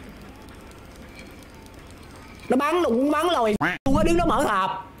 Nó bắn luôn, bắn lồi luôn á, đứng đó mở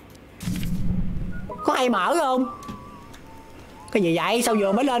hộp. Có ai mở không? Cái gì vậy? Sao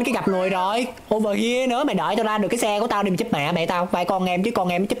vừa mới lên cái gặp người rồi? Over here nữa, mày đợi tao ra được cái xe của tao đi, mày chích mẹ mày tao. Phải con em chứ, con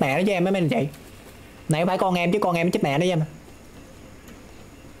em chích mẹ nó cho em mấy anh chị. Này phải con em chứ, con em chích mẹ nó cho em.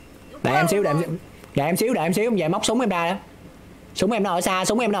 Đợi em xíu, đợi em xíu, về móc súng em ra đó. Súng em nó ở xa,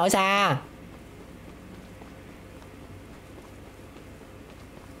 súng em nó ở xa.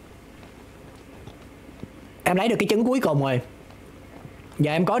 Em lấy được cái trứng cuối cùng rồi.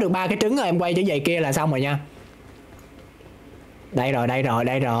 Giờ em có được 3 cái trứng rồi, em quay trở về kia là xong rồi nha. Đây rồi, đây rồi,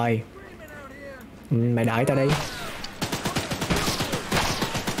 đây rồi. Mày đợi tao đi.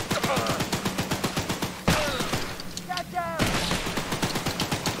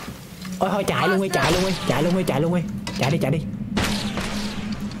 Ôi thôi chạy luôn đi, chạy luôn đi, chạy luôn đi, chạy luôn đi. Chạy đi, chạy đi.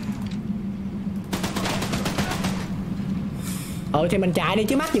 Thì mình chạy đi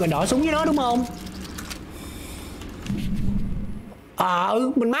chứ mắc gì mình đổ súng với nó đúng không?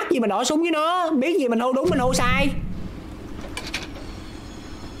 Mình mắc gì mình đổ súng với nó. Biết gì mình hô đúng mình hô sai.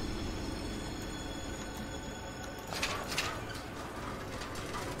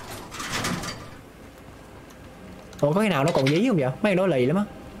 Ủa có cái nào nó còn dí không vậy? Mấy nó lì lắm á.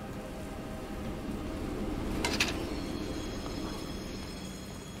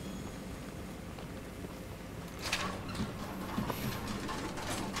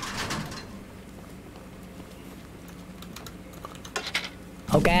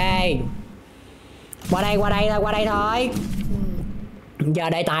 Ok. Qua đây thôi. Giờ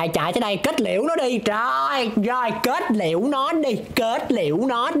đại tài chạy tới đây kết liễu nó đi. Rồi kết liễu nó đi. Kết liễu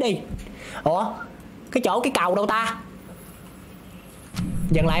nó đi. Ủa cái chỗ cái cầu đâu ta?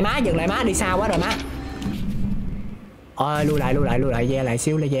 Dừng lại má, đi xa quá rồi má. Lui lại, ve lại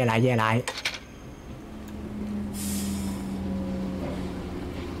xíu, ve lại.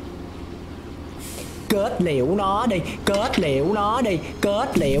 Kết liễu nó đi, kết liễu nó đi,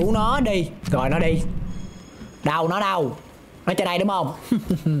 kết liễu nó đi. Rồi nó đi. Đâu nó đâu? Nó trên đây đúng không?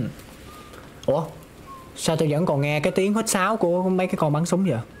 Ủa sao tôi vẫn còn nghe cái tiếng huýt sáo của mấy cái con bắn súng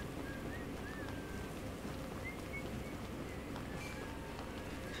vậy?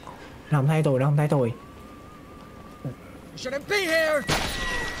 Nó không thấy tôi, nó không thấy tôi.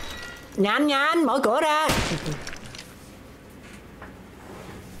 Nhanh mở cửa ra.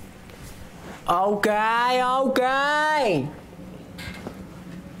 Ok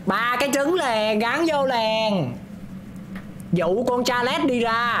 3 cái trứng liền gắn vô liền. Dụ con Charles đi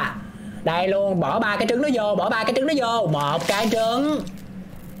ra. Đây luôn, bỏ 3 cái trứng nó vô, 1 cái trứng,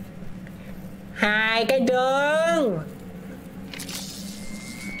 2 cái trứng,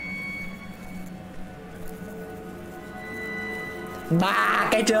 3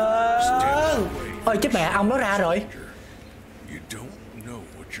 cái trứng. Ôi chết mẹ, ông nó ra rồi.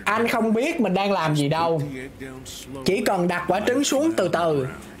 Anh không biết mình đang làm gì đâu. Chỉ cần đặt quả trứng xuống từ từ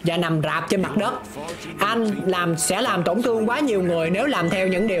và nằm rạp trên mặt đất. Anh sẽ làm tổn thương quá nhiều người nếu làm theo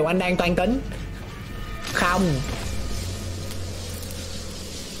những điều anh đang toan tính. Không.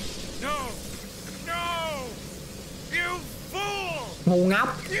 Ngu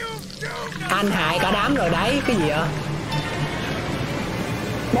ngốc. Anh hại cả đám rồi đấy. Cái gì vậy?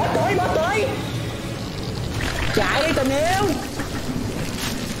 Bot tới. Chạy đi tình yêu.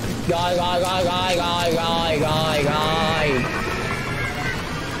 Rồi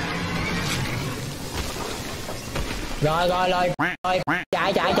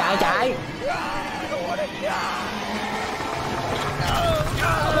chạy.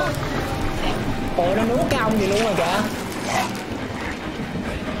 Ồ nó nuốt cái ông gì luôn rồi kìa.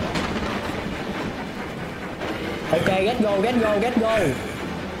 Ok get go.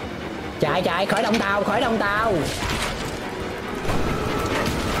 Chạy khởi động tàu.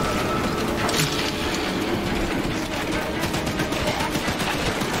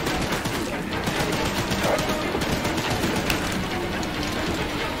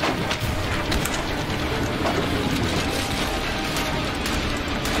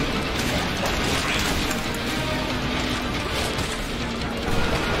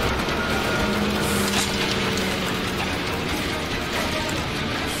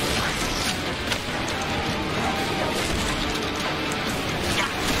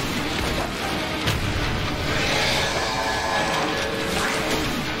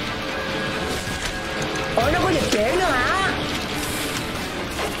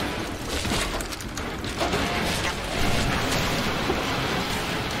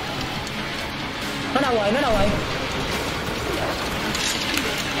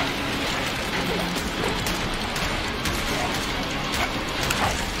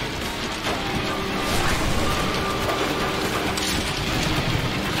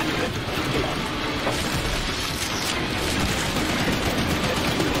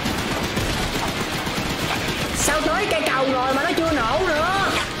 đầu rồi mà nó chưa nổ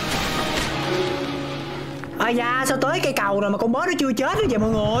nữa. Ây da, sao tới cây cầu rồi mà con boss nó chưa chết nữa vậy mọi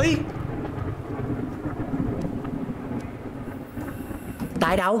người?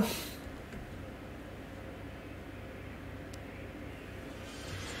 Tại đâu?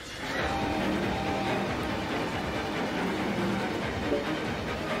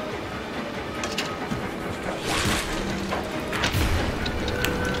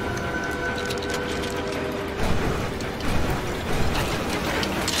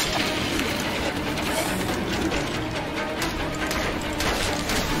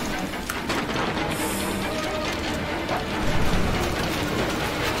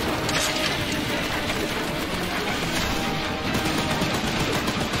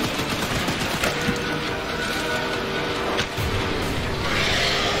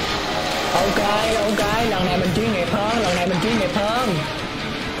 Ok, lần này mình chuyên nghiệp hơn,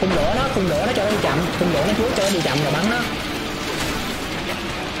 khung lửa nó cho nó đi chậm, khung lửa nó trước cho nó đi chậm rồi bắn nó.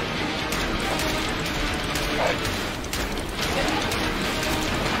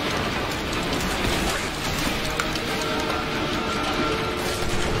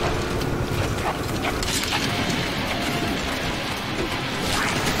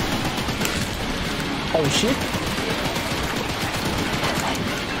 Oh shit.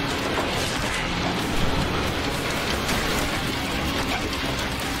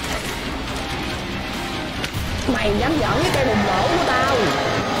 Mày dám giỡn với cây bùng nổ của tao.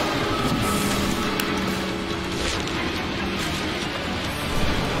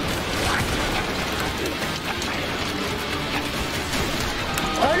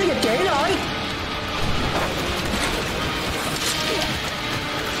 Ơi nó dịch chỉ rồi.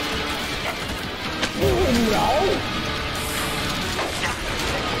 Bùng nổ.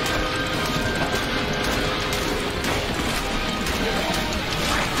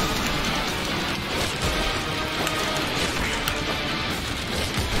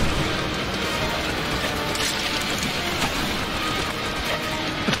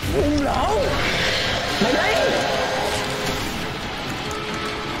 Bùng nổ. Mày đi.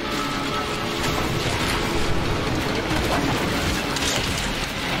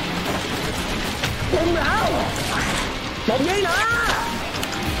 Bùng nổ. Một giây nữa.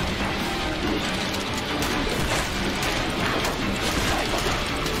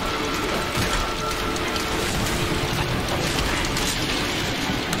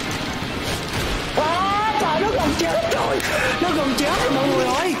 Trời, nó gần chết rồi. Nó gần chết rồi mọi người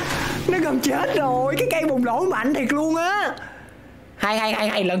ơi. Nó gần chết rồi. Cái cây bùng nổ mạnh thiệt luôn á.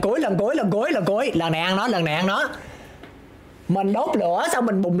 Hay. Lần cuối. Lần này ăn nó. Mình đốt lửa xong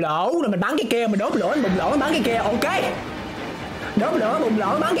mình bùng lỗ rồi mình bắn cái kia, mình đốt lửa mình bùng lỗ mình bắn cái kia. Ok. Đốt lửa bùng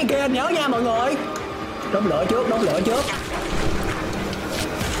lỗ bắn cái kia, nhớ nha mọi người. Đốt lửa trước.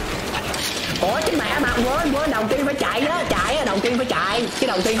 Ủa chứ mẹ mà quên đầu tiên phải chạy đó, đầu tiên phải chạy, chứ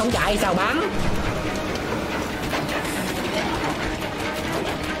đầu tiên không chạy sao bắn.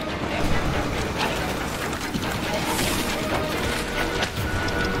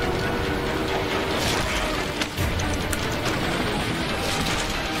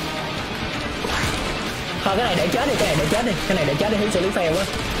 Thôi cái này để chết đi, Hiếu xử lý fail quá.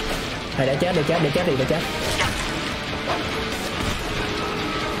 Này để chết. Này để chết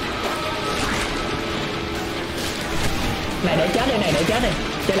đi.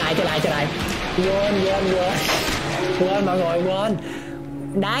 Chơi lại. Quên mọi người, quên.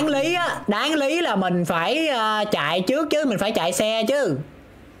 Đáng lý là mình phải chạy trước chứ, mình phải chạy xe chứ.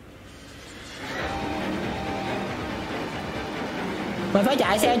 Mình phải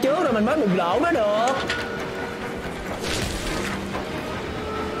chạy xe trước rồi mình mới bùng nổ mới được.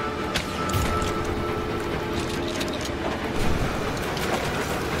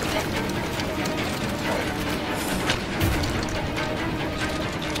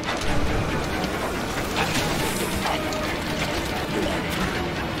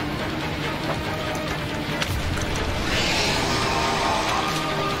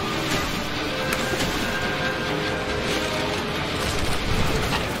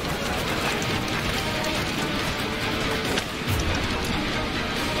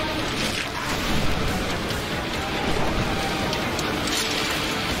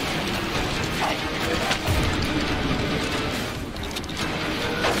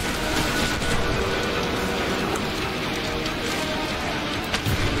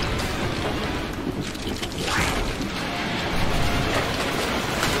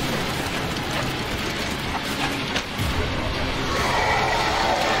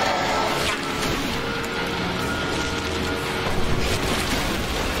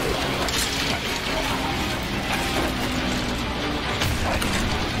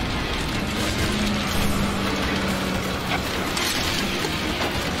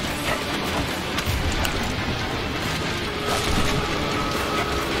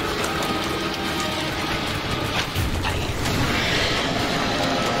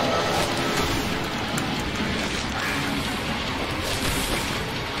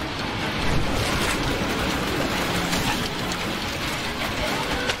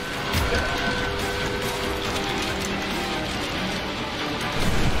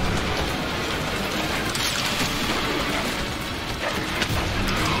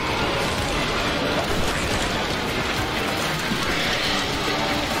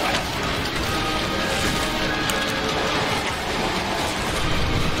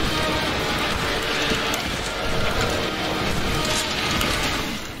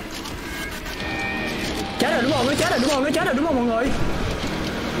 không? Nó chết rồi đúng không? Nó chết rồi đúng không mọi người?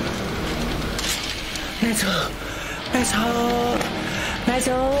 Nice.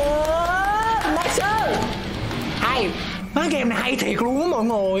 Hay. Cái game này hay thiệt luôn á mọi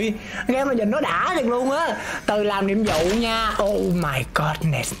người. Game này nhìn nó đã thiệt luôn á. Từ làm nhiệm vụ nha. Oh my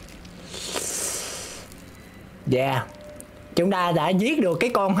godness. Yeah. Chúng ta đã giết được cái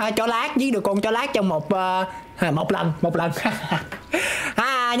con chó lát, giết được con chó lát trong một lần.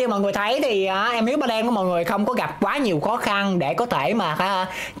 Như mọi người thấy thì em Hiếu Ba Đen của mọi người không có gặp quá nhiều khó khăn để có thể mà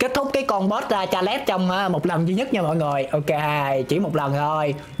kết thúc cái con boss Chalet trong một lần duy nhất nha mọi người. Ok, chỉ một lần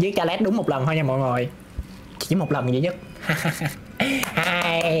thôi, giết Chalet đúng một lần thôi nha mọi người, chỉ một lần duy nhất.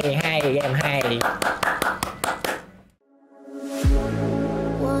 hay game hay.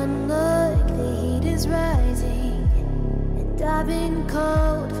 One look, the heat is rising, and I've been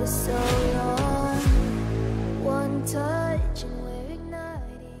cold for so long. One touch.